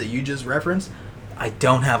games that you just referenced, I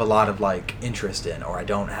don't have a lot of like interest in, or I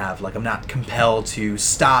don't have like, I'm not compelled to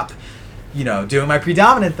stop, doing my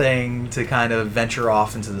predominant thing to kind of venture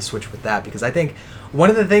off into the Switch with that, because I think one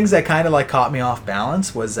of the things that kind of like caught me off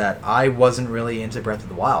balance was that I wasn't really into Breath of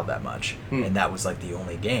the Wild that much, and that was like the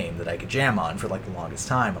only game that I could jam on for like the longest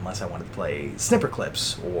time, unless I wanted to play Snipper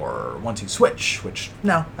Clips or 1-2 Switch, which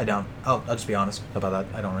no, I don't. I'll just be honest about that.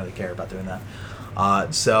 I don't really care about doing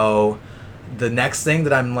that. So the next thing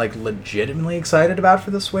that I'm like legitimately excited about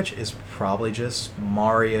for the Switch is probably just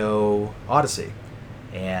Mario Odyssey,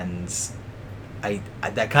 and I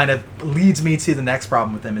that kind of leads me to the next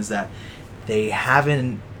problem with them, is that they've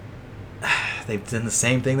done the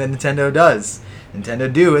same thing that Nintendo does.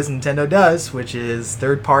 Nintendo do as Nintendo does, which is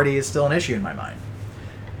third party is still an issue in my mind.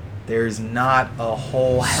 There's not a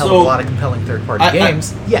whole hell of a lot of compelling third party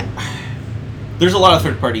games yet. There's a lot of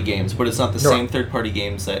third party games, but it's not the same third party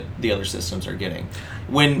games that the other systems are getting.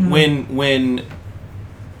 Name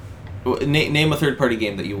a third party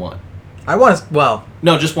game that you want. I want to,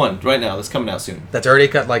 no, just one right now. That's coming out soon. That's already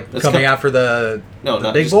coming out for the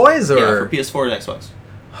big just, boys, or for PS4 and Xbox.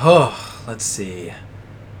 Oh, let's see.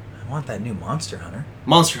 I want that new Monster Hunter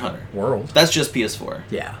World. That's just PS4.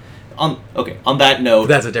 Yeah. On that note,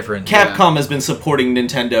 that's a different. Capcom has been supporting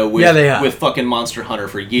Nintendo with fucking Monster Hunter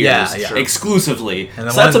for years, exclusively.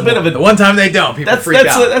 And so that's a bit of a. The one time they don't, people freak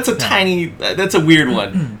out. That's a tiny. That's a weird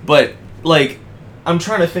one, but like, I'm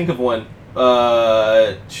trying to think of one.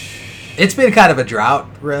 It's been kind of a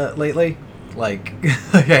drought lately. Like,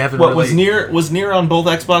 I haven't. What was Nier on both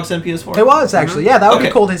Xbox and PS4? It was actually, yeah. That would be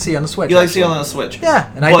cool to see on the Switch. You like to see it on the Switch?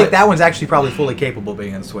 Yeah, and I think that one's actually probably fully capable of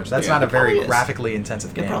being on the Switch. That's not a very graphically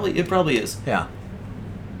intensive game. It probably is. Yeah.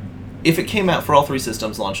 If it came out for all three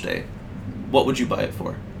systems launch day, what would you buy it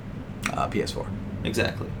for? PS4.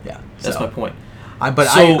 Exactly. Yeah. That's my point.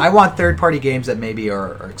 I want third-party games that maybe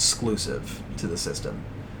are exclusive to the system.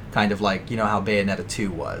 Kind of like, how Bayonetta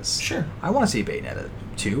 2 was. Sure. I want to see Bayonetta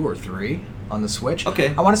 2 or 3 on the Switch.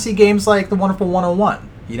 Okay. I want to see games like The Wonderful 101,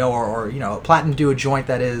 or Platinum do a joint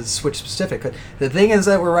that is Switch-specific. The thing is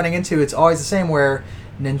that we're running into, it's always the same, where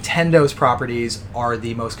Nintendo's properties are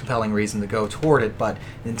the most compelling reason to go toward it, but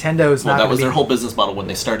Nintendo's not. That was their whole business model when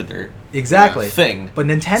they started their thing. But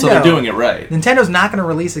Nintendo, so they're doing it right. Nintendo's not going to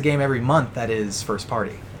release a game every month that is first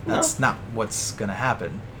party. That's not what's going to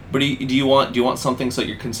happen. But do you want something so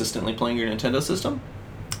you're consistently playing your Nintendo system?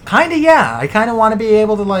 Kinda, yeah. I kind of want to be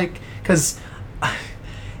able to because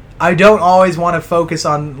I don't always want to focus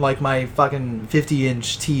on my fucking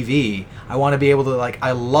 50-inch TV. I want to be able to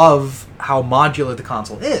I love how modular the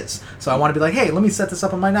console is. So I want to be hey, let me set this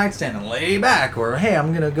up on my nightstand and lay back, or hey,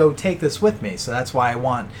 I'm gonna go take this with me. So that's why I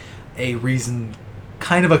want a reason,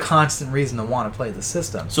 kind of a constant reason to want to play the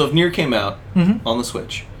system. So if Nier came out on the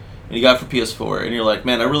Switch, and you got it for PS4, and you're like,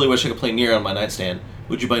 man, I really wish I could play Nier on my nightstand,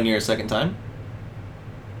 would you buy Nier a second time?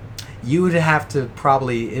 You would have to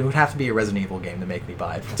it would have to be a Resident Evil game to make me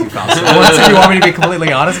buy it for two consoles. If you want me to be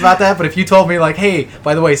completely honest about that, but if you told me hey,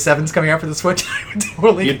 by the way, 7's coming out for the Switch, I would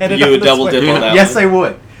totally get it. You would double dip on that. Yes, I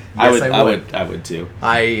would. I would too.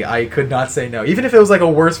 I could not say no. Even if it was a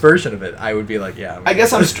worse version of it, I would be yeah. I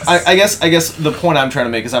guess I guess the point I'm trying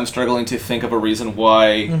to make is I'm struggling to think of a reason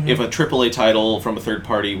why if a AAA title from a third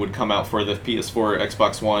party would come out for the PS4 or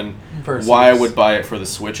Xbox One, why I would buy it for the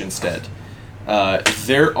Switch instead.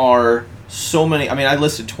 There are so many. I mean, I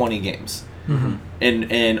listed 20 games,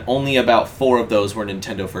 and only about 4 of those were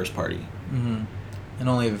Nintendo first party, and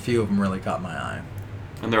only a few of them really caught my eye.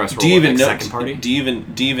 And the rest were second party? Do you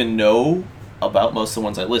even know about most of the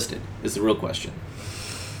ones I listed? Is the real question.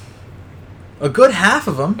 A good half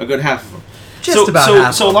of them. Just about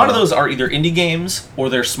half. So a lot of those are either indie games or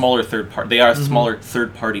they're smaller third party. They are smaller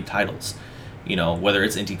third party titles. Whether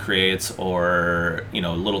it's Inti Creates or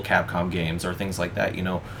little Capcom games or things like that.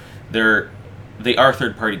 They are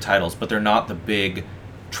third party titles, but they're not the big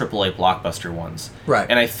AAA blockbuster ones. Right.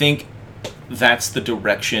 And I think that's the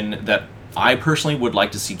direction that I personally would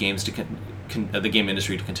like to see games to the game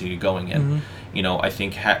industry to continue going in. You know, I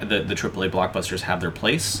think the AAA blockbusters have their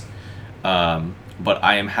place, but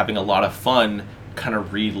I am having a lot of fun kind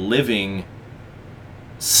of reliving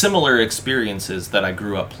similar experiences that I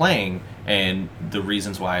grew up playing, and the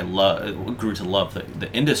reasons why I grew to love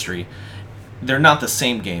the industry. They're not the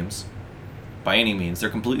same games by any means.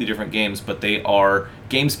 They're completely different games, but they are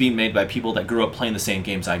games being made by people that grew up playing the same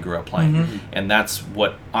games I grew up playing. And that's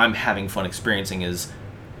what I'm having fun experiencing, is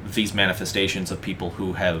these manifestations of people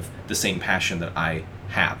who have the same passion that I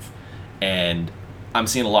have. And I'm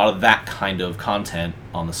seeing a lot of that kind of content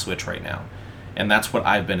on the Switch right now. And that's what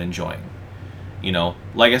I've been enjoying. You know,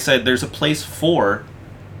 like I said, there's a place for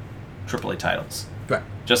AAA titles. Right.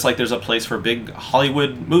 Just like there's a place for big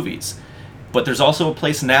Hollywood movies. But there's also a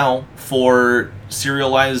place now for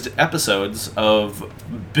serialized episodes of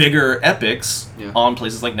bigger epics on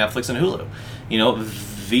places like Netflix and Hulu. You know,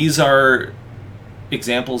 these are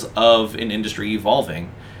examples of an industry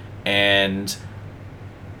evolving. And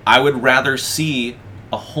I would rather see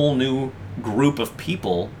a whole new group of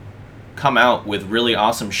people come out with really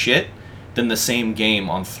awesome shit than the same game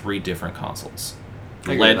on 3 different consoles.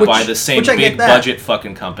 Led by the same big budget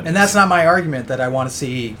fucking companies. And that's not my argument that I want to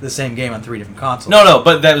see the same game on 3 different consoles. No,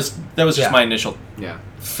 but that was just my initial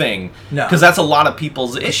thing. No. Because that's a lot of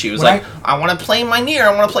people's issues. Like, I want to play my Nier,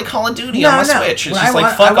 I want to play Call of Duty on my Switch. It's just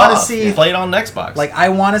like, fuck off. Play it on Xbox. Like, I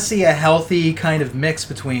want to see a healthy kind of mix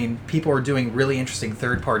between people who are doing really interesting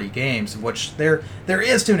third-party games, which there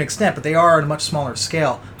is to an extent, but they are on a much smaller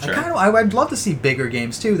scale. Sure. I'd love to see bigger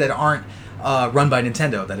games, too, that aren't run by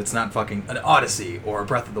Nintendo, that it's not fucking an Odyssey or a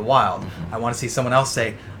Breath of the Wild. I want to see someone else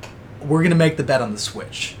say, we're going to make the bet on the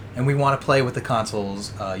Switch, and we want to play with the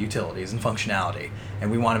console's utilities and functionality, and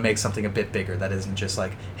we want to make something a bit bigger that isn't just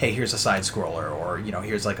like, hey, here's a side-scroller, or, you know,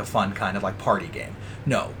 here's like a fun kind of like party game.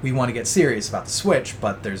 No, we want to get serious about the Switch,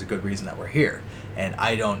 but there's a good reason that we're here. And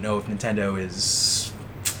I don't know if Nintendo is...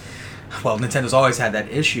 Well, Nintendo's always had that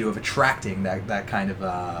issue of attracting that kind of,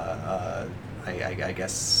 I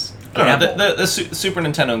guess... The Super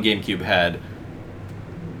Nintendo and GameCube had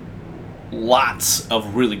lots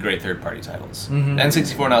of really great third-party titles.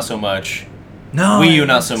 N64 not so much. No, Wii U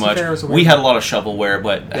not so much. We had a lot of shovelware,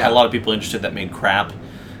 but had a lot of people interested that made crap.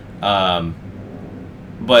 But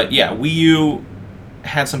yeah, Wii U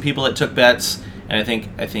had some people that took bets, and I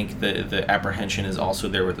think the apprehension is also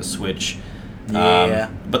there with the Switch.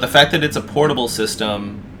 But the fact that it's a portable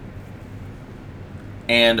system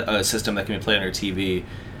and a system that can be played on your TV,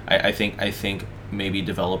 I think maybe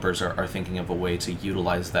developers are thinking of a way to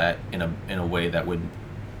utilize that in a way that would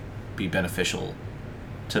be beneficial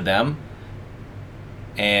to them.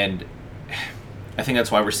 And I think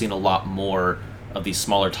that's why we're seeing a lot more of these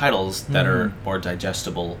smaller titles that are more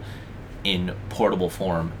digestible in portable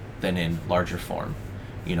form than in larger form.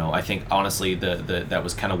 You know, I think honestly that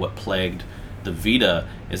was kind of what plagued the Vita,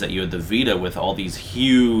 is that you had the Vita with all these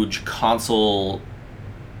huge console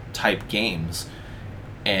type games,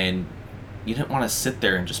 and you didn't want to sit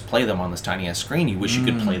there and just play them on this tiny ass screen. You wish you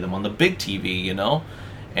could play them on the big TV, you know?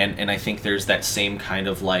 And I think there's that same kind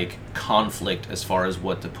of like conflict as far as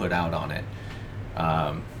what to put out on it.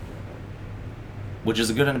 Which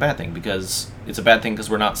is a good and a bad thing, because it's a bad thing because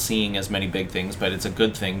we're not seeing as many big things, but it's a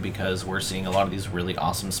good thing because we're seeing a lot of these really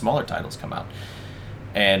awesome smaller titles come out.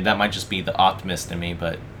 And that might just be the optimist in me,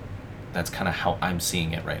 but that's kind of how I'm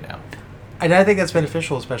seeing it right now. And I think that's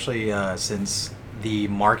beneficial, especially since the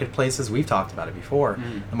marketplaces, we've talked about it before,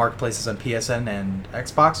 the marketplaces on PSN and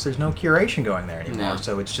Xbox, there's no curation going there anymore,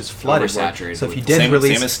 so it's just flooded. Oversaturated. So if you did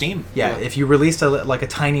release... Same as Steam. Yeah, if you released a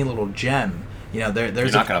tiny little gem, you know, there's...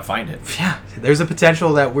 You're not going to find it. Yeah, there's a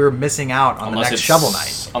potential that we're missing out on the next Shovel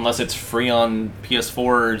Knight. Unless it's free on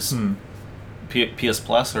PS4's PS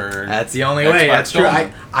Plus or... That's the only way, that's true.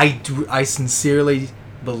 I sincerely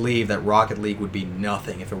believe that Rocket League would be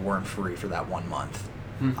nothing if it weren't free for that 1 month.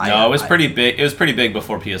 No, it was pretty big. It was pretty big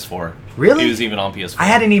before PS4. Really? It was even on PS4. I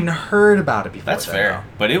hadn't even heard about it before. That's fair,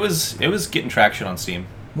 but it was getting traction on Steam.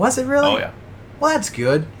 Was it really? Oh yeah. Well, that's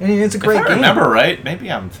good. I mean, it's a great game. If I remember right,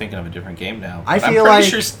 maybe I'm thinking of a different game now.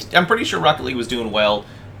 I'm pretty sure Rocket League was doing well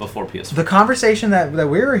before PS4. The conversation that we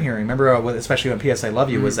were hearing, remember, especially when PS I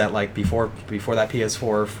Love You, was that like before that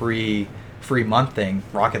PS4 free month thing,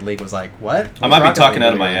 Rocket League was like, what? I might be talking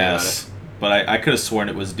out of my ass. But I could have sworn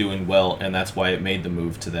it was doing well, and that's why it made the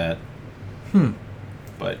move to that.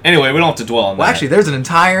 But anyway, we don't have to dwell on that. Well, actually, there's an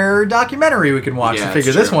entire documentary we can watch to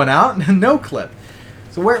figure this one out. No clip.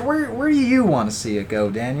 So where do you want to see it go,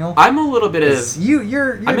 Daniel? I'm a little bit of...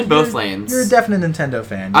 You're I'm in both lanes. You're a definite Nintendo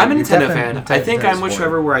fan. I'm a You're Nintendo definite fan. I think I'm with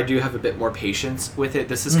supporter. Trevor where I do have a bit more patience with it.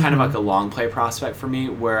 This is kind of like a long play prospect for me,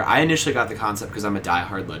 where I initially got the concept because I'm a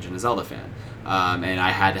diehard Legend of Zelda fan. And I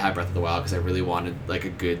had to have Breath of the Wild because I really wanted like a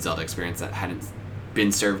good Zelda experience that hadn't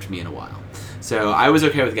been served to me in a while. So I was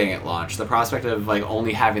okay with getting it launched. The prospect of like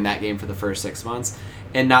only having that game for the first 6 months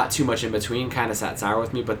and not too much in between kind of sat sour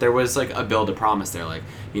with me, but there was like a build to promise there, like,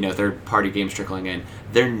 you know, third party games trickling in,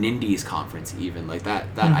 their Nindies conference even, like that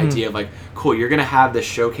idea of like, cool, you're gonna have this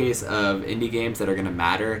showcase of indie games that are gonna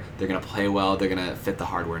matter, they're gonna play well, they're gonna fit the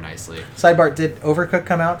hardware nicely. Sidebar, did Overcooked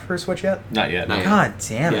come out for Switch yet? Not yet. God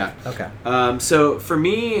damn it. Yeah. Okay. So for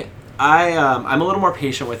me, I'm a little more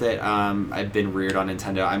patient with it. I've been reared on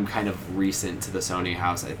Nintendo. I'm kind of recent to the Sony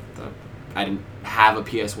house. I didn't have a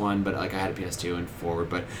PS1, but like I had a PS2 and forward.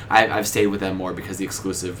 But I've stayed with them more because the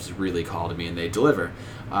exclusives really call to me and they deliver.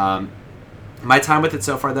 My time with it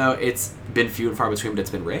so far, though, it's been few and far between, but it's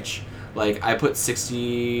been rich. Like I put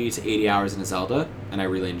 60 to 80 hours into Zelda, and I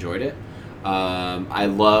really enjoyed it. I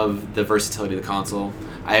love the versatility of the console.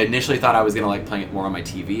 I initially thought I was going to like playing it more on my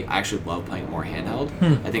TV. I actually love playing it more handheld.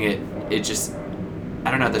 I think it just,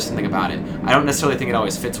 I don't know, there's something about it. I don't necessarily think it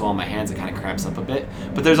always fits well in my hands. It kind of cramps up a bit.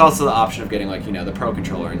 But there's also the option of getting like, you know, the Pro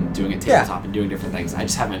Controller and doing it tabletop and doing different things. I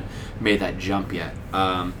just haven't made that jump yet.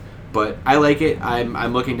 But I like it.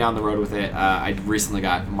 I'm looking down the road with it. I recently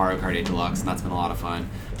got Mario Kart 8 Deluxe, and that's been a lot of fun.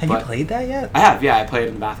 Have you played that yet? I have, yeah. I play it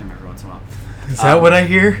in the bathroom every once in a while. Is that what I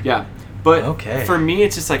hear? Yeah. But okay. For me,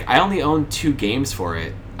 it's just like I only own 2 games for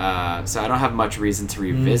it, so I don't have much reason to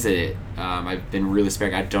revisit it. I've been really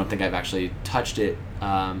sparing. I don't think I've actually touched it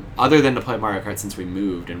other than to play Mario Kart since we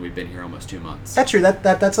moved, and we've been here almost 2 months. That's true.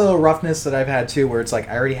 That's a little roughness that I've had too, where it's like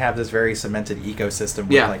I already have this very cemented ecosystem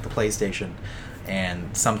with like the PlayStation.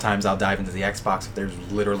 And sometimes I'll dive into the Xbox if there's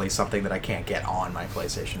literally something that I can't get on my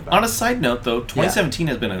PlayStation about. On a side note, though, 2017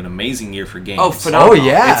 has been an amazing year for games. Oh, phenomenal! Oh,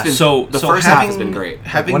 yeah. It's been, So the first half has been great.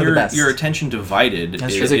 Having One of the best. your attention divided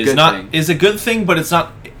is a good thing. is a good thing, but it's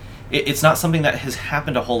not. It's not something that has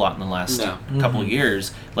happened a whole lot in the last couple of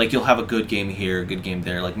years. Like you'll have a good game here, a good game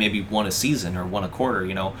there, like maybe one a season or one a quarter,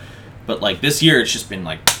 you know. But like this year, it's just been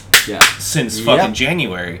like since fucking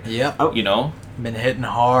January. Yep. You know. Been hitting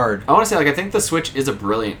hard. I want to say, like, I think the Switch is a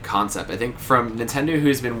brilliant concept. I think from Nintendo,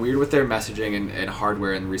 who's been weird with their messaging and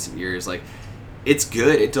hardware in recent years, like, it's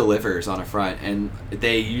good. It delivers on a front, and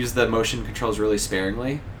they use the motion controls really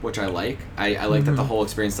sparingly, which I like. I like that the whole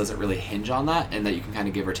experience doesn't really hinge on that, and that you can kind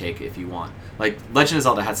of give or take if you want. Like, Legend of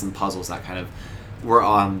Zelda had some puzzles that kind of were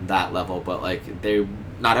on that level, but like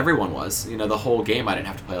not everyone was. You know, the whole game I didn't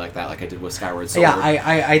have to play like that, like I did with Skyward Sword. Yeah,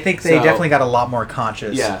 I think they definitely got a lot more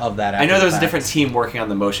conscious of that. I know there's a different team working on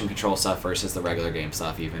the motion control stuff versus the regular game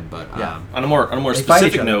stuff, even. But on a more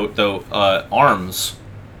specific note, though, ARMS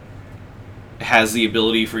has the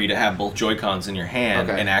ability for you to have both Joy-Cons in your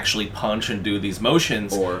hand and actually punch and do these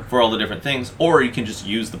motions for all the different things, or you can just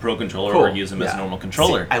use the Pro Controller or use them as a normal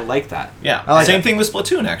controller. See, I like that. Yeah, like same thing with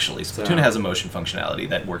Splatoon, actually. Splatoon has a motion functionality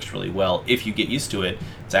that works really well. If you get used to it,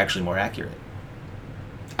 it's actually more accurate.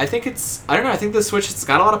 I think I don't know, I think the Switch, it's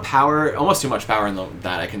got a lot of power, almost too much power in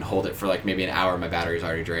that I can hold it for like maybe an hour and my battery's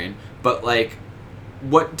already drained. But like,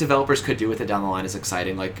 what developers could do with it down the line is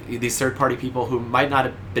exciting. Like, these third-party people who might not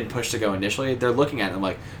have been pushed to go initially, they're looking at it and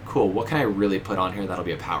like, cool, what can I really put on here that'll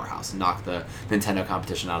be a powerhouse and knock the Nintendo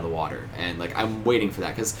competition out of the water? And like, I'm waiting for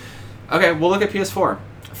that because, okay, we'll look at PS4.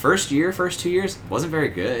 First 2 years wasn't very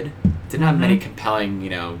good. Didn't have many compelling,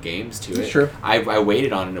 games to it. That's true. I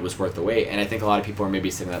waited on it and it was worth the wait. And I think a lot of people are maybe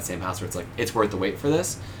sitting in that same house where it's like, it's worth the wait for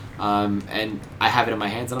this. And I have it in my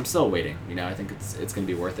hands and I'm still waiting. I think it's going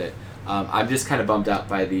to be worth it. I'm just kind of bummed out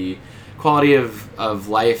by the quality of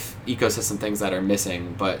life ecosystem things that are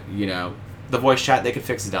missing, but the voice chat, they could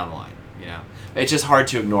fix it down the line. It's just hard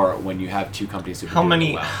to ignore it when you have two companies who how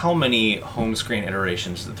many home screen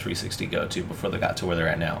iterations did the 360 go to before they got to where they're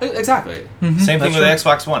at now? Exactly. Same thing with the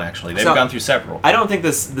Xbox One, actually. They've gone through several. I don't think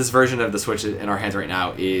this version of the Switch in our hands right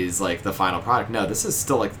now is like the final product. No, this is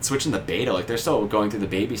still like Switch in the beta. Like, they're still going through the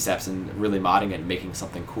baby steps and really modding it and making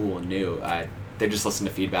something cool and new. They're just listening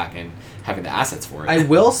to feedback and having the assets for it. I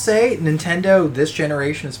will say Nintendo, this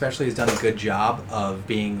generation especially, has done a good job of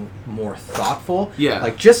being more thoughtful. Yeah.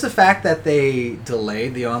 Like, just the fact that they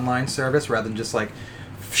delayed the online service rather than just, like,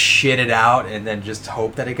 shit it out and then just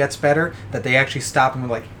hope that it gets better, that they actually stopped and were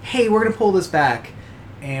like, hey, we're going to pull this back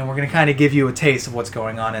and we're going to kind of give you a taste of what's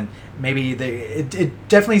going on. And maybe it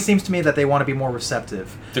definitely seems to me that they want to be more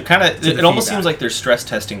receptive. They're kind of, it almost seems like they're stress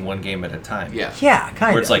testing one game at a time. Yeah. Yeah,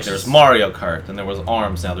 kind of. Where it's like there's Mario Kart, then there was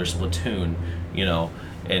ARMS, now there's Splatoon,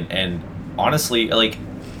 and honestly, like,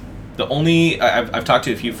 I've talked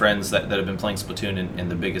to a few friends that have been playing Splatoon,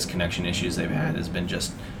 and the biggest connection issues they've had has been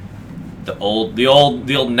just the old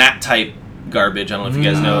NAT type garbage. I don't know if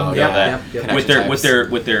you guys know that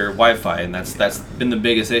with their Wi-Fi, and that's been the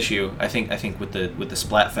biggest issue. I think with the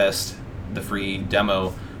Splatfest, the free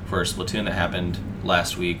demo for Splatoon that happened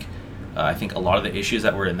last week. I think a lot of the issues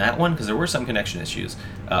that were in that one, because there were some connection issues,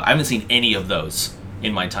 I haven't seen any of those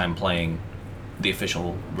in my time playing the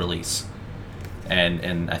official release.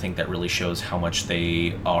 And I think that really shows how much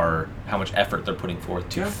effort they're putting forth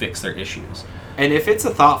to fix their issues. And if it's a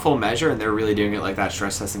thoughtful measure and they're really doing it like that,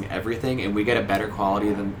 stress testing everything, and we get a better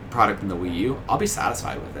quality product than the Wii U, I'll be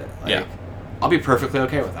satisfied with it. Like, I'll be perfectly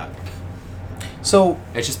okay with that. So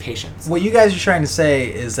it's just patience. What you guys are trying to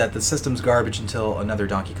say is that the system's garbage until another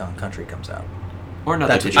Donkey Kong Country comes out. Or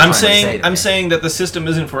another. I'm saying that the system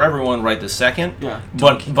isn't for everyone right this second. Yeah.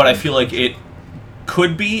 But I feel like it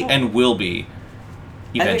could be and will be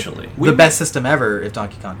eventually. The best system ever if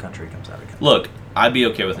Donkey Kong Country comes out again. Look, I'd be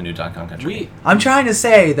okay with a new Donkey Kong Country. I'm trying to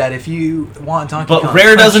say that if you want Donkey Kong But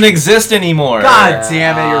Rare doesn't exist anymore. God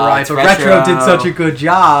damn it, you're right. But Retro did such a good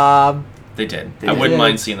job. They did. I wouldn't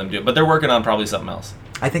mind seeing them do it. But they're working on probably something else.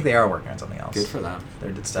 I think they are working on something else. Good for them.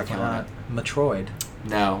 They're definitely on it. Metroid.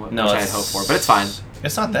 No, which I had hoped for. But it's fine.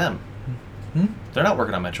 It's not them. They're not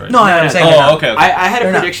working on Metroid. No, I'm saying okay. I had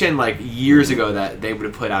a prediction like years ago that they would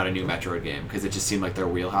have put out a new Metroid game because it just seemed like their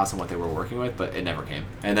wheelhouse and what they were working with, but it never came.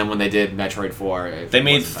 And then when they did Metroid 4, they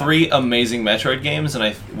made 3 amazing Metroid games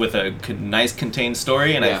and with a nice contained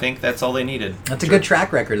story, and I think that's all they needed. That's a good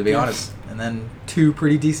track record, to be honest. And then 2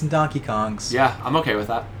 pretty decent Donkey Kongs. Yeah, I'm okay with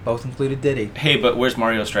that. Both included Diddy. Hey, but where's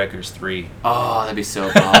Mario Strikers 3? Oh, that'd be so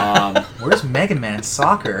bomb. Where's Mega Man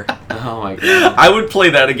Soccer? Oh my god. I would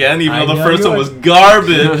play that again, even though the first one was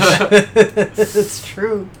garbage. It's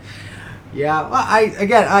true. Yeah, well,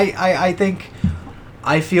 I think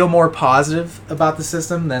I feel more positive about the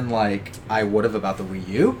system than like I would have about the Wii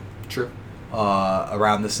U. True.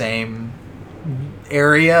 Around the same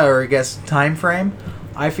area or I guess time frame.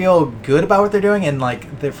 I feel good about what they're doing, and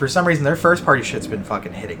like for some reason their first party shit's been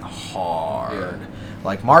fucking hitting hard. Yeah.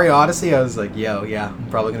 Like Mario Odyssey, I was like, I'm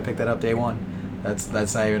probably gonna pick that up day one. That's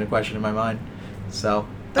not even a question in my mind. So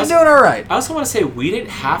they're doing all right. I also want to say we didn't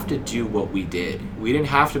have to do what we did. We didn't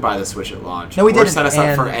have to buy the Switch at launch. No, we didn't. Or set us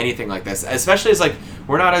up for anything like this. Especially as like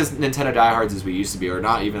we're not as Nintendo diehards as we used to be, or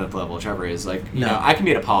not even at the level of Trevor is. Like you know, I can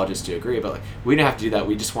be an apologist to agree, but like we didn't have to do that.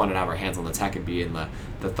 We just wanted to have our hands on the tech and be in the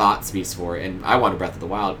thought space for it. And I wanted Breath of the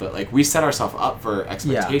Wild, but like we set ourselves up for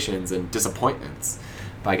expectations and disappointments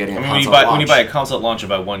by getting a console at launch. When you buy a console at launch and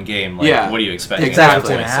buy one game, like what are you expecting? Exactly.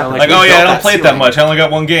 So, like I don't play it that much. I only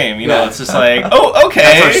got one game. You know, it's just like, oh, okay.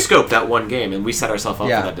 That's our scope, that one game, and we set ourselves up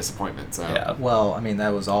for that disappointment. So. Yeah. Well, I mean, that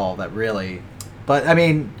was all that really. But I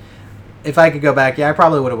mean, if I could go back, I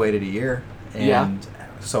probably would have waited a year, and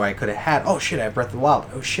so I could have had. Oh shit, I have Breath of the Wild.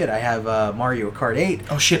 Oh shit, I have Mario Kart 8.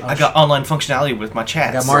 Oh shit, I got online functionality with my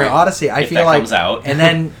chat. I got Mario Odyssey. I feel that like comes out. And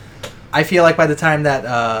then I feel like by the time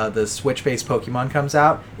that the Switch-based Pokemon comes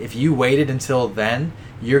out, if you waited until then,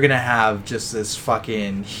 you're gonna have just this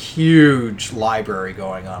fucking huge library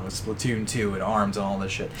going on with Splatoon 2 and ARMS and all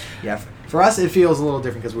this shit. Yeah, for us it feels a little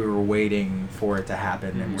different because we were waiting for it to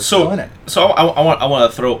happen and we're still in it. So I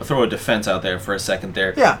want to throw a defense out there for a second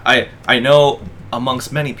there. Yeah. I know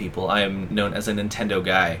amongst many people I am known as a Nintendo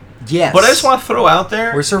guy. Yes. But I just want to throw out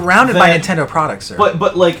there we're surrounded by Nintendo products, sir.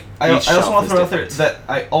 But like I also want to throw out there that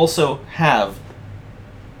I also have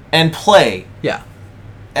and play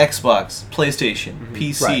Xbox, PlayStation,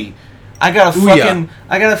 PC. Right. I got a fucking.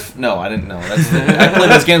 No, I didn't know. I play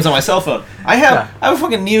those games on my cell phone. I have a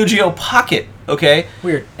fucking Neo Geo Pocket. Okay.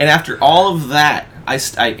 Weird. And after all of that, I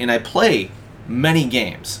play many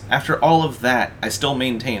games. After all of that, I still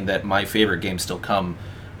maintain that my favorite games still come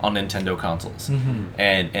on Nintendo consoles,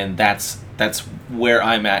 and that's where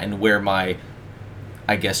I'm at and where my,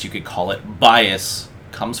 I guess you could call it, bias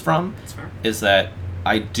comes from. That's fair. Is that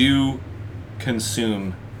I do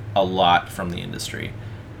consume a lot from the industry,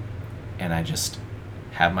 and I just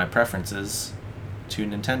have my preferences to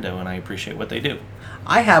Nintendo, and I appreciate what they do.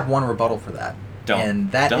 I have one rebuttal for that.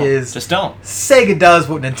 And that is just don't. Sega does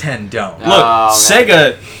what Nintendo don't. Look,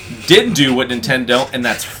 Sega did do what Nintendo don't, and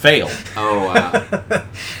that's fail. Oh wow.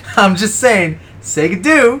 I'm just saying, Sega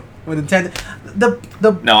do what Nintendo. The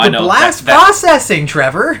I know. blast processing,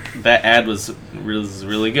 Trevor. That ad was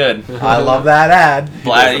really good. I love that ad.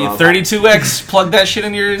 32X, plug that shit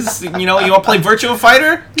in yours. You know, you want to play Virtua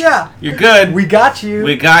Fighter? Yeah. You're good. We got you.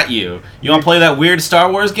 We got you. You want to play that weird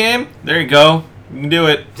Star Wars game? There you go. You can do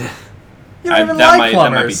it. You don't even like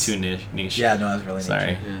plumbers. That might be too niche. Yeah, no, that was really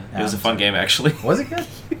Sorry. niche. Yeah. It was a fun game, actually. Was it good?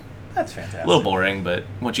 That's fantastic. A little boring, but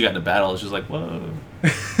once you got into battle, it's just like, whoa.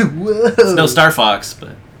 Whoa. It's no Star Fox,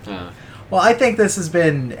 but... Well, I think this has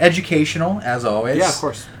been educational, as always. Yeah, of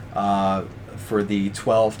course. For the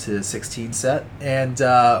 12 to 16 set. And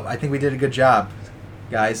I think we did a good job.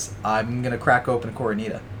 Guys, I'm going to crack open a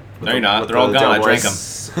Coronita. No, you're not. They're all gone. I drank them.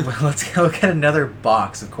 Let's go get another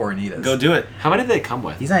box of Coronitas. Go do it. How many did they come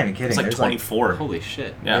with? He's not even kidding. It's like There's 24. Holy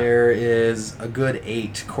shit. Yeah. There is a good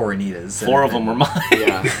 8 Coronitas. 4 of them were mine.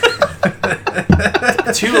 Yeah.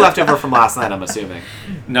 2 left over from last night, I'm assuming.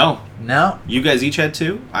 No. No. You guys each had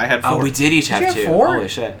 2. I had 4. Oh, we did each Did you have have 2. 4? Holy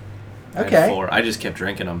shit. I had Okay. 4. I just kept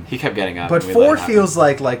drinking them. He kept getting up. But and we let 4 it happen. feels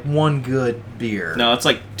like one good beer. No, it's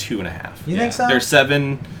like 2.5. You Yeah. think so? They're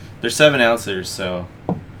 7 ounces, so...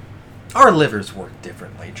 Our livers work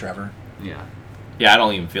differently, Trevor. Yeah. Yeah, I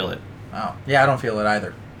don't even feel it. Oh. Yeah, I don't feel it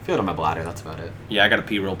either. I feel it on my bladder, that's about it. Yeah, I gotta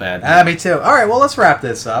pee real bad. Me too. All right, well, let's wrap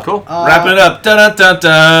this up. Cool. Wrapping it up.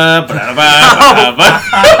 Da-da-da-da. Ba-da-ba-ba-ba.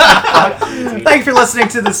 Thank you for listening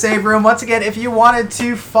to The Save Room. Once again, if you wanted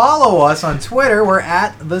to follow us on Twitter, we're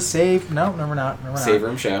at The Save... No, we're not. Save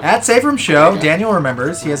Room Show. At Save Room Show. Okay. Daniel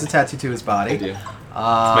remembers. He has a tattoo to his body. I do. It's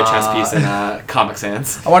my chest piece in Comic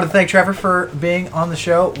Sans. I want to thank Trevor for being on the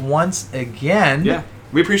show once again. Yeah.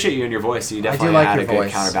 We appreciate you and your voice. You definitely like had your a good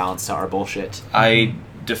voice. counterbalance to our bullshit. I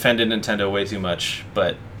defended Nintendo way too much,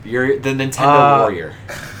 but... You're the Nintendo warrior.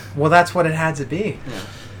 Well, that's what it had to be. Yeah.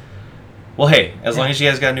 Well, hey, as long as you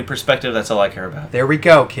guys got a new perspective, that's all I care about. There we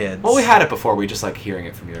go, kids. Well, we had it before. We just like hearing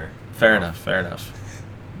it from your... Fair enough. What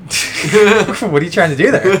are you trying to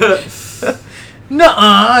do there?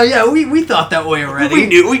 Nuh-uh. Yeah, we thought that way already. We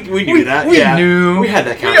knew that. We yeah. knew. We had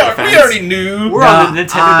that We counter defense. already knew. We're on the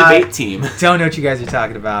Nintendo debate team. Don't know what you guys are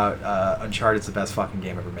talking about. Uncharted's the best fucking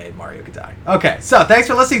game ever made. Mario could die. Okay, so thanks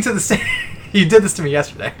for listening to the... You did this to me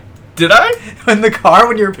yesterday. Did I? In the car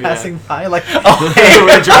when you were passing by, like, hey, We're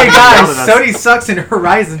hey driving guys, down Sony sucks in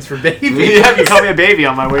Horizons for babies. Yeah, you called me a baby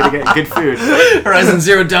on my way to get good food. Horizon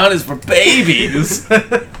Zero Dawn is for babies.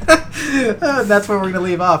 That's what we're gonna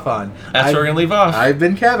leave off on. That's where we're going to leave off. I've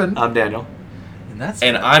been Kevin, I'm Daniel.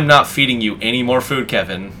 and I'm not feeding you any more food,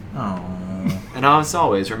 Kevin. Oh. And as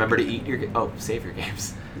always, remember to eat your... save your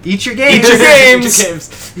games. Eat your games. Eat your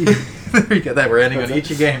games. Eat your games. There you go. That we're ending on eat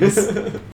your games.